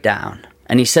breakdown,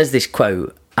 and he says this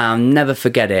quote. I'll never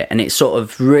forget it, and it sort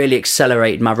of really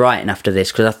accelerated my writing after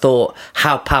this because I thought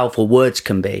how powerful words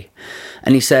can be.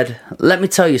 And he said, let me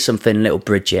tell you something, little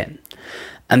Bridget.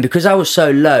 And because I was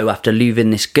so low after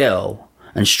leaving this girl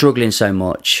and struggling so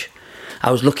much,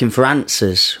 I was looking for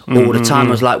answers all the time.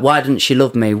 I was like, why didn't she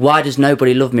love me? Why does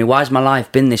nobody love me? Why has my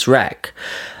life been this wreck?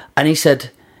 And he said,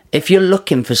 if you're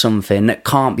looking for something that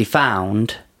can't be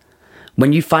found,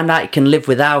 when you find out you can live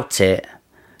without it,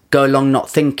 go along not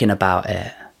thinking about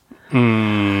it.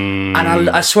 And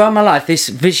I swear on my life, this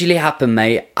visually happened,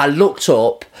 mate. I looked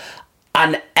up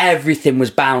and everything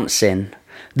was bouncing.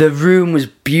 The room was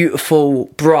beautiful,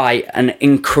 bright and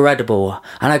incredible.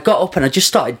 And I got up and I just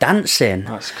started dancing.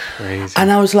 That's crazy.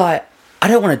 And I was like, I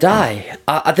don't want to die.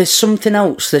 There's something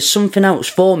else. There's something else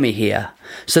for me here.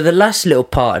 So the last little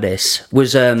part of this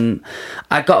was I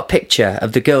got a picture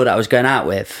of the girl that I was going out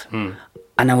with. And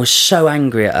I was so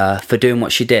angry at her for doing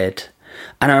what she did.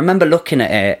 And I remember looking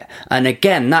at it, and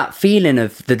again, that feeling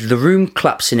of the room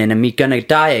collapsing in and me gonna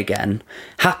die again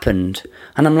happened.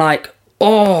 And I'm like,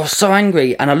 oh, so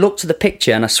angry. And I looked at the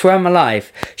picture, and I swear on my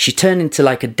life, she turned into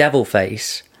like a devil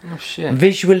face. Oh shit!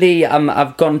 Visually,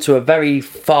 I've gone to a very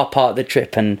far part of the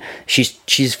trip, and she's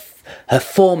her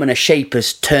form and her shape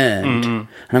has turned, and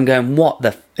I'm going, what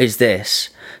the is this?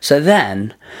 So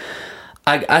then,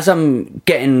 as I'm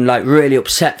getting like really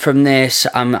upset from this,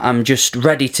 I'm just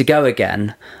ready to go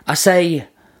again. I say,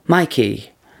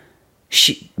 Mikey,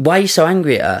 why are you so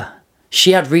angry at her?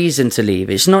 She had reason to leave.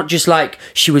 It's not just like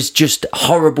she was just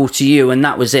horrible to you and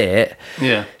that was it.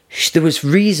 Yeah. There was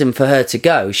reason for her to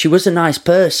go. She was a nice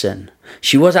person.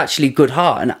 She was actually good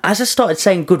heart. And as I started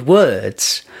saying good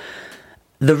words,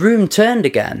 the room turned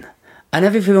again and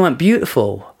everything went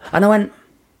beautiful. And I went,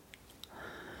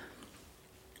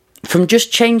 from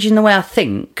just changing the way I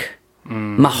think,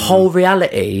 my whole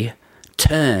reality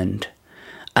turned.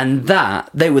 And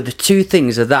they were the two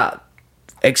things of that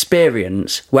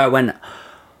experience where I went,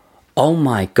 oh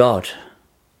my God,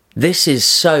 this is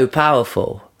so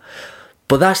powerful.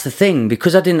 But that's the thing,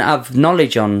 because I didn't have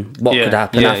knowledge on what could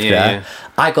happen after,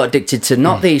 I got addicted to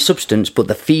not the substance, but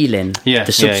the feeling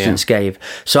the substance gave.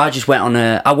 So I just went on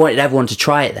I wanted everyone to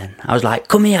try it then. I was like,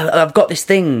 come here, I've got this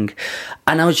thing.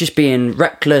 And I was just being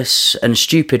reckless and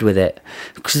stupid with it,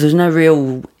 because there's no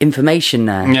real information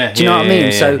there. Do you know what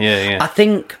I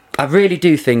mean? I really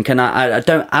do think, and I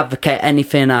don't advocate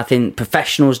anything, I think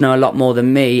professionals know a lot more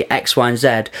than me, X, Y and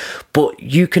Z, but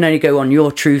you can only go on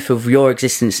your truth of your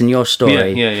existence and your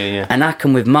story. And I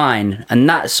can with mine, and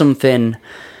that's something,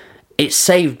 it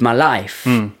saved my life.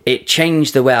 It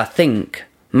changed the way I think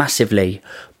massively.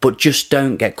 but just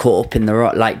don't get caught up in the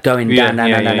like going down.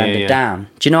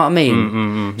 Do you know what I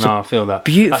mean? No, I feel that.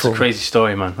 Beautiful. That's a crazy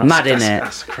story, man. Mad, innit?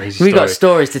 That's a crazy story. We got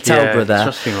stories to tell, brother.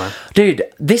 Trust me, man. Dude,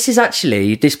 this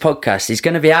podcast is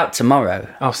going to be out tomorrow.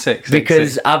 Oh, sick.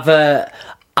 Because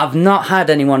I've not had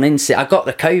anyone in sick. I got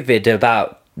the COVID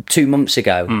about 2 months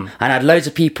ago, and I had loads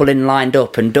of people in lined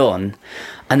up and done.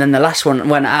 And then the last one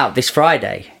went out this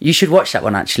Friday. You should watch that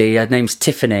one, actually. Her name's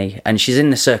Tiffany, and she's in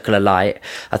the Circle of Light.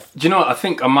 Do you know what? I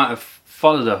think I might have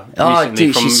followed her recently. Oh,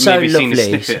 dude, from she's so maybe seeing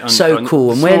lovely. a snippet So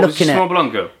cool. And we're looking at... Small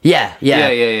blonde girl? Yeah.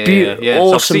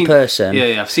 Awesome person.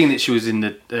 Yeah. I've seen that she was in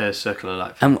the Circle of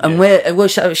Light.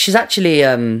 And she's actually...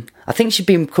 I think she's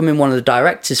becoming one of the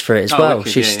directors for it as well. Okay.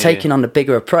 She's taking on a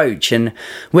bigger approach. And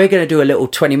we're going to do a little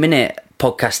 20-minute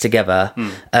podcast together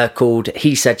called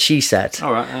He Said, She Said.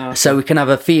 All right. So we can have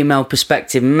a female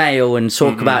perspective, male, and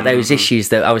talk about those issues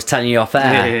that I was telling you off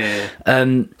air.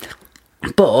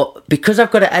 But because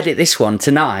I've got to edit this one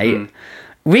tonight,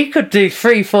 we could do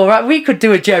 3-4 we could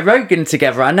do a Joe Rogan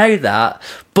together, I know that,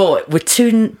 but we're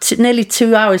nearly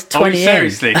 2 hours 20 in.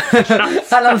 Seriously?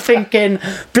 And I'm thinking,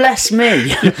 bless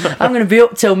me, I'm going to be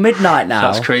up till midnight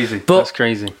now. That's crazy. But that's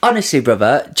crazy. Honestly,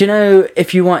 brother, do you know,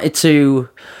 if you wanted to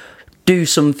do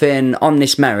something on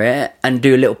this merit and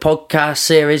do a little podcast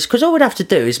series, because all we'd have to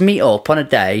do is meet up on a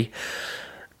day,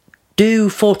 do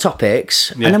 4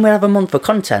 topics, and then we'll have a month of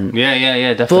content.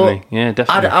 Yeah, definitely.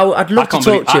 Definitely. I'd love to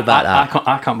talk to you about that.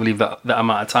 I can't believe that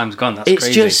amount of time's gone. That's it's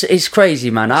crazy. It's crazy,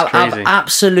 man. I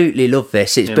absolutely love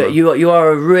this. But you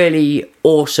are a really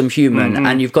awesome human,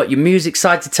 and you've got your music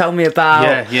side to tell me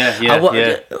about.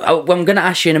 I'm going to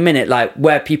ask you in a minute, like,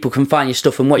 where people can find your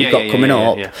stuff and what you've got coming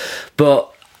up. But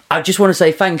I just want to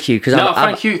say thank you, because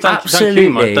thank you,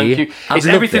 man. Thank you. It's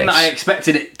everything that I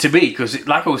expected it to be, because,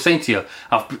 like I was saying to you,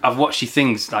 I've watched your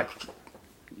things like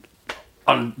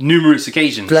on numerous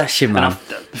occasions. Bless you, man.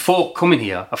 And before coming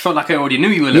here, I felt like I already knew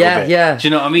you a little bit. Yeah. Do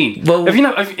you know what I mean? Well, have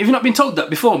you not been told that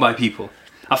before by people?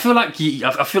 I feel like you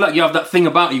have that thing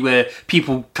about you where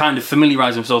people kind of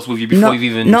familiarise themselves with you before you've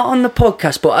even... Not on the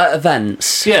podcast, but at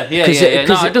events. Yeah. No,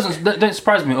 it don't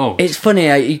surprise me at all. It's funny,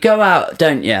 you go out,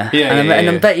 don't you? And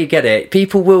I bet you get it.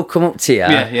 People will come up to you.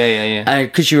 Yeah.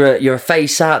 Because you're a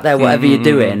face out there, whatever you're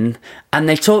doing, and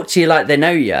they talk to you like they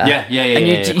know you. Yeah.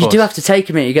 And you do have to take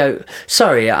a minute. You go,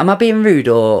 sorry, am I being rude,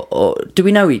 or do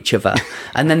we know each other?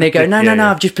 And then they go, no,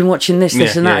 I've just been watching this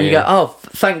and that. And you go, oh,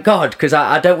 thank God, because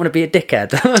I don't want to be a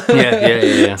dickhead.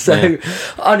 So,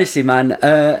 honestly, man,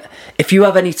 if you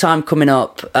have any time coming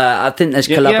up, I think there's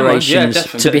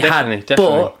collaborations to be had. Definitely.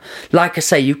 But, like I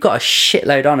say, you've got a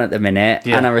shitload on at the minute,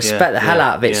 and I respect the hell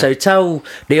out of it. So tell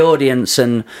the audience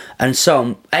and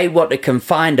so on, what they can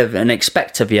find of and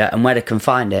expect of you, and where they can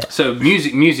find it. So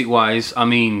music wise, I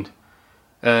mean,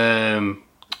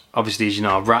 obviously, as you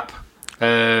know, I rap.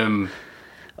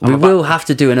 We will have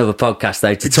to do another podcast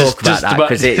though to talk about that,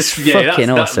 because it's fucking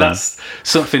awesome. That's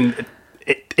something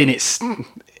in itself.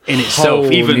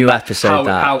 Whole even new episode.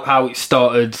 How it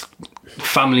started,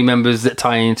 family members that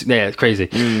tie into. Yeah, it's crazy.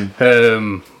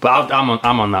 But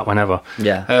I'm on that whenever.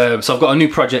 Yeah. So I've got a new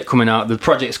project coming out. The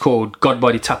project's called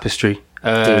Godbody Tapestry.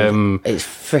 Dude, it's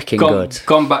freaking good.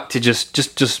 Gone back to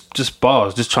just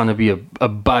bars, just trying to be a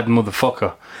bad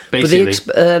motherfucker, basically.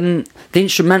 But the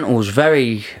instrumental's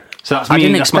very... So that's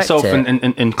me, that's myself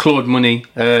and Claude Money.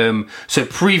 So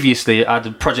previously I had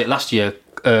a project last year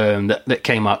that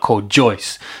came out called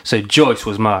Joyce. So Joyce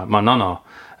was my nana.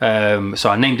 So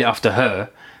I named it after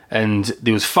her, and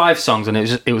there was 5 songs, and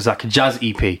it was like a jazz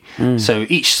EP. So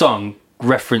each song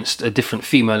referenced a different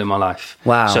female in my life.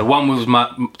 Wow. So one was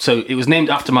so it was named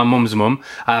after my mum's mum.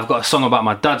 I've got a song about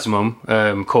my dad's mum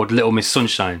called Little Miss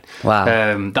Sunshine.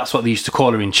 Wow. That's what they used to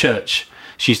call her in church.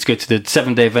 She used to go to the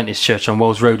Seventh-day Adventist Church on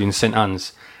Wells Road in St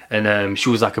Anne's, and she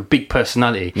was like a big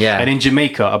personality. Yeah. And in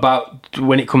Jamaica, about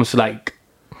when it comes to like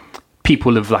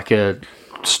people of like a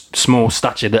small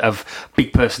stature that have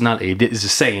big personality, there's a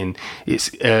saying.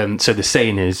 It's so the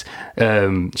saying is,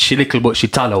 she little but she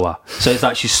talawa. So it's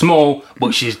like she's small,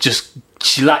 but she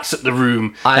lights up the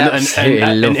room.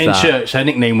 And in church, her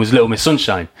nickname was Little Miss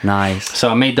Sunshine. Nice. So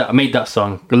I made that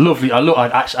song. Lovely. I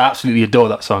absolutely adore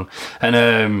that song.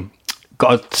 And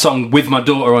got a song with my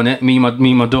daughter on it. Me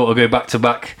and my daughter go back to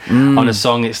back on a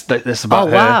song. That's about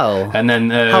her. Wow. And then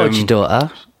how old's your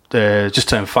daughter? Just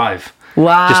turned 5.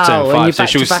 Wow. Just turned 5. So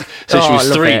she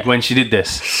was 3 it. when she did this.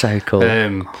 So cool.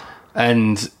 And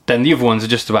then the other ones are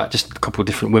just a couple of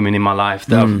different women in my life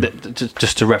that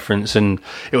just to reference. And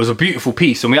it was a beautiful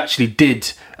piece. And we actually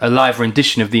did a live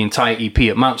rendition of the entire EP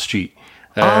at Mount Street.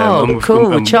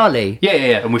 Cool, Charlie.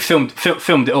 Yeah, and we filmed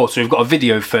it all. So we've got a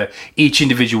video for each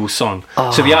individual song.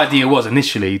 So the idea was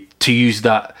initially to use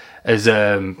that as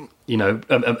a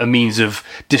means of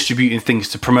distributing things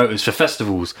to promoters for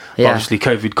festivals. Yeah. Obviously,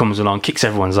 COVID comes along, kicks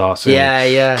everyone's arse.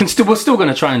 Yeah. We're still going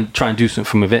to try and do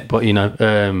something with it, but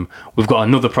we've got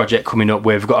another project coming up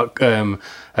where we've got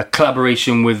a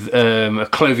collaboration with a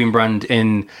clothing brand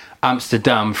in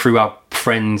Amsterdam through our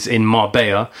friends in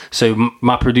Marbella. So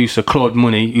my producer Claude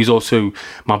Money, who's also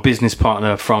my business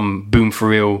partner from Boom for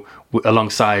Real,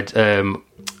 alongside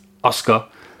Oscar.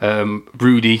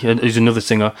 Rudy, who's another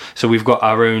singer. So we've got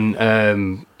our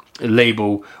own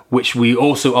label, which we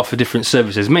also offer different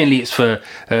services. Mainly it's for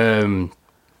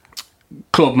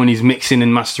Claude Money's mixing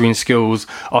and mastering skills,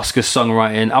 Oscar's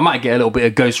songwriting. I might get a little bit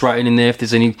of ghostwriting in there if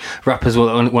there's any rappers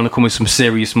that want to come with some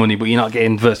serious money, but you're not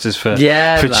getting verses for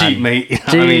cheap, mate. You know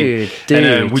what I mean? Dude.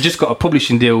 And, we just got a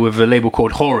publishing deal with a label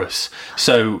called Horus.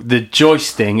 So the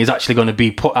Joyce thing is actually going to be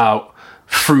put out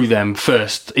through them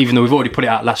first, even though we've already put it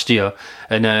out last year,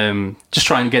 and just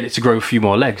try and get it to grow a few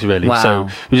more legs, really. Wow. So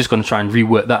we're just going to try and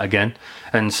rework that again.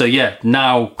 And so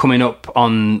now coming up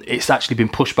on, it's actually been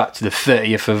pushed back to the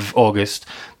 30th of August,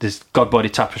 this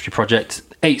Godbody Tapestry project,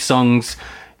 8 songs.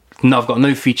 No, I've got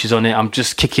no features on it. I'm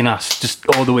just kicking ass, just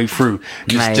all the way through.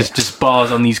 Just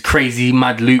bars on these crazy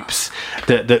mad loops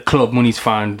that Claude Money's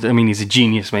found. I mean, he's a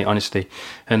genius, mate, honestly.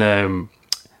 And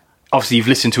obviously you've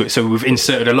listened to it, so we've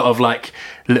inserted a lot of like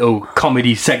little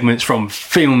comedy segments from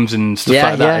films and stuff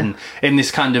like that. And in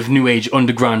this kind of new age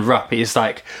underground rap, it's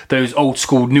like those old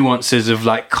school nuances of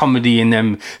like comedy and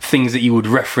them things that you would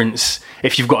reference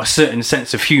if you've got a certain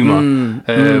sense of humour.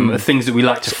 Things that we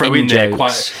like to throw in there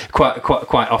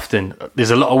quite often.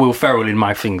 There's a lot of Will Ferrell in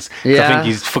my things. I think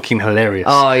he's fucking hilarious.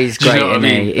 Oh, he's great, isn't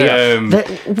he?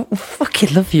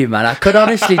 Fucking love you, man. I could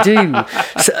honestly do.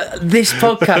 This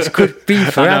podcast could be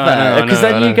forever. Because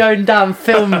then you're going down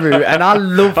film route, and I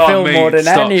love film more than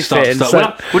anything. Stop. So,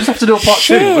 we'll just have to do a part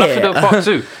 2. We'll have to do a part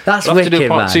 2. That's we'll have wicked, to do a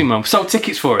part man. 2, man. Sell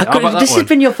tickets for it. How about this that one? has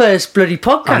been your first bloody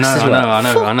podcast as well. I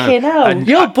know. Fucking hell. And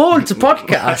you're born to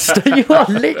podcast. You are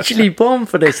literally born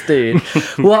for this, dude.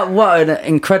 What an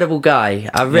incredible guy.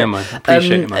 Man.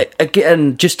 Appreciate it, man.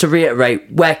 Again, just to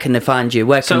reiterate, where can they find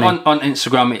you? On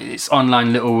Instagram, it's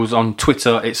Online Littles. On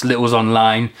Twitter, it's Littles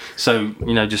Online. So,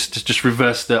 just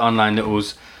reverse the Online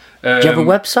Littles. Do you have a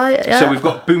website? Yeah. So we've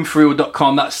got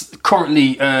boomforreal.com. That's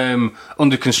currently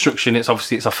under construction. It's our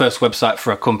first website for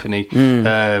our company.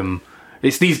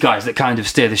 It's these guys that kind of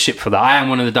steer the ship for that. I am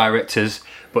one of the directors,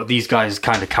 but these guys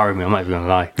kind of carry me. I'm not even going to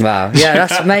lie. Wow. Yeah,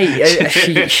 that's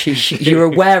mate. You're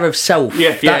aware of self.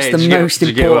 That's the most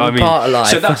important part of life.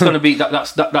 So that's going to be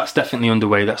that's definitely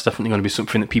underway. That's definitely going to be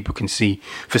something that people can see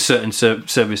for certain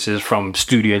services, from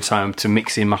studio time to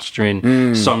mixing, mastering,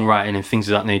 songwriting, and things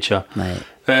of that nature. Mate.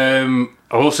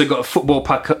 I've also got a football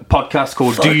podcast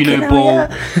called Do You Know Ball?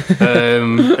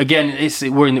 Again,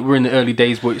 we're in the early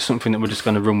days, but it's something that we're just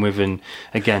going to run with. And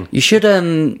again, you should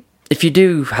if you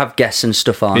do have guests and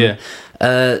stuff on,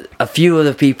 a few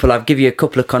other people, I'll give you a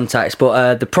couple of contacts,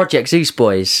 but the Project Zeus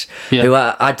boys, who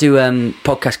I do a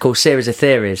podcast called Series of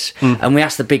Theories, and we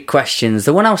ask the big questions.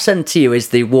 The one I'll send to you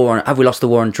is have we lost the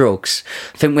war on drugs?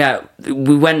 I think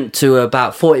we went to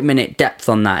about 40-minute depth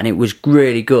on that, and it was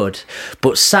really good.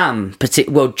 But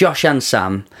Josh and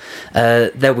Sam,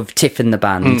 they're with Tiff in the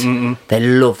band. They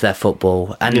love their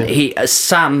football, and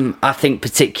Sam, I think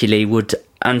particularly, would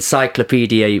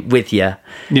encyclopedia with you.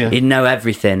 He'd know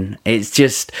everything. It's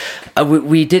just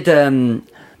we did the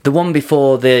one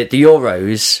before the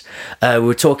Euros. We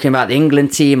were talking about the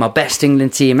England team, our best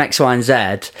England team, X, Y and Z,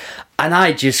 and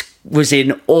I just was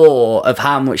in awe of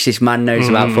how much this man knows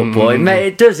about football.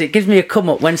 It gives me a come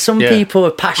up when some people are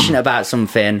passionate about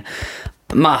something.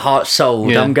 My heart's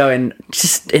sold. I'm going,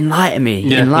 just enlighten me.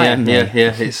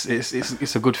 It's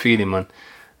a good feeling, man.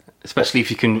 Especially if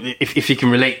you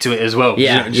can relate to it as well. Do you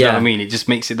know what I mean? It just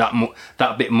makes it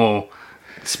that bit more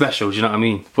special. Do you know what I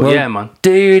mean? But man,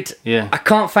 dude, I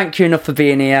can't thank you enough for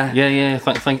being here.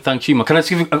 Thank you, man. Can I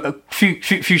just give you a few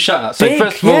shout outs? So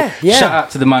first of all, shout out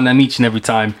to the man I'm each and every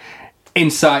time.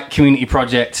 Insight Community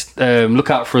Project. Look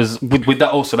out for us with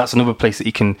that. Also, that's another place that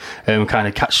you can kind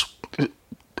of catch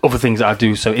other things that I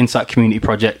do. So Insight Community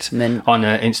Project on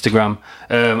Instagram.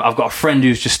 I've got a friend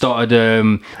who's just started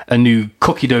a new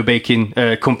cookie dough baking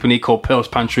company called Pearl's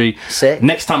Pantry. Sick.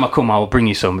 Next time I come, I will bring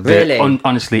you some. Really?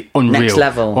 Honestly, unreal. Next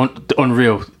level.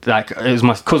 Unreal. Like, it was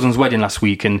my cousin's wedding last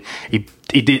week, and he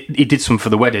did some for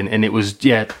the wedding, and it was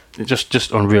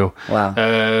just unreal.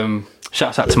 Wow.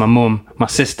 Shouts out to my mum, my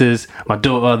sisters, my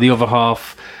daughter, the other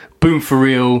half. Boom for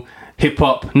Real. hip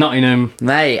hop, Nottingham.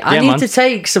 Mate, I Yeah, need man. to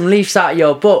take some leaves out of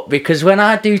your book, because when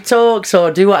I do talks or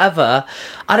do whatever,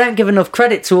 I don't give enough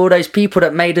credit to all those people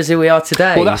that made us who we are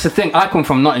today. Well, that's the thing. I come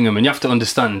from Nottingham, and you have to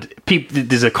understand,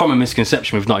 there's a common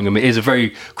misconception with Nottingham. It is a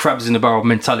very crabs in the barrel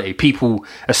mentality. People,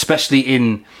 especially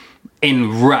in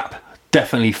rap,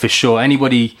 definitely for sure.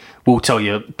 Anybody will tell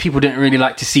you, people don't really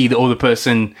like to see the other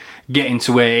person getting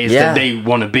to where it is that they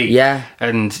want to be. Yeah.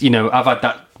 And, you know, I've had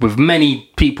that with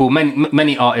many people,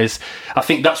 many artists. I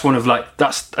think that's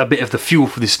that's a bit of the fuel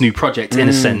for this new project, in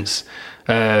a sense.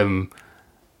 Not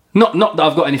that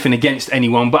I've got anything against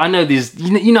anyone, but I know there's,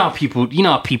 you know how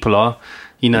people are,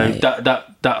 you know,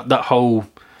 that whole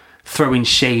throwing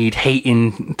shade,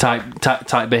 hating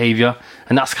type behavior,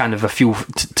 and that's kind of a fuel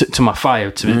to my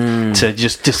fire to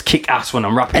just kick ass when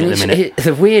I'm rapping And at the minute.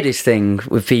 the weirdest thing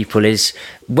with people is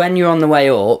when you're on the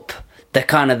way up, they're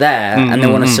kind of there and they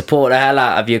want to support the hell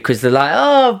out of you, because they're like,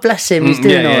 oh, bless him, he's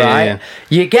doing all right. Yeah.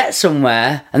 You get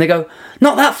somewhere and they go,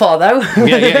 not that far though.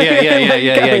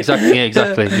 Yeah,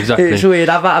 exactly. It's weird.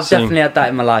 I've definitely had that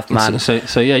in my life, man.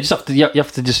 So yeah, you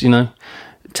have to just, you know,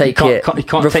 Take you it. rough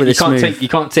with the smooth. you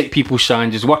can't take people's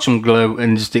shine. Just watch them glow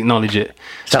and just acknowledge it.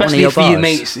 Is that one of Especially your for you bars?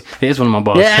 mates. Here's one of my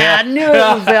bars. Yeah, I knew it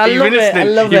was it. I love it. I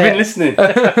love You've it. been listening.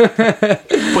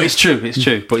 But it's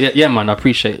true. But yeah, man, I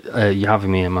appreciate you having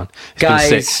me here, man. It's been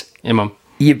Guys, sick. Yeah, man.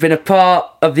 You've been a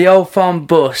part of the Old Farm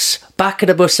Bus, Back of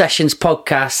the Bus Sessions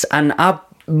podcast, and I've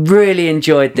really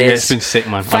enjoyed this. Yeah, it's been sick,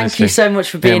 man. Thank honestly. you so much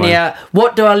for being man. here.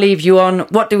 What do I leave you on?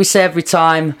 What do we say every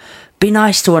time? Be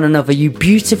nice to one another, you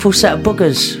beautiful set of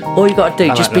buggers. All you got to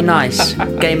do, just be nice.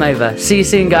 Game over. See you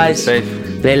soon, guys. Safe.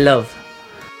 They love.